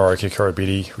the Morocco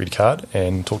Karabedi red card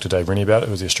and talked to Dave Rennie about it,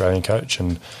 who was the Australian coach,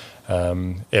 and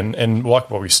like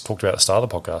what we talked about at the start of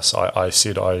the podcast, I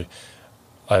said I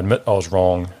admit I was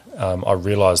wrong. I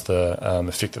realise the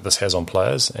effect that this has on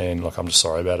players, and look, I'm just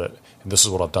sorry about it. And this is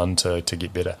what I've done to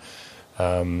get better.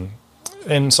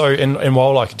 And so, and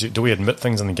while like, do we admit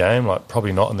things in the game? Like,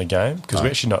 probably not in the game because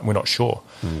we're not sure.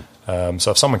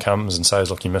 So if someone comes and says,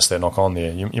 "Look, you missed that knock on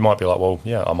there," you might be like, "Well,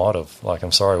 yeah, I might have. Like,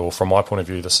 I'm sorry." Or from my point of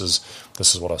view, this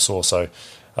is what I saw. So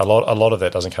a lot of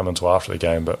that doesn't come until after the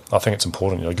game, but I think it's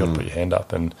important. You've got to put your hand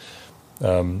up, and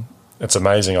it's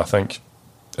amazing. I think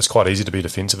it's quite easy to be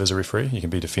defensive as a referee. You can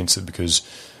be defensive because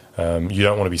you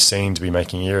don't want to be seen to be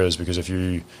making errors, because if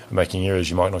you are making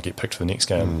errors, you might not get picked for the next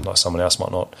game. Like someone else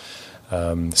might not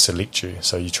select you.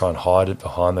 So you try and hide it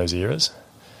behind those errors.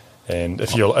 And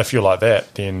if you're like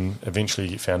that, then eventually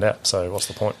you get found out. So what's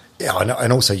the point? Yeah, I know.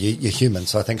 And also you're human,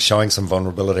 so I think showing some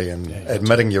vulnerability and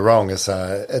admitting you're wrong is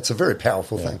it's a very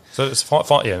powerful thing. So it's fine.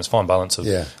 It's fine balance of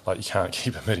like, you can't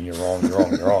keep admitting you're wrong,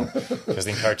 because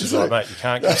then coaches are like, mate, you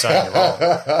can't keep saying you're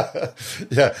wrong.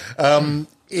 Yeah.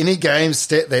 Any games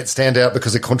that stand out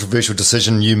because a controversial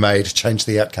decision you made changed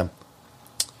the outcome?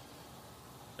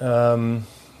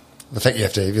 The fact you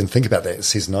have to even think about that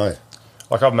says no.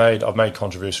 Like I've made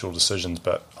controversial decisions,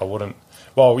 but I wouldn't.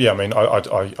 Well, yeah, I mean,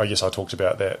 I guess I talked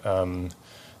about that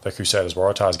the Crusaders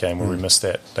Waratahs game where we missed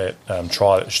that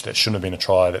try that shouldn't have been a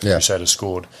try that the Crusaders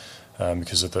scored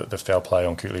because of the foul play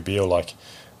on Kurtley Beale. Like,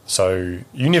 so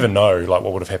you never know like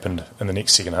what would have happened in the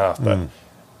next second half, but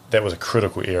that was a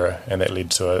critical error and that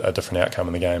led to a different outcome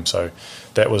in the game. So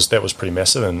that was pretty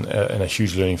massive and a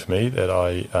huge learning for me that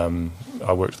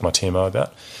I worked with my TMO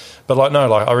about. But like, no,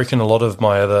 like I reckon a lot of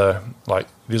my other, like,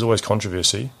 there's always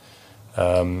controversy.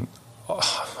 I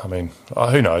mean,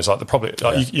 who knows? Like,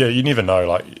 you never know.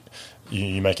 Like,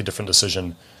 you make a different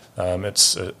decision.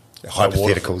 It's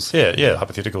hypotheticals.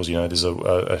 Hypotheticals. You know, there's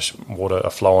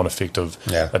a flow-on effect of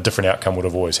a different outcome would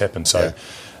have always happened. So,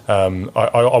 I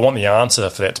want the answer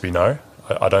for that to be no.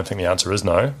 I don't think the answer is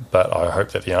no, but I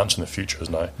hope that the answer in the future is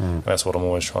no. And that's what I'm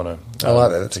always trying to. I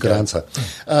like that. That's a good answer.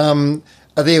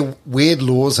 Are there weird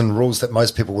laws and rules that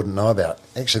most people wouldn't know about?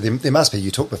 Actually, there must be.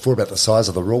 You talked before about the size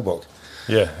of the rule book.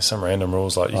 Yeah, some random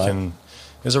rules like you can.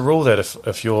 There's a rule that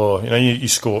if you're, you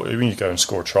score, when you go and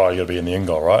score a try, you got to be in the in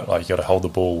goal, right? Like, you got to hold the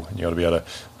ball, and you got to be able to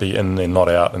be in and not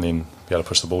out, and then be able to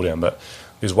push the ball down. But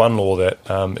there's one law that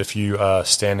if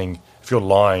you're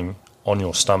lying on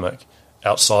your stomach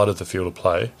outside of the field of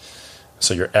play,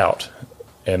 so you're out,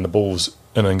 and the ball's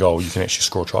in goal, you can actually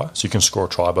score a try. So you can score a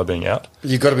try by being out.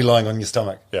 You've got to be lying on your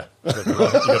stomach. Yeah. Your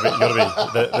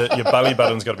belly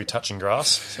button's got to be touching grass.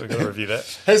 So we've got to review that.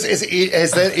 Has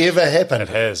that ever happened? It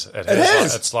has.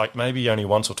 It's like maybe only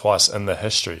once or twice in the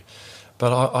history.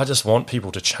 But I just want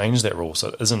people to change that rule so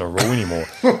it isn't a rule anymore.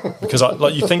 Because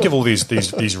you think of all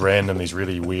these random, these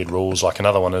really weird rules. Like,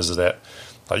 another one is that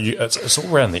it's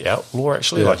all around the outlaw,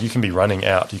 actually. Yeah. Like, you can be running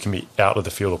out, you can be out of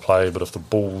the field of play, but if the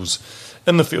ball's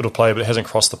in the field of play but it hasn't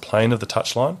crossed the plane of the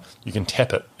touchline, you can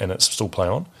tap it and it's still play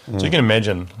on. So you can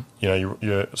imagine,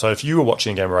 so if you were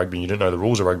watching a game of rugby and you didn't know the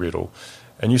rules of rugby at all,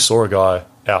 and you saw a guy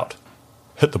out,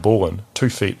 hit the ball in 2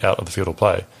 feet out of the field of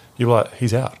play, you'd be like,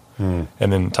 he's out. And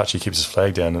then Touchy keeps his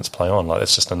flag down and it's play on. Like,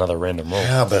 that's just another random rule.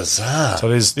 How bizarre. So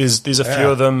there's a few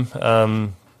of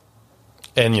them.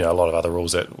 And, a lot of other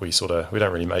rules that we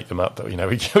don't really make them up, but, we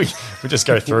just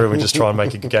go through and we just try and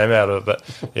make a game out of it. But,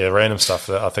 yeah, random stuff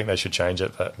that I think they should change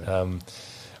it. But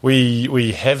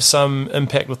we have some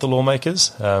impact with the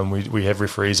lawmakers. We have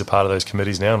referees a part of those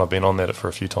committees now, and I've been on that for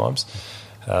a few times.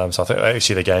 So I think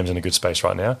actually the game's in a good space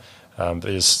right now. But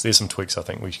there's some tweaks I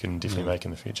think we can definitely make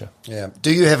in the future. Yeah.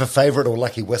 Do you have a favourite or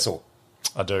lucky whistle?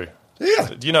 I do.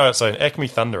 Yeah. Do you know it's an Acme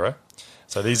Thunderer?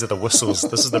 So these are the whistles.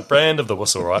 This is the brand of the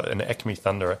whistle, right? An Acme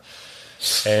Thunderer.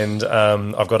 And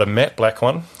I've got a matte black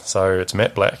one. So it's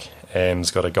matte black and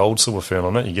it's got a gold silver fern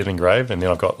on it. You get it engraved. And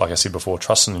then I've got, like I said before,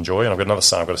 Trust and Enjoy. And I've got another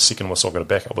sign. I've got a second whistle. I've got a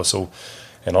backup whistle.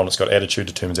 And on it's got attitude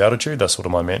determines altitude. That's sort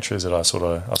of my mantras that I sort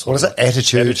of... What is it?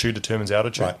 Attitude? Attitude determines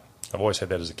altitude. Right. I've always had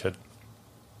that as a kid.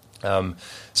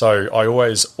 So I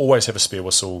always have a spare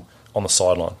whistle on the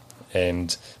sideline.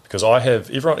 And because I have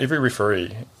every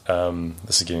referee,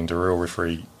 this is getting to real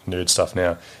referee nerd stuff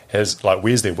now,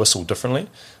 wears their whistle differently.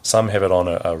 Some have it on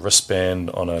a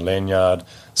wristband, on a lanyard.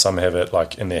 Some have it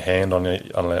like in their hand on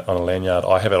a lanyard.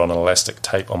 I have it on an elastic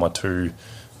tape on my two,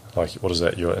 like, what is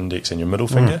that? Your index and your middle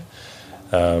finger.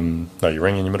 Your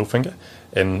ring and your middle finger.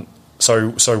 And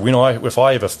so if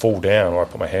I ever fall down or I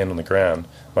put my hand on the ground,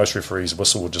 most referees'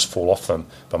 whistle would just fall off them,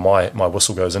 but my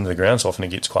whistle goes into the ground, so often it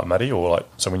gets quite muddy,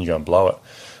 so when you go and blow it.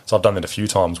 So I've done that a few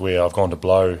times where I've gone to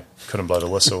blow, couldn't blow the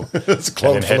whistle, it's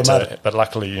clogged full of mud. But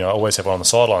luckily, I always have it on the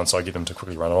sideline, so I get them to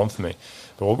quickly run it on for me.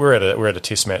 But we're at a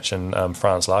test match in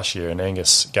France last year, and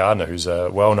Angus Gardner, who's a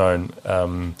well-known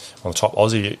one of the top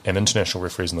Aussie and international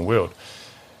referees in the world,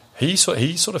 he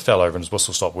sort of fell over and his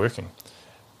whistle stopped working.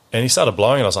 And he started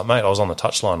blowing, and I was like, mate, I was on the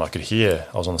touchline,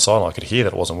 I was on the sideline, I could hear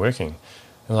that it wasn't working.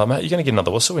 And I was like, mate, you're going to get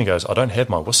another whistle? And he goes, I don't have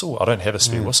my whistle. I don't have a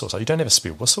spare whistle. So you don't have a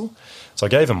spare whistle? So I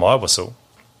gave him my whistle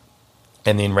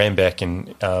and then ran back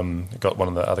and got one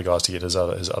of the other guys to get his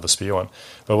other spare one.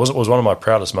 But it was one of my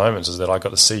proudest moments is that I got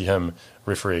to see him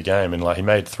referee a game, and he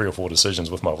made 3 or 4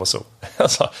 decisions with my whistle. I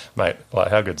was like, mate,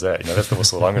 how good's that? That's the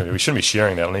whistle that I'm going to do. We shouldn't be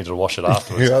sharing that. I need to wash it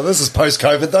afterwards. Yeah, this is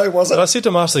post-COVID though, was it? And I said to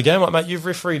him after the game, like, mate, you've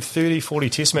refereed 30, 40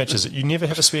 test matches. You never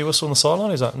have a spare whistle on the sideline?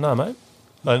 He's like, no, mate.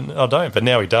 I don't, but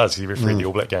now he does. He refereed the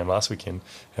All Black game last weekend,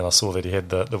 and I saw that he had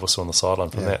the whistle on the sideline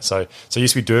from that. So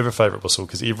yes, we do have a favourite whistle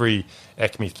because every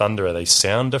Acme Thunderer, they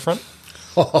sound different.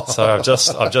 So I've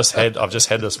just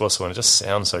had this whistle and it just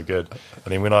sounds so good.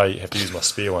 And then when I have to use my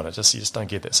spare one, you just don't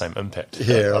get that same impact.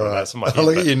 Yeah, right.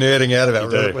 Look at you nerding out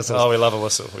about whistles. Oh, we love a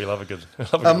whistle. We love a good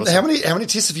whistle. How many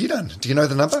tests have you done? Do you know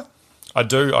the number? I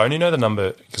do. I only know the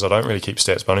number because I don't really keep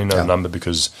stats, but I only know the number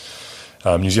because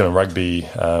New Zealand Rugby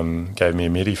gave me a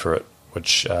meddy for it,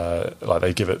 which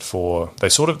they give it for.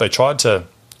 They tried to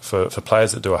for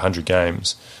players that do 100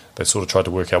 games. They sort of tried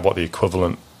to work out what the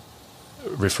equivalent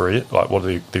referee, what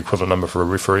the equivalent number for a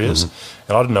referee is,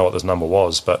 and I didn't know what this number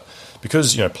was, but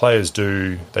because players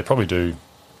they probably do.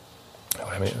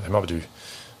 They might do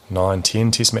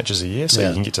 9-10 test matches a year, so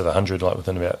you can get to the 100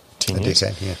 within about 10 years.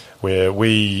 Decade, where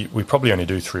we probably only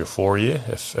do 3 or 4 a year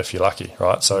if you're lucky,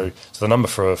 right? So the number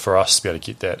for us to be able to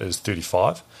get that is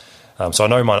 35. So I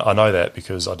know that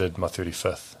because I did my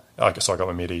 35th. I guess I got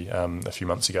my meddy a few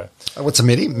months ago. What's a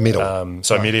meddy? Medal.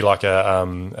 Meddy like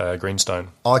a greenstone.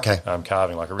 Okay.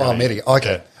 Carving like a really. Meddy.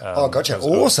 Okay. Gotcha.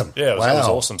 Awesome. It was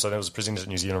awesome. So that was presented at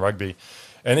New Zealand Rugby.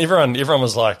 And everyone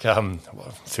was like,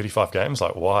 35 games?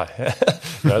 Like, why?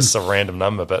 It's a random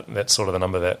number, but that's sort of the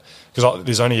number that... Because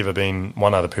there's only ever been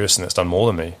one other person that's done more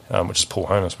than me, which is Paul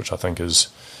Honus, which I think he's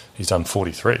done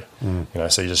 43.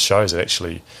 So he just shows that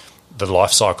actually the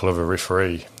life cycle of a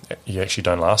referee, you actually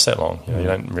don't last that long. You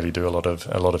don't really do a lot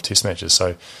of test matches.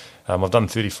 So I've done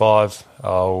 35.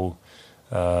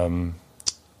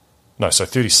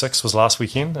 36 was last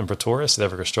weekend in Pretoria, South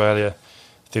Africa, Australia.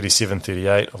 37,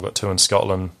 38. I've got 2 in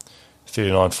Scotland.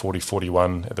 39, 40,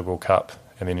 41 at the World Cup.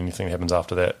 And then anything that happens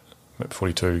after that,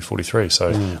 42, 43.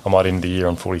 So I might end the year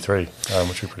on 43,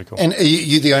 which would be pretty cool. And are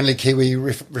you the only Kiwi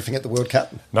riffing at the World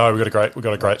Cup? No, we've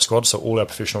got a great squad. So all our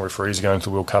professional referees are going to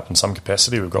the World Cup in some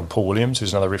capacity. We've got Paul Williams,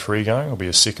 who's another referee going. It'll be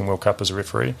his second World Cup as a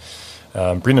referee.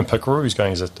 Brendan Pickerel, who's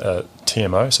going as a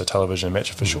TMO, so television and match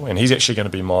official, and he's actually going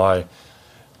to be my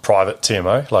private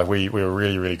TMO. Like we were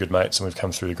really, really good mates, and we've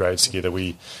come through the grades together.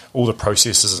 All the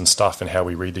processes and stuff and how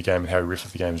we read the game and how we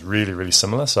ref the game is really, really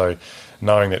similar. So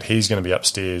knowing that he's going to be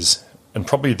upstairs and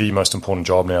probably the most important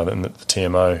job now in the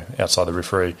TMO outside the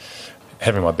referee,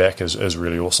 having my back is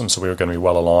really awesome. So we're going to be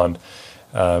well aligned.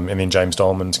 And then James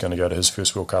Dolman's going to go to his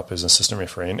first World Cup as an assistant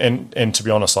referee. And to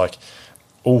be honest, like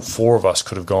all 4 of us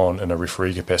could have gone in a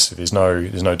referee capacity. There's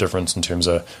no difference in terms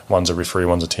of one's a referee,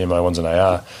 one's a TMO, one's an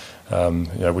AR.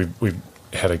 We've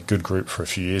had a good group for a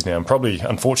few years now, and probably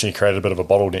unfortunately created a bit of a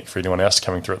bottleneck for anyone else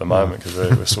coming through at the moment because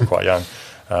we're still quite young.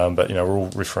 But we're all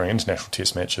refereeing international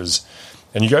test matches,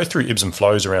 and you go through ebbs and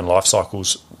flows around life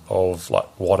cycles of like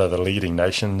what are the leading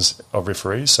nations of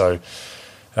referees. So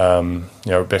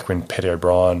back when Paddy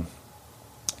O'Brien,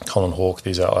 Colin Hawke,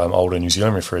 these are older New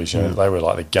Zealand referees, they were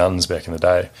like the guns back in the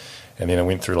day. And then I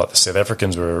went through like the South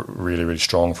Africans were really, really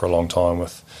strong for a long time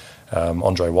with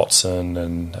Andre Watson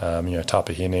and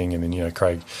Tapa Henning, and then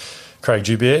Craig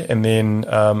Joubert. And then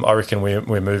I reckon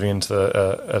we're moving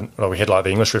into we had like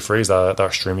the English referees, they're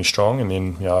extremely strong, and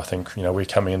then I think we're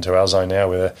coming into our zone now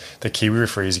where the Kiwi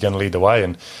referees are going to lead the way,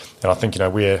 and I think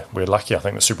we're lucky. I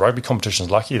think the Super Rugby competition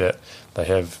is lucky that they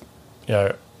have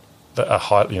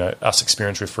us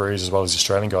experienced referees as well as the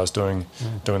Australian guys doing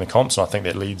the comps, and I think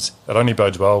it only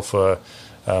bodes well for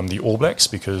the All Blacks,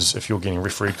 because if you're getting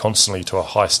refereed constantly to a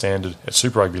high standard at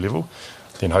Super Rugby level,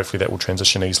 then hopefully that will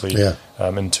transition easily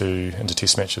into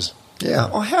test matches. Yeah.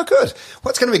 Oh, how good. Well,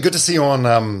 it's going to be good to see you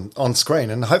on screen,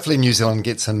 and hopefully New Zealand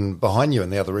gets in behind you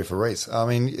and the other referees. I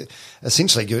mean,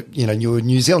 essentially, you're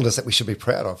New Zealanders that we should be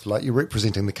proud of. Like, you're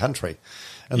representing the country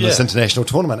in this international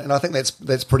tournament, and I think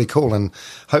that's pretty cool, and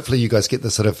hopefully you guys get the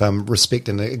sort of respect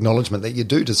and acknowledgement that you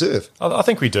do deserve. I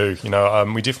think we do.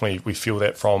 We feel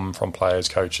that from players,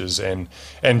 coaches, and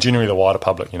generally the wider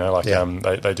public.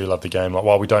 They do love the game. Like,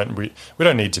 while we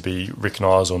don't need to be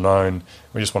recognised or known,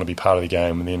 we just want to be part of the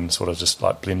game and then sort of just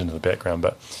like blend into the background.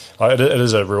 But it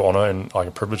is a real honour and like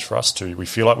a privilege for us to. We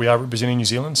feel like we are representing New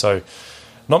Zealand. So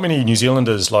not many New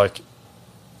Zealanders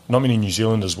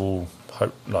will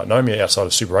know me outside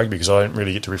of Super Rugby, because I don't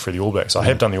really get to referee the All Blacks. I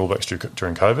have done the All Blacks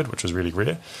during COVID, which was really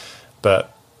rare,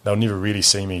 but they'll never really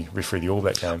see me referee the All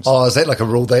Black games. Oh, is that like a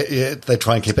rule? They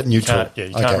try and keep it neutral?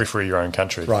 You can't referee your own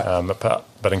country. Right.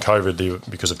 But in COVID,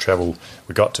 because of travel,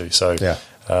 we got to. So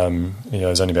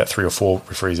there's only about 3 or 4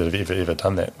 referees that have ever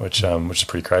done that, which is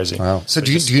pretty crazy. Wow. So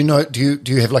do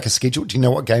you have like a schedule? Do you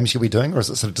know what games you'll be doing, or is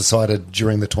it sort of decided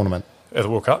during the tournament? At the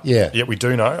World Cup? Yeah, we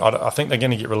do know. I think they're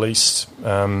going to get released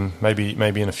maybe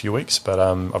in a few weeks. But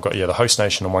I've got the host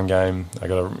nation in one game. I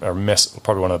got a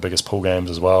probably one of the biggest pool games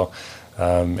as well,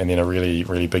 and then a really,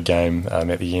 really big game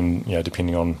at the end.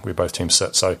 Depending on where both teams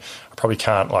sit. So I probably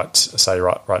can't say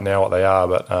right now what they are,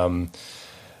 but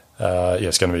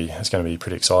it's going to be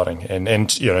pretty exciting. And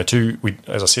as I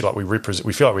said, we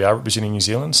feel like we are representing New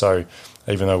Zealand. So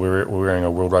even though we're wearing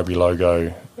a World Rugby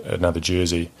logo, another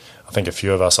jersey, I think a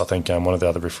few of us, one of the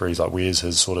other referees wears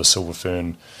his sort of silver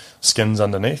fern skins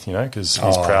underneath, because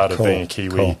he's proud of being a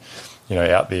Kiwi,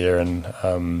 out there and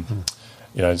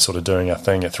sort of doing a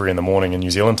thing at 3 a.m. in New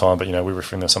Zealand time. But we're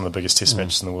refereeing some of the biggest test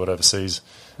matches in the world overseas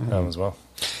as well.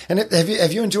 And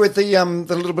have you enjoyed the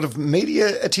little bit of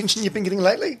media attention you've been getting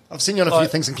lately? I've seen you on a few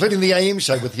things, including the AM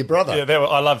show with your brother. Yeah,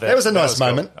 I love that. That was a nice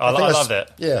moment. Cool. I love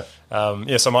that. Yeah.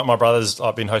 So my brother's,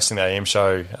 I've been hosting the AM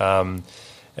show,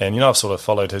 and I've sort of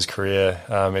followed his career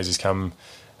as he's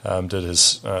did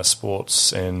his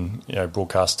sports and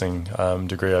broadcasting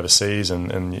degree overseas and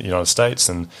in the United States,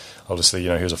 and obviously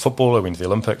he was a footballer, went to the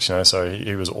Olympics, so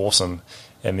he was awesome,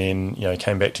 and then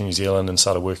came back to New Zealand and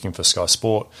started working for Sky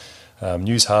Sport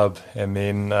News Hub, and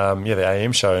then the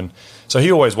AM show, and so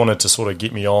he always wanted to sort of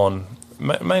get me on,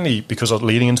 mainly because I was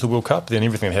leading into the World Cup. Then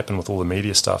everything that happened with all the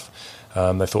media stuff,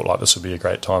 they thought this would be a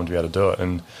great time to be able to do it,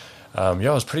 and I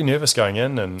was pretty nervous going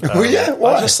in, and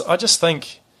why? I just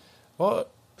think, I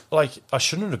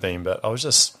shouldn't have been, but I was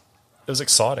just it was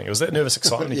exciting. It was that nervous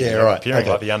excitement. Yeah, right. Appearing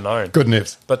Okay. like the unknown. Good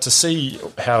nerves. But to see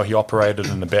how he operated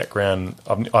in the background,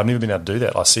 I've never been able to do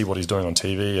that. I see what he's doing on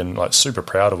TV, and like super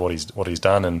proud of what he's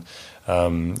done. And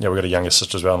we've got a younger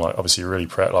sister as well. And like obviously really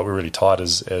proud. Like we're really tight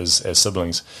as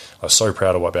siblings. I'm so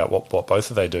proud of what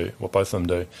both of them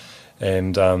do.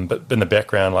 And but in the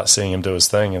background, like seeing him do his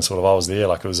thing, and sort of I was there.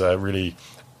 Like it was a really,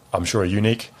 I'm sure, a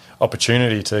unique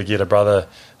opportunity to get a brother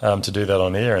to do that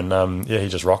on air. And he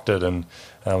just rocked it, and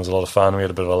it was a lot of fun. We had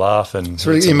a bit of a laugh. And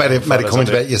So you made a comment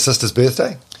about your sister's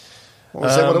birthday?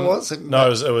 Was that what it was? No,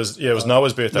 it was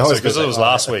Noah's birthday. Noah's Because birthday. it was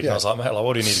last week. Yeah. And I was like, mate, like,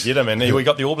 what do you need to get him? And we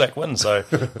got the All Black win, so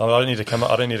I don't need to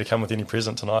come with any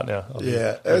present tonight now.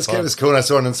 Yeah, it was cool. And I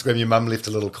saw on Instagram your mum left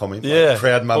a little comment. Yeah, like,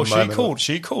 proud mum moment.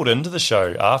 She called into the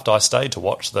show after I stayed to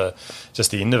watch the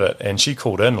end of it, and she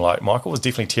called in. Like Michael was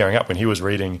definitely tearing up when he was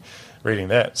reading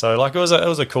that. So like it was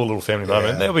a cool little family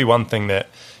moment. That'll be one thing that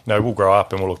we'll grow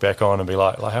up and we'll look back on and be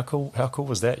like how cool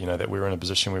was that? That we were in a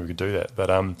position where we could do that. But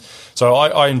so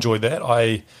I enjoyed that.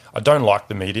 I don't like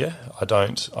the media. I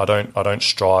don't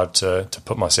strive to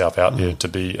put myself out there to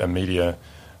be a media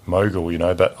mogul.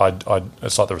 But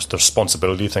it's like the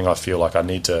responsibility thing. I feel like I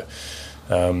need to.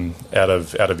 Out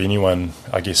of anyone,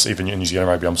 I guess even in New Zealand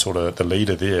rugby, I'm sort of the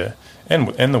leader there, and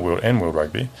the world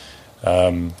rugby.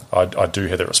 I do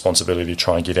have that responsibility to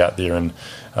try and get out there, and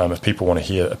if people want to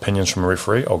hear opinions from a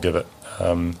referee, I'll give it,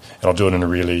 and I'll do it in a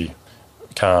really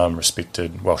calm,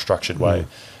 respected, well-structured way.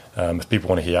 If people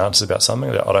want to hear answers about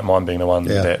something, I don't mind being the one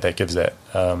that gives that,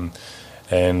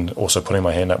 and also putting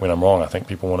my hand up when I'm wrong. I think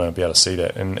people want to be able to see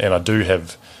that, and I do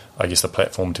have, I guess, the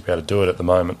platform to be able to do it at the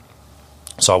moment.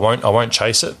 So I won't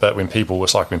chase it, but when people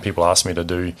ask me to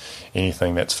do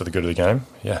anything that's for the good of the game,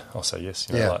 I'll say yes.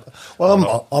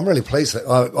 Well, I'm really pleased that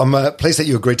I'm pleased that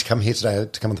you agreed to come here today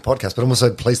to come on the podcast, but I'm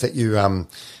also pleased that you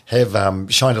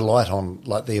have shined a light on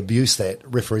like the abuse that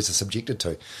referees are subjected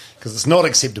to, because it's not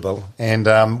acceptable,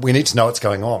 and we need to know what's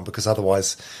going on, because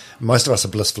otherwise most of us are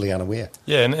blissfully unaware.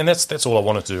 Yeah, and that's all I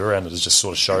wanted to do around it, is just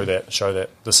sort of show that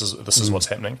this is what's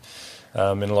happening,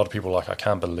 and a lot of people are like, I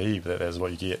can't believe that that's what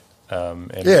you get.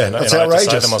 That's and I had to say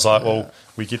outrageous. to them, I was like, well,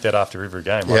 we get that after every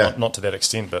game. Yeah. Like, not to that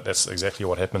extent, but that's exactly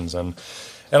what happens. And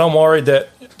I'm worried that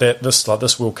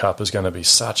this World Cup is going to be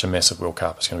such a massive World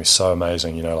Cup. It's going to be so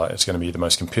amazing. It's going to be the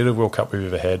most competitive World Cup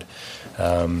we've ever had.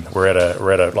 We're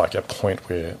at a point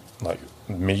where like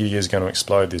media is going to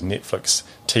explode. There's Netflix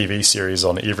TV series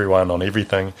on everyone, on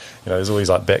everything. There's all these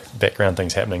like background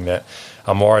things happening that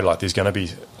I'm worried like there's going to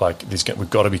be like we've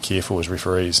got to be careful as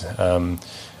referees.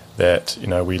 That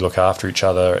we look after each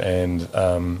other, and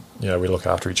we look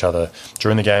after each other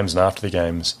during the games and after the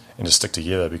games, and just stick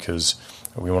together, because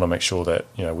we want to make sure that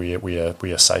we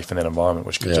are safe in that environment,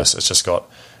 which could it's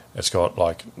got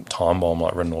like time bomb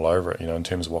like written all over it, in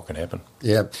terms of what can happen.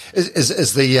 Yeah,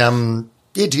 is the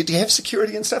do you have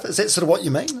security and stuff? Is that sort of what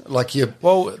you mean? Like you're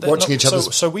watching each other?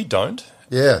 So we don't.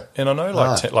 Yeah, and I know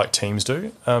like teams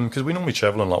do, because we normally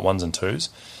travel in like ones and twos.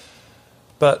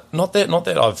 But not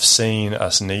that I've seen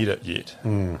us need it yet.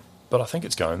 But I think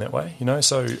it's going that way,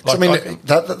 So,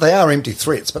 they are empty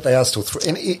threats, but they are still threats.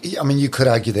 And you could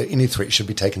argue that any threat should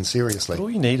be taken seriously. All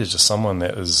you need is just someone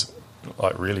that is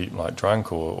like really like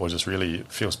drunk or just really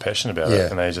feels passionate about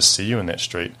it, and they just see you in that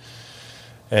street.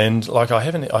 And like I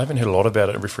haven't heard a lot about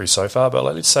it at referee so far. But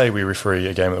like, let's say we referee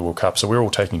a game at the World Cup, so we're all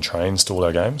taking trains to all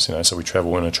our games, So we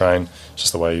travel in a train,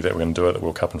 just the way that we're going to do it at the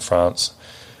World Cup in France.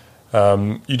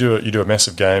 You do a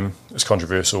massive game. It's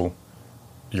controversial.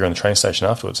 You're in the train station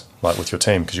afterwards, like with your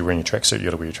team, because you're wearing your tracksuit. You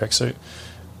got to wear your tracksuit,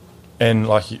 and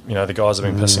like the guys have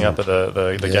been pissing up at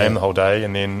the game the whole day,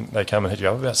 and then they come and hit you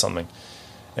up about something,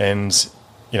 and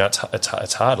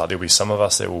it's hard. Like there'll be some of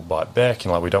us that will bite back,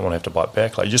 and like we don't want to have to bite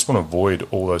back. Like you just want to avoid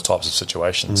all those types of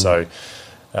situations. So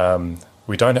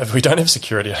we don't have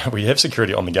security. We have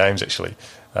security on the games actually.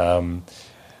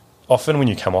 Often when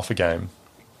you come off a game,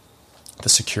 the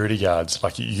security guards,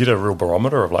 like you get a real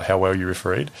barometer of like how well you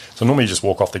refereed. So normally you just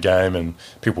walk off the game and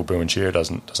people boo and cheer, it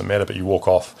doesn't matter, but you walk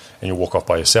off and you walk off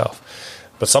by yourself.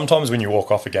 But sometimes when you walk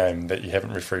off a game that you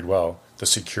haven't refereed well, the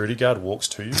security guard walks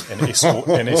to you and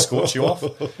escorts you off.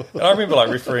 And I remember like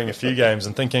refereeing a few games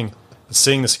and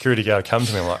seeing the security guard come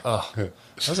to me, I'm like, oh,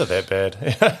 was it that bad?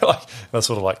 Like they're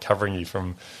sort of like covering you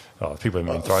from people have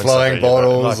been throwing flying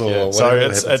bottles or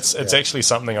whatever. So it's actually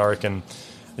something I reckon.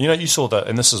 You saw that,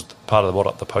 and this is part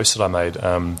of the post that I made,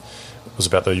 was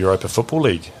about the Europa Football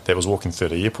League that was walking through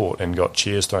the airport and got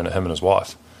chairs thrown at him and his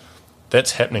wife.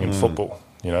 That's happening in football,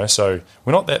 so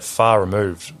we're not that far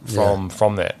removed from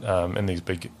that in these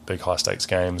big high-stakes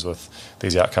games with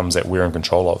these outcomes that we're in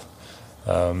control of.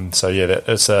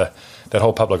 That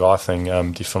whole public eye thing,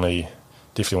 definitely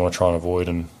want to try and avoid,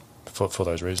 and for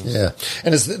those reasons. Yeah.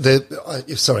 And is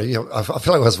sorry, I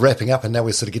feel like I was wrapping up and now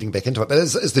we're sort of getting back into it, but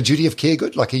is the duty of care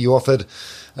good? Like, are you offered,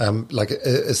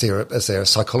 is there a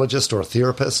psychologist or a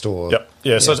therapist or? Yep.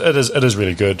 Yeah. So it is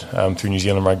really good through New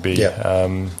Zealand Rugby. Yeah.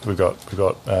 We've got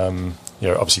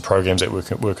obviously programs that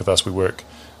work with us. We work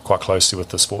quite closely with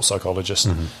the sports psychologist,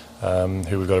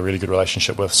 who we've got a really good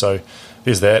relationship with. So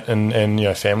there's that,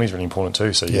 and family is really important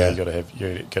too. So you got to have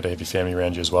your family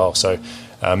around you as well. So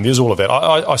there's all of that.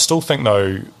 I still think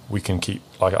though we can keep,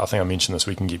 like I think I mentioned this,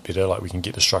 we can get better. Like we can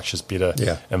get the structures better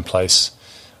in place.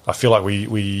 I feel like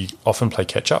we often play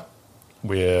catch up,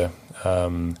 where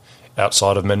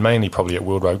outside of mainly probably at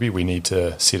World Rugby, we need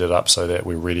to set it up so that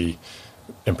we're ready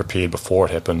and prepared before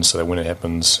it happens, so that when it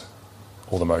happens,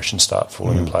 all the motions start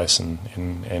falling in place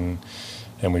and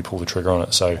we pull the trigger on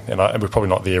it. So, and we're probably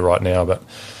not there right now, but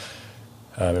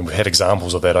and we've had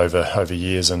examples of that over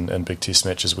years in big test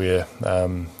matches where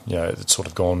it's sort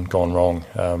of gone wrong.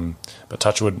 But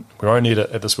touch wood, we won't need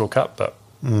it at this World Cup. But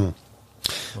we'll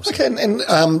okay,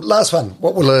 and last one.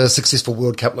 What will a successful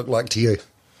World Cup look like to you?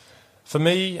 For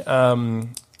me,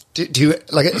 do you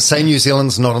say New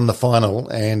Zealand's not in the final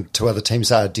and two other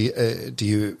teams are? Do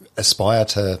you aspire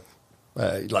to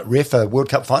ref a World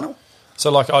Cup final?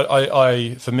 So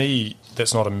I for me,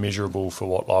 that's not immeasurable for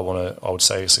what I would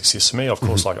say is success for me. Of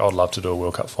course, I'd love to do a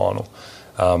World Cup final.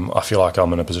 I feel like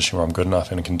I'm in a position where I'm good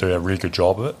enough and can do a really good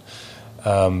job of it.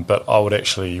 But I would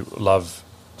actually love,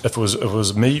 if it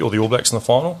was me or the All Blacks in the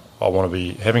final, I want to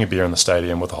be having a beer in the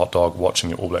stadium with a hot dog watching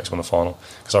the All Blacks win the final,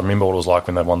 because I remember what it was like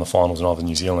when they won the finals in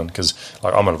New Zealand, because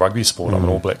I'm a rugby sport, I'm an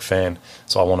All Black fan,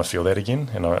 so I want to feel that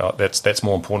again, and that's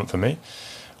more important for me.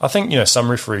 I think,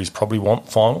 some referees probably want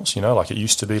finals, like it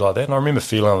used to be like that. And I remember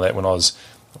feeling that when I was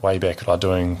way back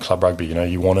doing club rugby,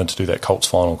 you wanted to do that Colts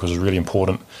final because it was really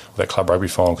important, or that club rugby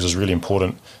final because it was really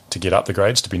important to get up the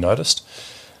grades, to be noticed.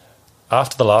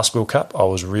 After the last World Cup, I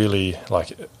was really,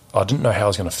 I didn't know how I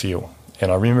was going to feel.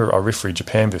 And I remember I refereed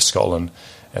Japan versus Scotland,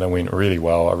 and it went really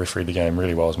well. I refereed the game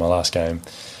really well. It was my last game.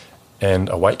 And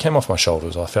a weight came off my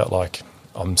shoulders. I felt like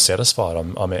I'm satisfied.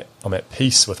 I'm at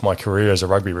peace with my career as a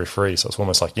rugby referee. So it's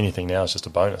almost like anything now is just a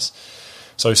bonus.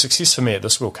 So success for me at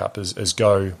this World Cup is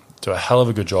go do a hell of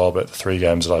a good job at the 3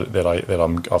 games I've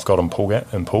got in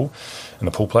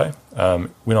the pool play.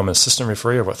 When I'm an assistant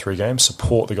referee, I've got 3 games.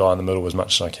 Support the guy in the middle as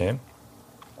much as I can.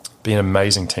 Be an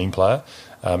amazing team player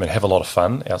and have a lot of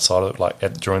fun outside of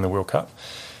it, during the World Cup.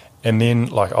 And then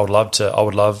I would love to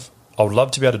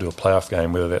be able to do a playoff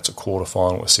game, whether that's a quarter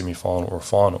final, a semi final, or a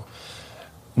final.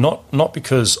 Not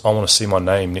because I want to see my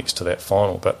name next to that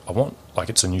final, but I want,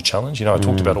 it's a new challenge. I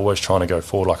talked about always trying to go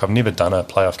forward. I've never done a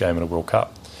playoff game in a World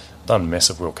Cup. I've done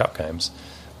massive World Cup games,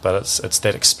 but it's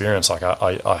that experience.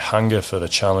 I hunger for the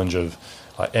challenge of,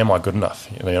 am I good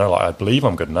enough? I believe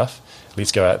I'm good enough.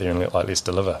 Let's go out there and let's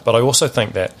deliver. But I also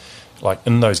think that,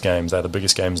 in those games, they're the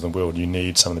biggest games in the world. You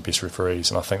need some of the best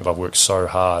referees, and I think that I've worked so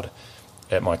hard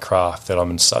at my craft that I'm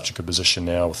in such a good position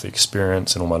now with the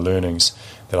experience and all my learnings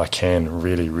that I can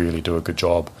really, really do a good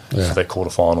job for that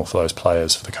quarterfinal, for those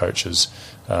players, for the coaches,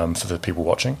 for the people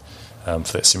watching, for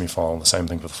that semi-final, the same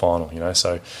thing for the final,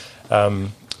 So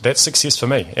that's success for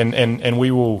me. And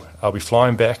I'll be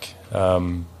flying back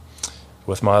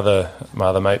with my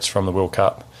other mates from the World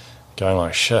Cup,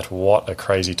 going shit, what a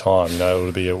crazy time.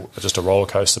 It'll be just a roller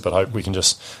coaster, but I hope we can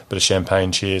just bit of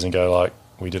champagne, cheers, and go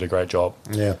we did a great job.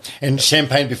 Yeah, and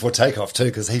champagne before takeoff too,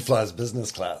 because he flies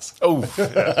business class. Oh,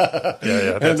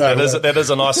 yeah. That is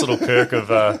a nice little perk of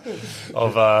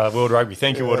World Rugby.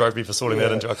 Thank you, World Rugby, for sorting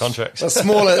that into our contracts. A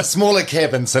smaller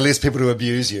cabin, so less people to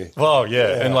abuse you. Well,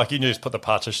 yeah. And you can just put the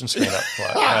partition screen up.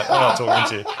 I'm not talking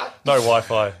to you. No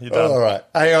Wi-Fi. You're done. All right.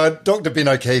 Hey, Dr. Ben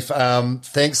O'Keefe,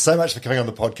 thanks so much for coming on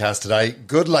the podcast today.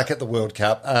 Good luck at the World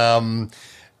Cup.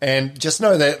 And just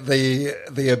know that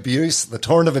the abuse, the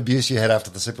torrent of abuse you had after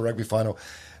the Super Rugby final,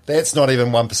 that's not even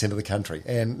 1% of the country.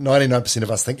 And 99% of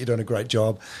us think you're doing a great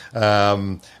job.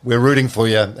 We're rooting for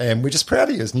you, and we're just proud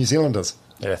of you as New Zealanders.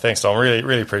 Yeah, thanks, Tom. Really,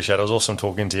 really appreciate it. It was awesome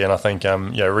talking to you, and I think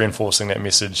reinforcing that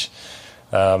message,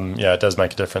 it does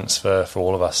make a difference for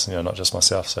all of us, not just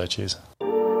myself. So cheers.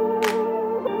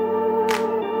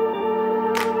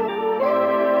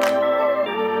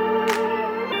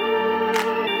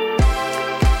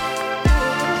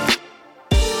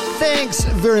 Thanks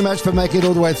very much for making it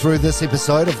all the way through this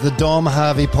episode of the Dom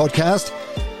Harvey podcast.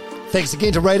 Thanks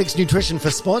again to Radix Nutrition for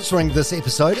sponsoring this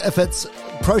episode. If it's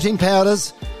protein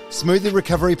powders, smoothie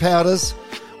recovery powders,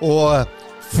 or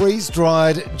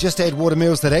freeze-dried, just add water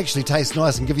meals that actually taste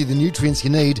nice and give you the nutrients you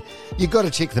need, you've got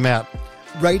to check them out.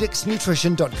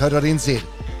 radixnutrition.co.nz.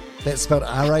 That's spelled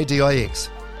RADIX.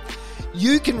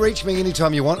 You can reach me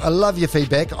anytime you want. I love your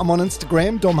feedback. I'm on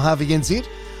Instagram, DomHarveyNZ,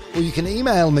 or you can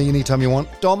email me anytime you want,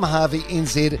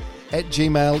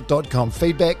 domharveynz@gmail.com.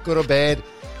 Feedback, good or bad,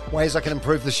 ways I can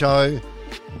improve the show,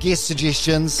 guest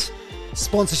suggestions,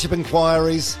 sponsorship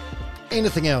inquiries,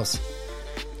 anything else.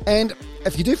 And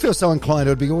if you do feel so inclined,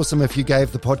 it would be awesome if you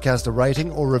gave the podcast a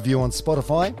rating or review on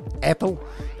Spotify, Apple,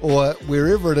 or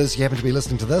wherever it is you happen to be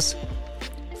listening to this.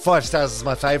 5 stars is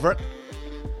my favourite.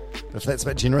 If that's a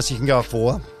bit generous, you can go a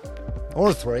 4 or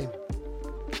a 3.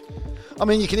 I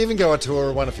mean, you can even go a 2 or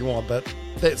a 1 if you want, but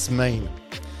that's mean.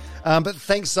 But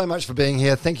thanks so much for being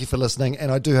here. Thank you for listening,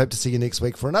 and I do hope to see you next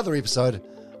week for another episode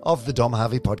of the Dom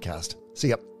Harvey Podcast. See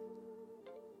ya.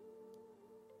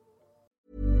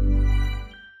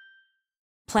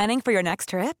 Planning for your next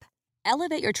trip?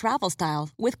 Elevate your travel style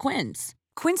with Quince.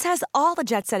 Quince has all the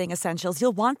jet-setting essentials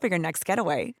you'll want for your next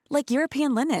getaway, like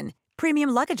European linen, premium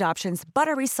luggage options,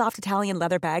 buttery soft Italian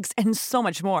leather bags, and so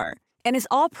much more. And is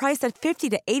all priced at 50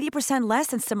 to 80% less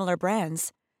than similar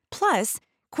brands. Plus,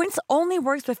 Quince only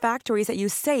works with factories that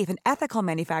use safe and ethical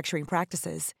manufacturing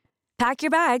practices. Pack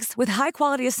your bags with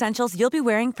high-quality essentials you'll be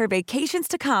wearing for vacations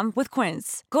to come with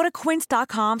Quince. Go to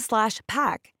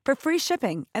quince.com/pack for free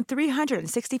shipping and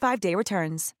 365-day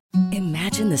returns.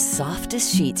 Imagine the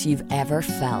softest sheets you've ever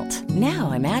felt.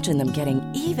 Now imagine them getting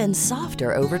even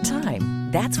softer over time.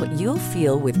 That's what you'll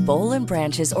feel with Boll &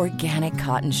 Branch's organic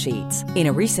cotton sheets. In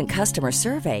a recent customer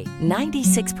survey,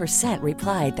 96%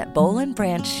 replied that Boll &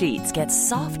 Branch sheets get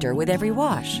softer with every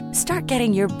wash. Start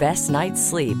getting your best night's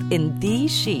sleep in these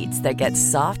sheets that get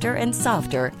softer and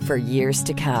softer for years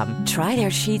to come. Try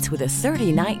their sheets with a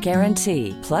 30-night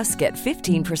guarantee. Plus, get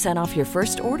 15% off your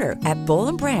first order at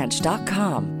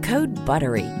bollandbranch.com. Code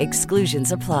BUTTERY.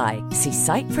 Exclusions apply. See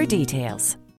site for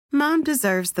details. Mom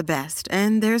deserves the best,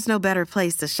 and there's no better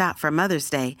place to shop for Mother's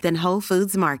Day than Whole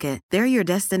Foods Market. They're your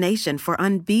destination for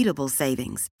unbeatable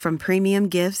savings, from premium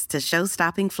gifts to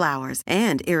show-stopping flowers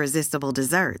and irresistible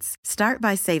desserts. Start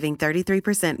by saving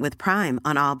 33% with Prime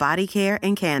on all body care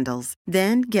and candles.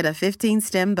 Then get a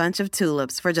 15-stem bunch of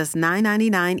tulips for just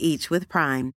 $9.99 each with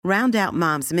Prime. Round out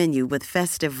Mom's menu with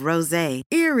festive rosé,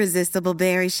 irresistible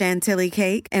berry chantilly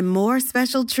cake, and more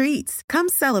special treats. Come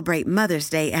celebrate Mother's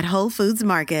Day at Whole Foods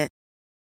Market.